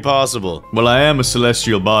humanly possible. Well, I am a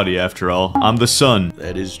celestial body after all. I'm the sun.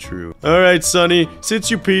 That is true. Alright, Sonny. Since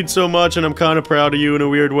you peed so much and I'm kind of proud of you in a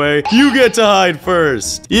weird way, you get to hide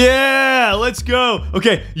first. Yeah, let's go.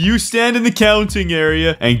 Okay, you stand in the counting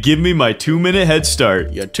area and give me my 2-minute head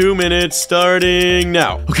start. You got 2 minutes starting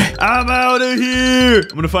now. Okay, I'm out of here.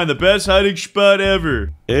 I'm gonna find the best hiding spot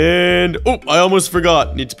ever. And, oh, I almost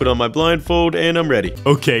forgot. Need to put on my blindfold and I'm ready.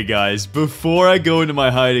 Okay, guys, before I go into my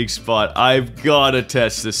hiding spot, I've gotta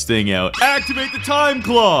test this thing out. Activate the time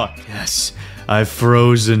clock. Yes. I've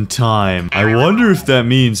frozen time. I wonder if that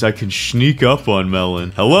means I can sneak up on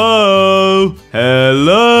Melon. Hello?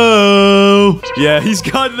 Hello? Yeah, he's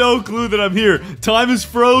got no clue that I'm here. Time is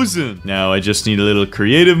frozen. Now I just need a little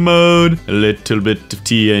creative mode, a little bit of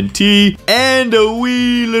TNT, and a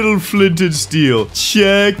wee little flint and steel.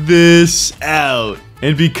 Check this out.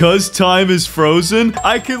 And because time is frozen,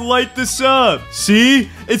 I can light this up. See?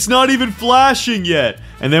 It's not even flashing yet.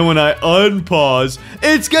 And then when I unpause,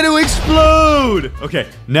 it's gonna explode! Okay,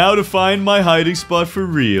 now to find my hiding spot for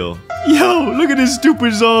real. Yo, look at this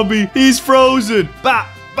stupid zombie. He's frozen. Bop,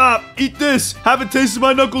 bop, eat this. Have a taste of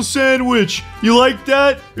my knuckle sandwich. You like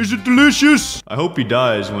that? Is it delicious? I hope he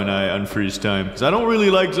dies when I unfreeze time, because I don't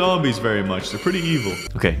really like zombies very much. They're pretty evil.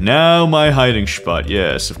 Okay, now my hiding spot.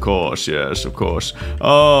 Yes, of course. Yes, of course.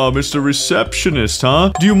 Oh, Mr. Receptionist,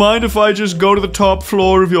 huh? Do you mind if I just go to the top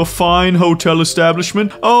floor of your fine hotel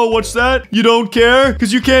establishment? Oh, what's that? You don't care?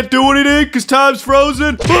 Because you can't do anything? Because time's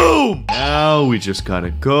frozen? Boom! Now we just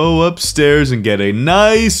gotta go upstairs and get a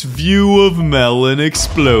nice view of Melon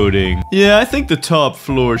exploding. Yeah, I think the top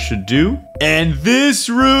floor should do. And this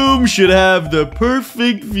room should have the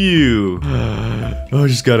perfect view. Oh, I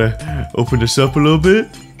just gotta open this up a little bit.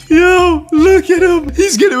 Yo, look at him.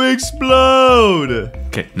 He's gonna explode.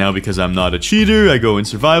 Okay, now because I'm not a cheater, I go in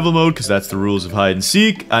survival mode because that's the rules of hide and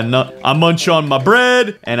seek. I munch on my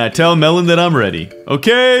bread and I tell Melon that I'm ready.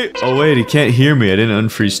 Okay. Oh, wait, he can't hear me. I didn't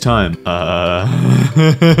unfreeze time.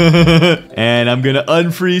 And I'm gonna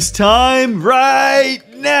unfreeze time right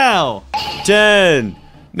now. 10,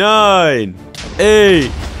 9,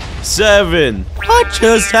 8, 7. What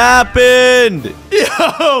just happened?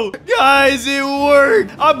 Yo, guys, it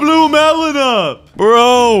worked. I blew Melon up.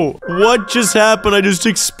 Bro, what just happened? I just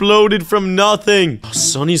exploded from nothing. Oh,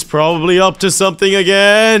 Sonny's probably up to something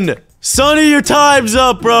again. Sonny, your time's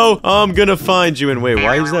up, bro. I'm gonna find you. And wait,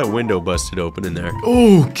 why is that window busted open in there?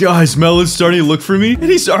 Oh, guys, Melon's starting to look for me, and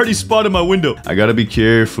he's already spotted my window. I gotta be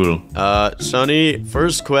careful. Sonny,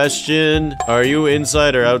 first question. Are you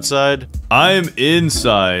inside or outside? I'm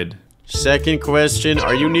inside. Second question,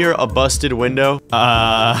 are you near a busted window?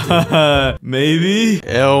 Maybe?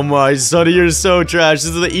 Oh my, Sonny, you're so trash.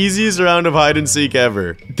 This is the easiest round of hide and seek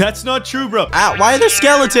ever. That's not true, bro. Ah, why are there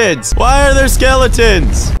skeletons? Why are there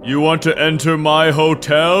skeletons? You want to enter my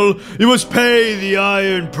hotel? You must pay the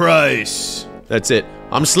iron price. That's it.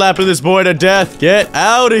 I'm slapping this boy to death. Get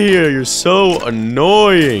out of here. You're so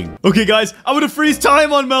annoying. Okay, guys, I'm gonna freeze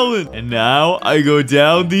time on Melon. And now I go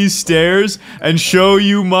down these stairs and show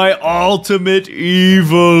you my ultimate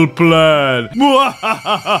evil plan.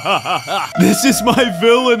 This is my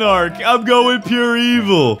villain arc. I'm going pure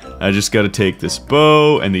evil. I just gotta take this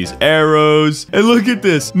bow and these arrows. And look at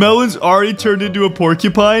this. Melon's already turned into a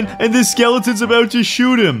porcupine, and this skeleton's about to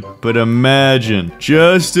shoot him. But imagine,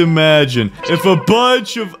 just imagine, if a bunch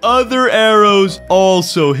of other arrows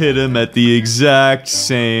also hit him at the exact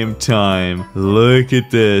same time. Look at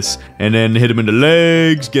this. And then hit him in the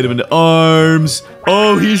legs, get him in the arms.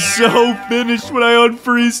 Oh, he's so finished when I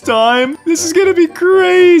unfreeze time. This is gonna be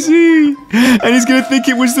crazy. And he's gonna think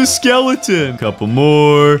it was the skeleton. Couple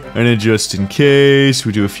more. And then just in case,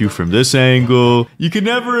 we do a few from this angle. You can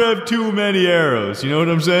never have too many arrows. You know what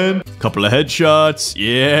I'm saying? Couple of headshots.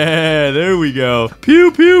 Yeah, there we go.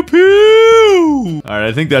 Pew, pew, pew. All right,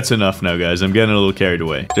 I think that's enough now, guys. I'm getting a little carried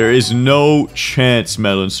away. There is no chance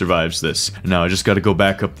Melon survives this. Now I just gotta go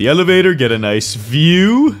back up the elevator, get a nice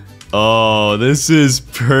view. Oh, this is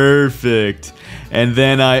perfect. And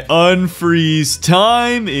then I unfreeze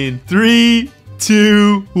time in 3,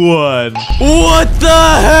 2, 1. What the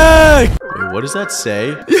heck? Wait, what does that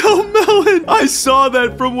say? Yo, Melon, I saw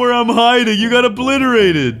that from where I'm hiding. You got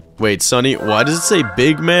obliterated. Wait, Sonny, why does it say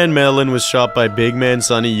Big Man Melon was shot by Big Man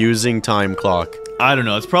Sonny using time clock? I don't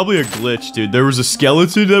know. It's probably a glitch, dude. There was a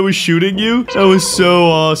skeleton that was shooting you. That was so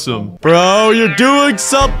awesome. Bro, you're doing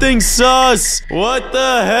something sus. What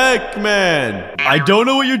the heck, man? I don't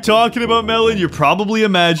know what you're talking about, Melon. You're probably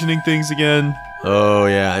imagining things again. Oh,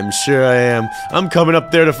 yeah, I'm sure I am. I'm coming up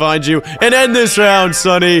there to find you and end this round,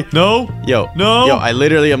 Sonny. No. Yo. No. Yo, I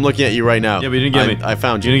literally am looking at you right now. Yeah, but you didn't get me. I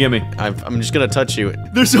found you. You didn't get me. I'm just gonna touch you.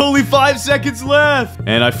 There's only 5 seconds left.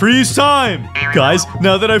 And I freeze time. Guys,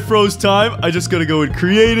 now that I froze time, I just gotta go in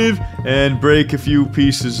creative and break a few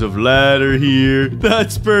pieces of ladder here.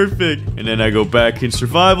 That's perfect. And then I go back in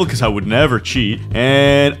survival because I would never cheat.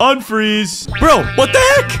 And unfreeze. Bro, what the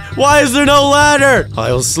heck? Why is there no ladder?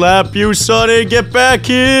 I'll slap you, Sonny. Get back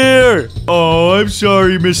here. Oh, I'm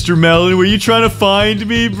sorry, Mr. Melon. Were you trying to find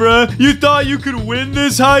me, bruh? You thought you could win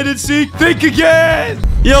this hide and seek? Think again.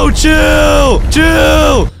 Yo, chill.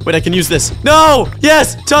 Chill. Wait, I can use this. No.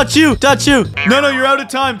 Yes. Touch you. Touch you. No, you're out of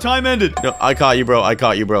time. Time ended. No, I caught you, bro. I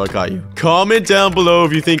caught you, bro. I caught you. Comment down below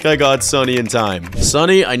if you think I got Sonny in time.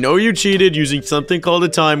 Sonny, I know you cheated using something called a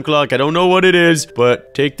time clock. I don't know what it is,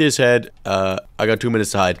 but take this head. I got 2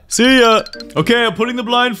 minutes to hide. See ya. Okay, I'm putting the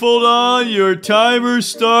blindfold on. Your timer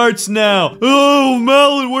starts now. Oh,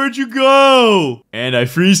 Melon, where'd you go? And I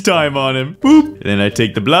freeze time on him. Boop. And then I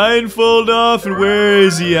take the blindfold off, and where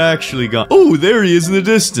is he actually gone? Oh, there he is in the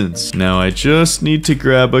distance. Now I just need to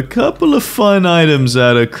grab a couple of fun items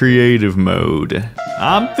out of creative mode.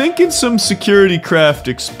 I'm thinking some security craft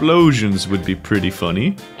explosions would be pretty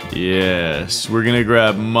funny. Yes, we're gonna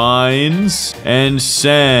grab mines and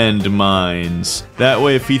sand mines. That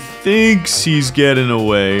way, if he thinks he's getting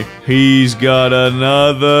away, he's got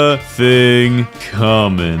another thing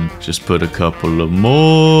coming. Just put a couple of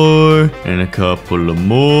more and a couple of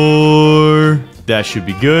more. That should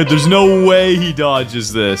be good. There's no way he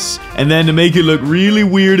dodges this. And then to make it look really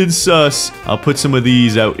weird and sus, I'll put some of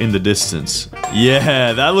these out in the distance.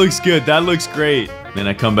 Yeah, that looks good. That looks great. Then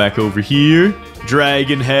I come back over here.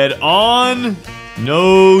 Dragon head on.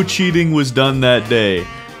 No cheating was done that day.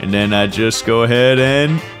 And then I just go ahead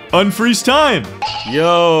and unfreeze time.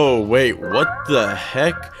 Yo, wait, what the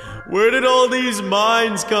heck? Where did all these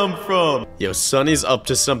mines come from? Yo, Sonny's up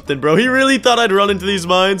to something, bro. He really thought I'd run into these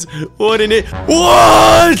mines. Wouldn't it?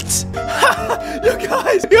 What? Yo,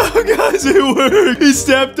 guys, it worked. He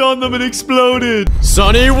stepped on them and exploded.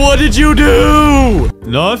 Sonny, what did you do?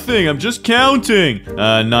 Nothing. I'm just counting.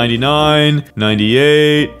 99,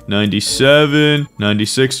 98, 97,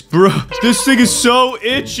 96. Bro, this thing is so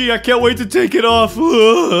itchy. I can't wait to take it off.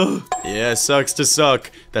 Yeah, sucks to suck.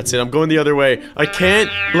 That's it. I'm going the other way. I can't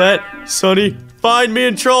let Sonny find me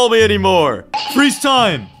and troll me anymore. Freeze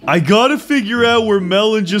time. I gotta figure out where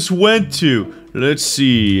Melon just went to. Let's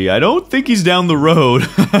see. I don't think he's down the road.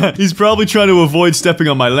 He's probably trying to avoid stepping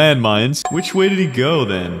on my landmines. Which way did he go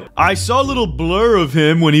then? I saw a little blur of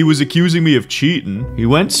him when he was accusing me of cheating. He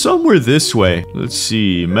went somewhere this way. Let's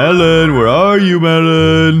see. Melon, where are you,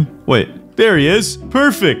 Melon? Wait, there he is.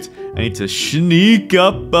 Perfect. I need to sneak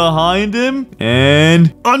up behind him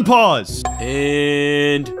and unpause.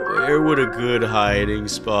 And where would a good hiding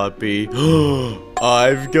spot be?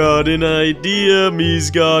 I've got an idea. Me's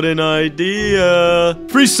got an idea.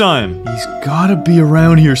 Freeze time. He's gotta be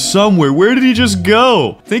around here somewhere. Where did he just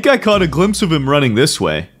go? I think I caught a glimpse of him running this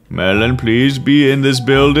way. Melon, please be in this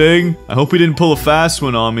building. I hope he didn't pull a fast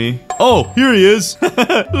one on me. Oh, here he is. Look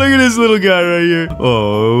at this little guy right here.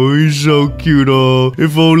 Oh, he's so cute. Oh,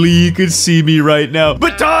 if only he could see me right now.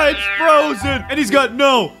 But time's frozen. And he's got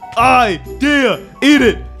no idea. Eat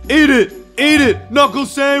it. Eat it. Eat it. Knuckle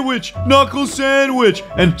sandwich. Knuckle sandwich.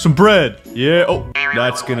 And some bread. Yeah. Oh,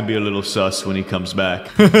 that's gonna be a little sus when he comes back.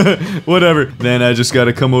 Whatever. Then I just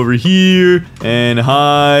gotta come over here and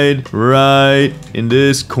hide right in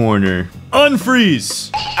this corner. Unfreeze.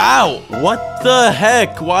 Ow! What the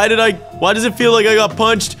heck? Why does it feel like I got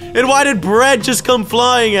punched? And why did bread just come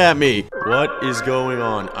flying at me? What is going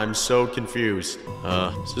on? I'm so confused.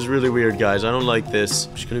 This is really weird, guys. I don't like this.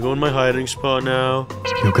 I'm just gonna go in my hiding spot now.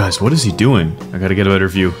 Yo, guys, what is he doing? I gotta get a better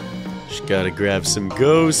view. Just gotta grab some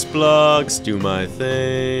ghost blocks, do my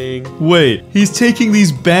thing. Wait, he's taking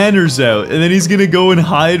these banners out, and then he's gonna go and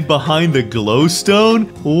hide behind the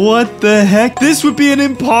glowstone? What the heck? This would be an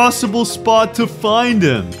impossible spot to find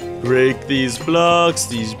him. Break these blocks,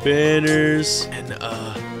 these banners, and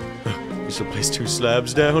we should place 2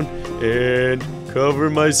 slabs down and cover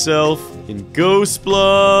myself in ghost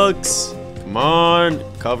blocks. Come on,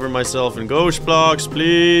 cover myself in ghost blocks,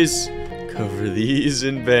 please. Cover these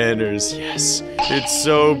in banners. Yes. It's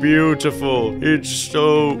so beautiful. It's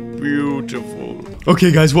so beautiful.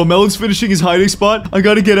 Okay, guys, while Melon's finishing his hiding spot, I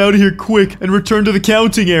gotta get out of here quick and return to the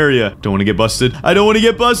counting area. Don't want to get busted. I don't want to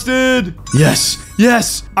get busted. Yes.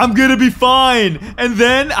 Yes, I'm gonna be fine. And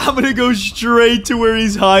then I'm gonna go straight to where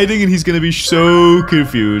he's hiding and he's gonna be so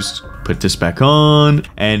confused. Put this back on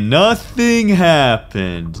and nothing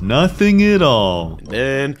happened. Nothing at all. And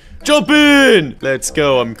then jump in. Let's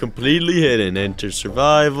go. I'm completely hidden. Enter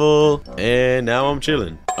survival. And now I'm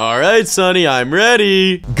chilling. All right, Sonny, I'm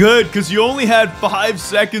ready. Good, because you only had 5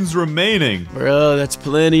 seconds remaining. Bro, that's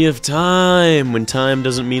plenty of time when time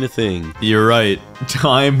doesn't mean a thing. You're right.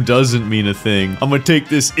 Time doesn't mean a thing. I'm gonna take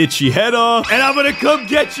this itchy head off and I'm gonna come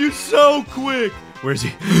get you so quick. Where is he?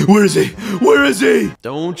 Where is he? Where is he?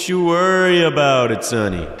 Don't you worry about it,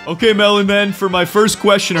 Sonny. Okay, Melon, then, for my first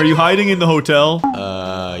question, are you hiding in the hotel?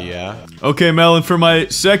 Yeah. Okay, Melon, for my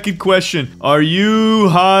second question, are you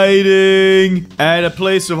hiding at a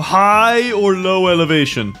place of high or low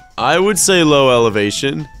elevation? I would say low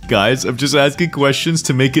elevation. Guys, I'm just asking questions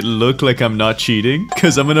to make it look like I'm not cheating,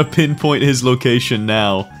 because I'm gonna pinpoint his location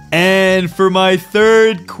now. And for my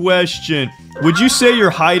third question, would you say your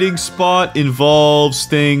hiding spot involves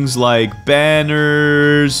things like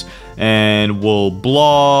banners and wool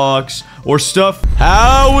blocks or stuff?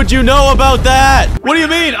 How would you know about that? What do you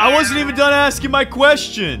mean? I wasn't even done asking my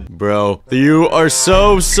question. Bro, you are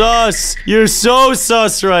so sus. You're so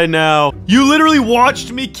sus right now. You literally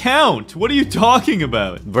watched me count. What are you talking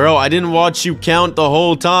about? Bro, I didn't watch you count the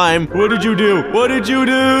whole time. What did you do? What did you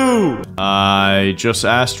do? I just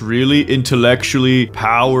asked really intellectually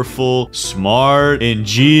powerful, smart,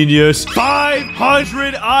 ingenious,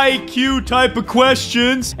 500 IQ type of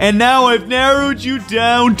questions. And now I've narrowed you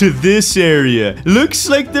down to this area. Looks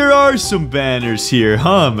like there are some banners here,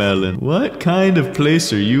 huh, Melon? What kind of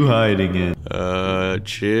place are you hiding in?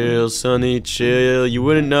 Chill, Sonny, chill. You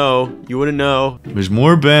wouldn't know. You wouldn't know. There's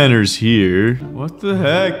more banners here. What the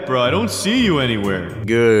heck, bro? I don't see you anywhere.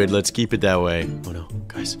 Good, let's keep it that way. Oh no,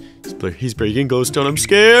 guys, he's breaking glowstone. I'm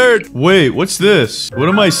scared. Wait, what's this? What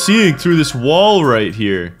am I seeing through this wall right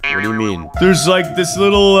here? What do you mean? There's like this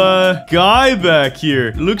little, guy back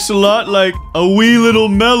here. Looks a lot like a wee little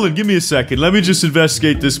melon. Give me a second. Let me just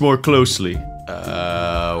investigate this more closely.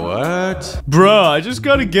 What? Bruh, I just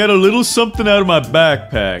gotta get a little something out of my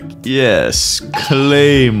backpack. Yes,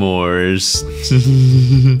 claymores.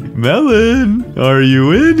 Melon, are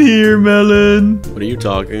you in here, Melon? What are you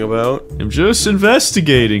talking about? I'm just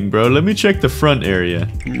investigating, bro. Let me check the front area.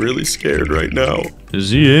 I'm really scared right now. Is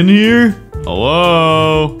he in here?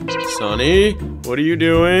 Hello? Sonny, what are you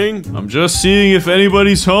doing? I'm just seeing if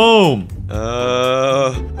anybody's home.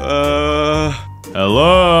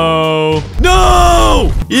 Hello?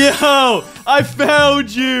 No! Yo! I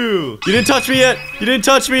found you! You didn't touch me yet! You didn't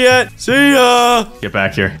touch me yet! See ya! Get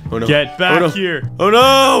back here. Oh, no. Get back Oh, no. here. Oh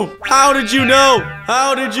no! How did you know?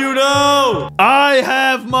 How did you know? I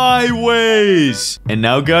have my ways! And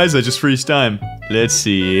now, guys, I just freeze time. Let's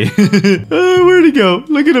see. Where'd he go?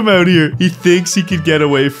 Look at him out here. He thinks he could get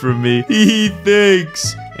away from me. He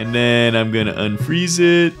thinks. And then I'm gonna unfreeze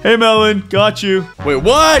it. Hey, Melon, got you. Wait,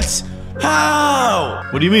 what? How?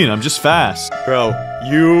 What do you mean? I'm just fast. Bro,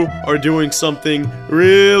 you are doing something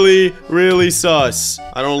really, really sus.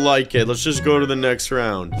 I don't like it. Let's just go to the next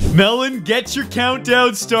round. Melon, get your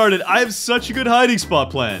countdown started. I have such a good hiding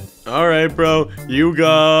spot planned. All right, bro. You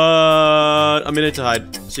got a minute to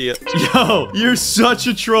hide. See ya. Yo, you're such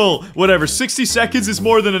a troll. Whatever, 60 seconds is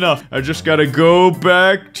more than enough. I just gotta go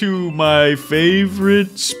back to my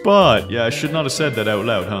favorite spot. Yeah, I should not have said that out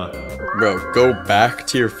loud, huh? Bro, go back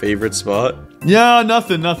to your favorite spot. Yeah,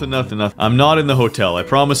 nothing. I'm not in the hotel. I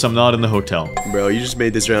promise I'm not in the hotel. Bro, you just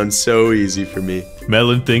made this round so easy for me.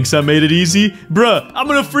 Melon thinks I made it easy? Bruh, I'm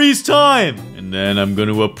gonna freeze time! And then I'm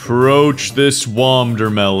gonna approach this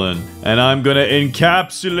Womdermelon. And I'm gonna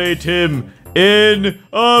encapsulate him in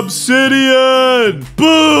obsidian!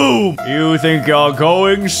 Boom! You think you're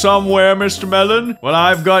going somewhere, Mr. Melon? Well,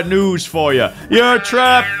 I've got news for you. You're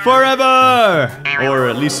trapped forever! Or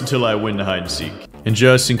at least until I win the hide and seek. And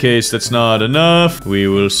just in case that's not enough, we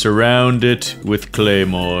will surround it with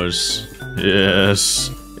claymores.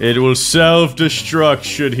 Yes. It will self-destruct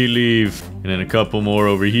should he leave. And then a couple more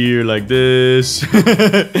over here like this.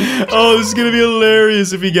 Oh, this is gonna be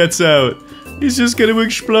hilarious if he gets out. He's just gonna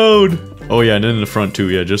explode. Oh yeah, and then in the front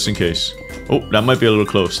too, yeah, just in case. Oh, that might be a little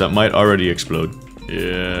close. That might already explode.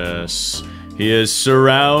 Yes. He is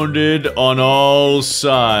surrounded on all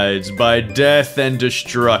sides by death and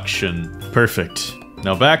destruction. Perfect.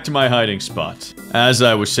 Now back to my hiding spot. As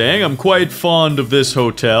I was saying, I'm quite fond of this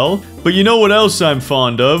hotel. But you know what else I'm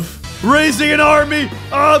fond of? Raising an army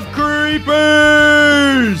of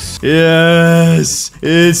creepers! Yes!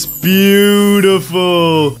 It's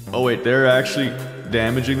beautiful! Oh wait, they're actually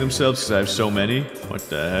damaging themselves because I have so many? What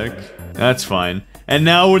the heck? That's fine. And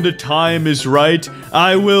now when the time is right,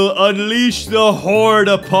 I will unleash the horde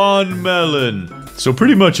upon Melon. So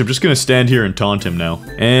pretty much, I'm just gonna stand here and taunt him now.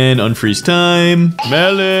 And unfreeze time.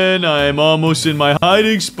 Melon, I am almost in my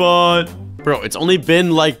hiding spot. Bro, it's only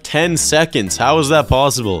been like 10 seconds. How is that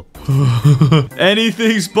possible?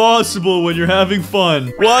 Anything's possible when you're having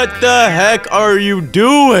fun. What the heck are you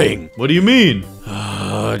doing? What do you mean?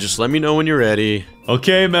 Just let me know when you're ready.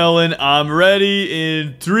 Okay, Melon, I'm ready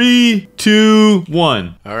in 3, 2,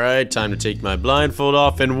 1. Alright, time to take my blindfold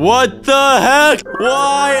off, and what the heck?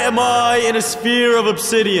 Why am I in a sphere of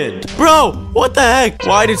obsidian? Bro, what the heck?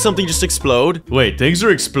 Why did something just explode? Wait, things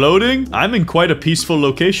are exploding? I'm in quite a peaceful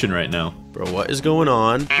location right now. Bro, what is going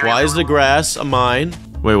on? Why is the grass a mine?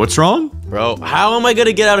 Wait, what's wrong? Bro, how am I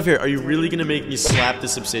gonna get out of here? Are you really gonna make me slap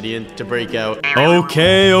this obsidian to break out?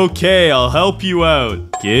 Okay, I'll help you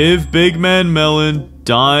out. Give Big Man Melon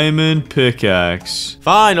diamond pickaxe.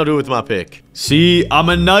 Fine, I'll do it with my pick. See, I'm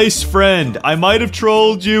a nice friend. I might have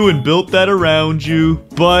trolled you and built that around you,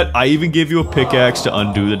 but I even gave you a pickaxe to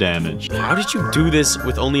undo the damage. How did you do this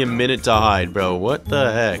with only a minute to hide, bro? What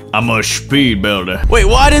the heck? I'm a speed builder. Wait,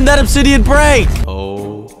 why didn't that obsidian break?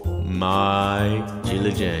 Oh my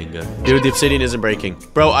Jilla-Janga. Dude, the obsidian isn't breaking.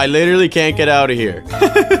 Bro, I literally can't get out of here.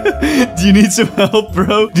 Do you need some help,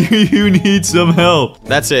 bro? Do you need some help?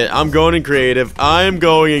 That's it. I'm going in creative. I'm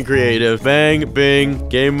going in creative. Bang, bing,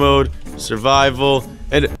 game mode, survival,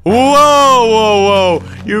 and whoa.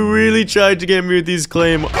 You really tried to get me with these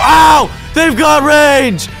claim. Ow! They've got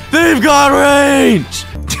range! They've got range!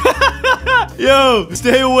 Yo,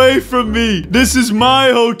 stay away from me. This is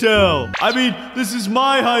my hotel. I mean, this is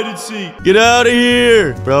my hide and seek. Get out of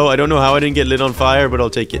here! Bro, I don't know how I didn't get lit on fire, but I'll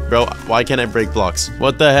take it. Bro, why can't I break blocks?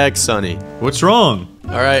 What the heck, Sonny? What's wrong?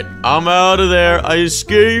 Alright, I'm out of there. I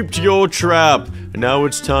escaped your trap. And now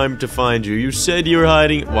it's time to find you. You said you were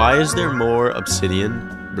hiding. Why is there more obsidian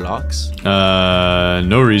blocks?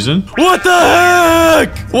 No reason. What the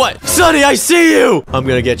heck? What? Sonny, I see you! I'm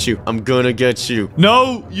gonna get you. I'm gonna get you.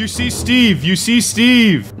 No, you see Steve. You see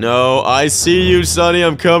Steve. No, I see you, Sonny.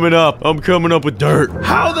 I'm coming up. I'm coming up with dirt.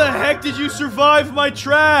 How the heck did you survive my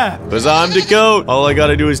trap? Cause I'm the GOAT. All I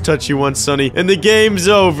gotta do is touch you once, Sonny, and the game's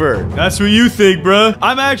over. That's what you think, bruh.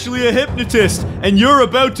 I'm actually a hypnotist, and you're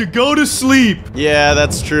about to go to sleep. Yeah,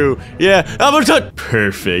 that's true. Yeah, I'm gonna touch.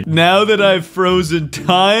 Perfect. Now that I've frozen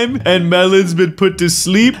time and Melon's been put to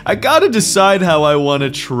sleep, I gotta decide how I want to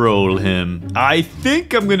troll him. I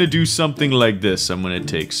think I'm gonna do something like this. I'm gonna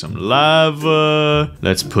take some lava.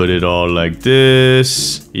 Let's put it all like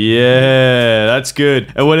this. Yeah, that's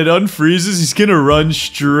good. And when it unfreezes, he's gonna run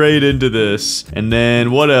straight into this. And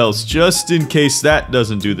then what else? Just in case that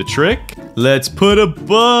doesn't do the trick, let's put a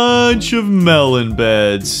bunch of melon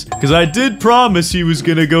beds. Because I did promise he was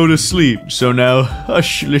gonna go to sleep. So now,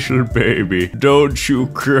 hush, little baby. Don't you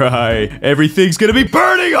cry. Everything's gonna be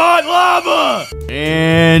burning hot lava!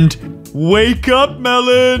 And wake up,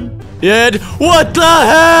 Melon. Ed, what the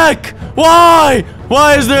heck? Why?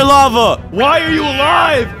 Why is there lava? Why are you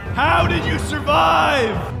alive? How did you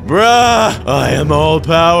survive? Bruh, I am all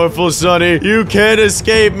powerful, Sonny. You can't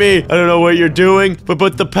escape me. I don't know what you're doing,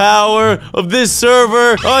 but the power of this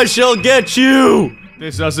server, I shall get you.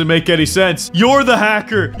 This doesn't make any sense. You're the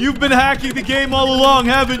hacker. You've been hacking the game all along,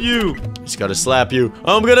 haven't you? Just gotta slap you.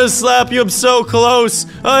 I'm gonna slap you. I'm so close.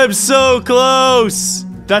 I'm so close.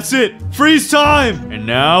 That's it. Freeze time. And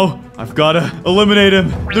now, I've gotta eliminate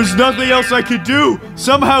him. There's nothing else I could do.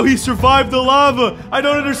 Somehow he survived the lava. I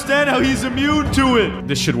don't understand how he's immune to it.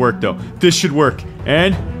 This should work, though. This should work.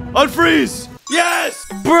 And unfreeze. Yes!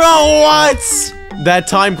 Bro, what? That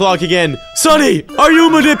time clock again. Sonny, are you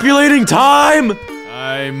manipulating time?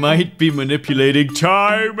 I might be manipulating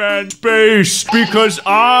time and space because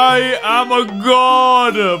I am a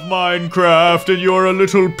god of Minecraft and you're a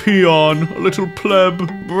little peon, a little pleb.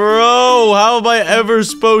 Bro, how am I ever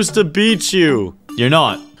supposed to beat you? You're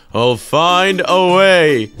not. I'll find a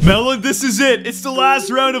way. Melon, this is it. It's the last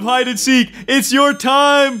round of hide and seek. It's your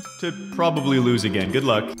time to probably lose again. Good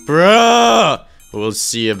luck. Bruh. We'll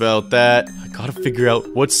see about that. I gotta figure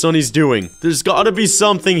out what Sonny's doing. There's gotta be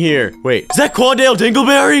something here. Wait, is that Quandale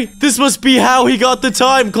Dingleberry? This must be how he got the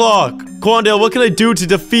time clock. Quandale, what can I do to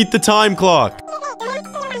defeat the time clock?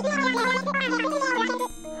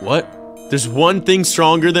 What? There's one thing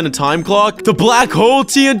stronger than a time clock? The black hole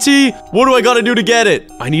TNT? What do I gotta do to get it?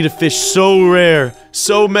 I need a fish so rare,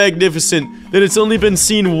 so magnificent, that it's only been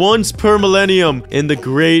seen once per millennium in the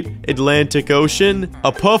great Atlantic Ocean.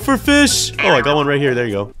 A puffer fish? Oh, I got one right here. There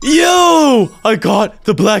you go. Yo! I got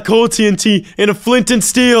the black hole TNT and a flint and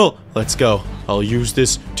steel. Let's go. I'll use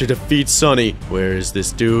this to defeat Sunny. Where is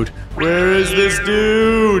this dude? Where is this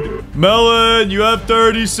dude? Melon, you have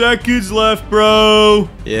 30 seconds left, bro.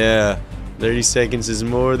 Yeah, 30 seconds is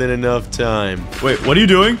more than enough time. Wait, what are you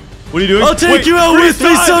doing? What are you doing? I'll take you out with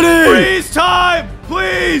me, Sunny! Freeze time!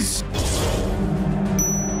 Please!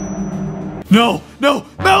 No, no,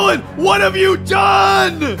 Melon, what have you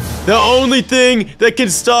done? The only thing that can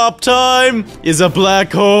stop time is a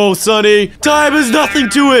black hole, Sunny. Time is nothing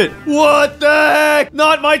to it. What the heck?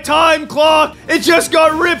 Not my time clock. It just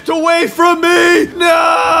got ripped away from me.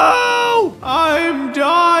 No! I'm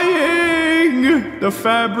dying. The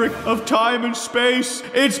fabric of time and space,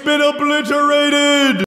 it's been obliterated.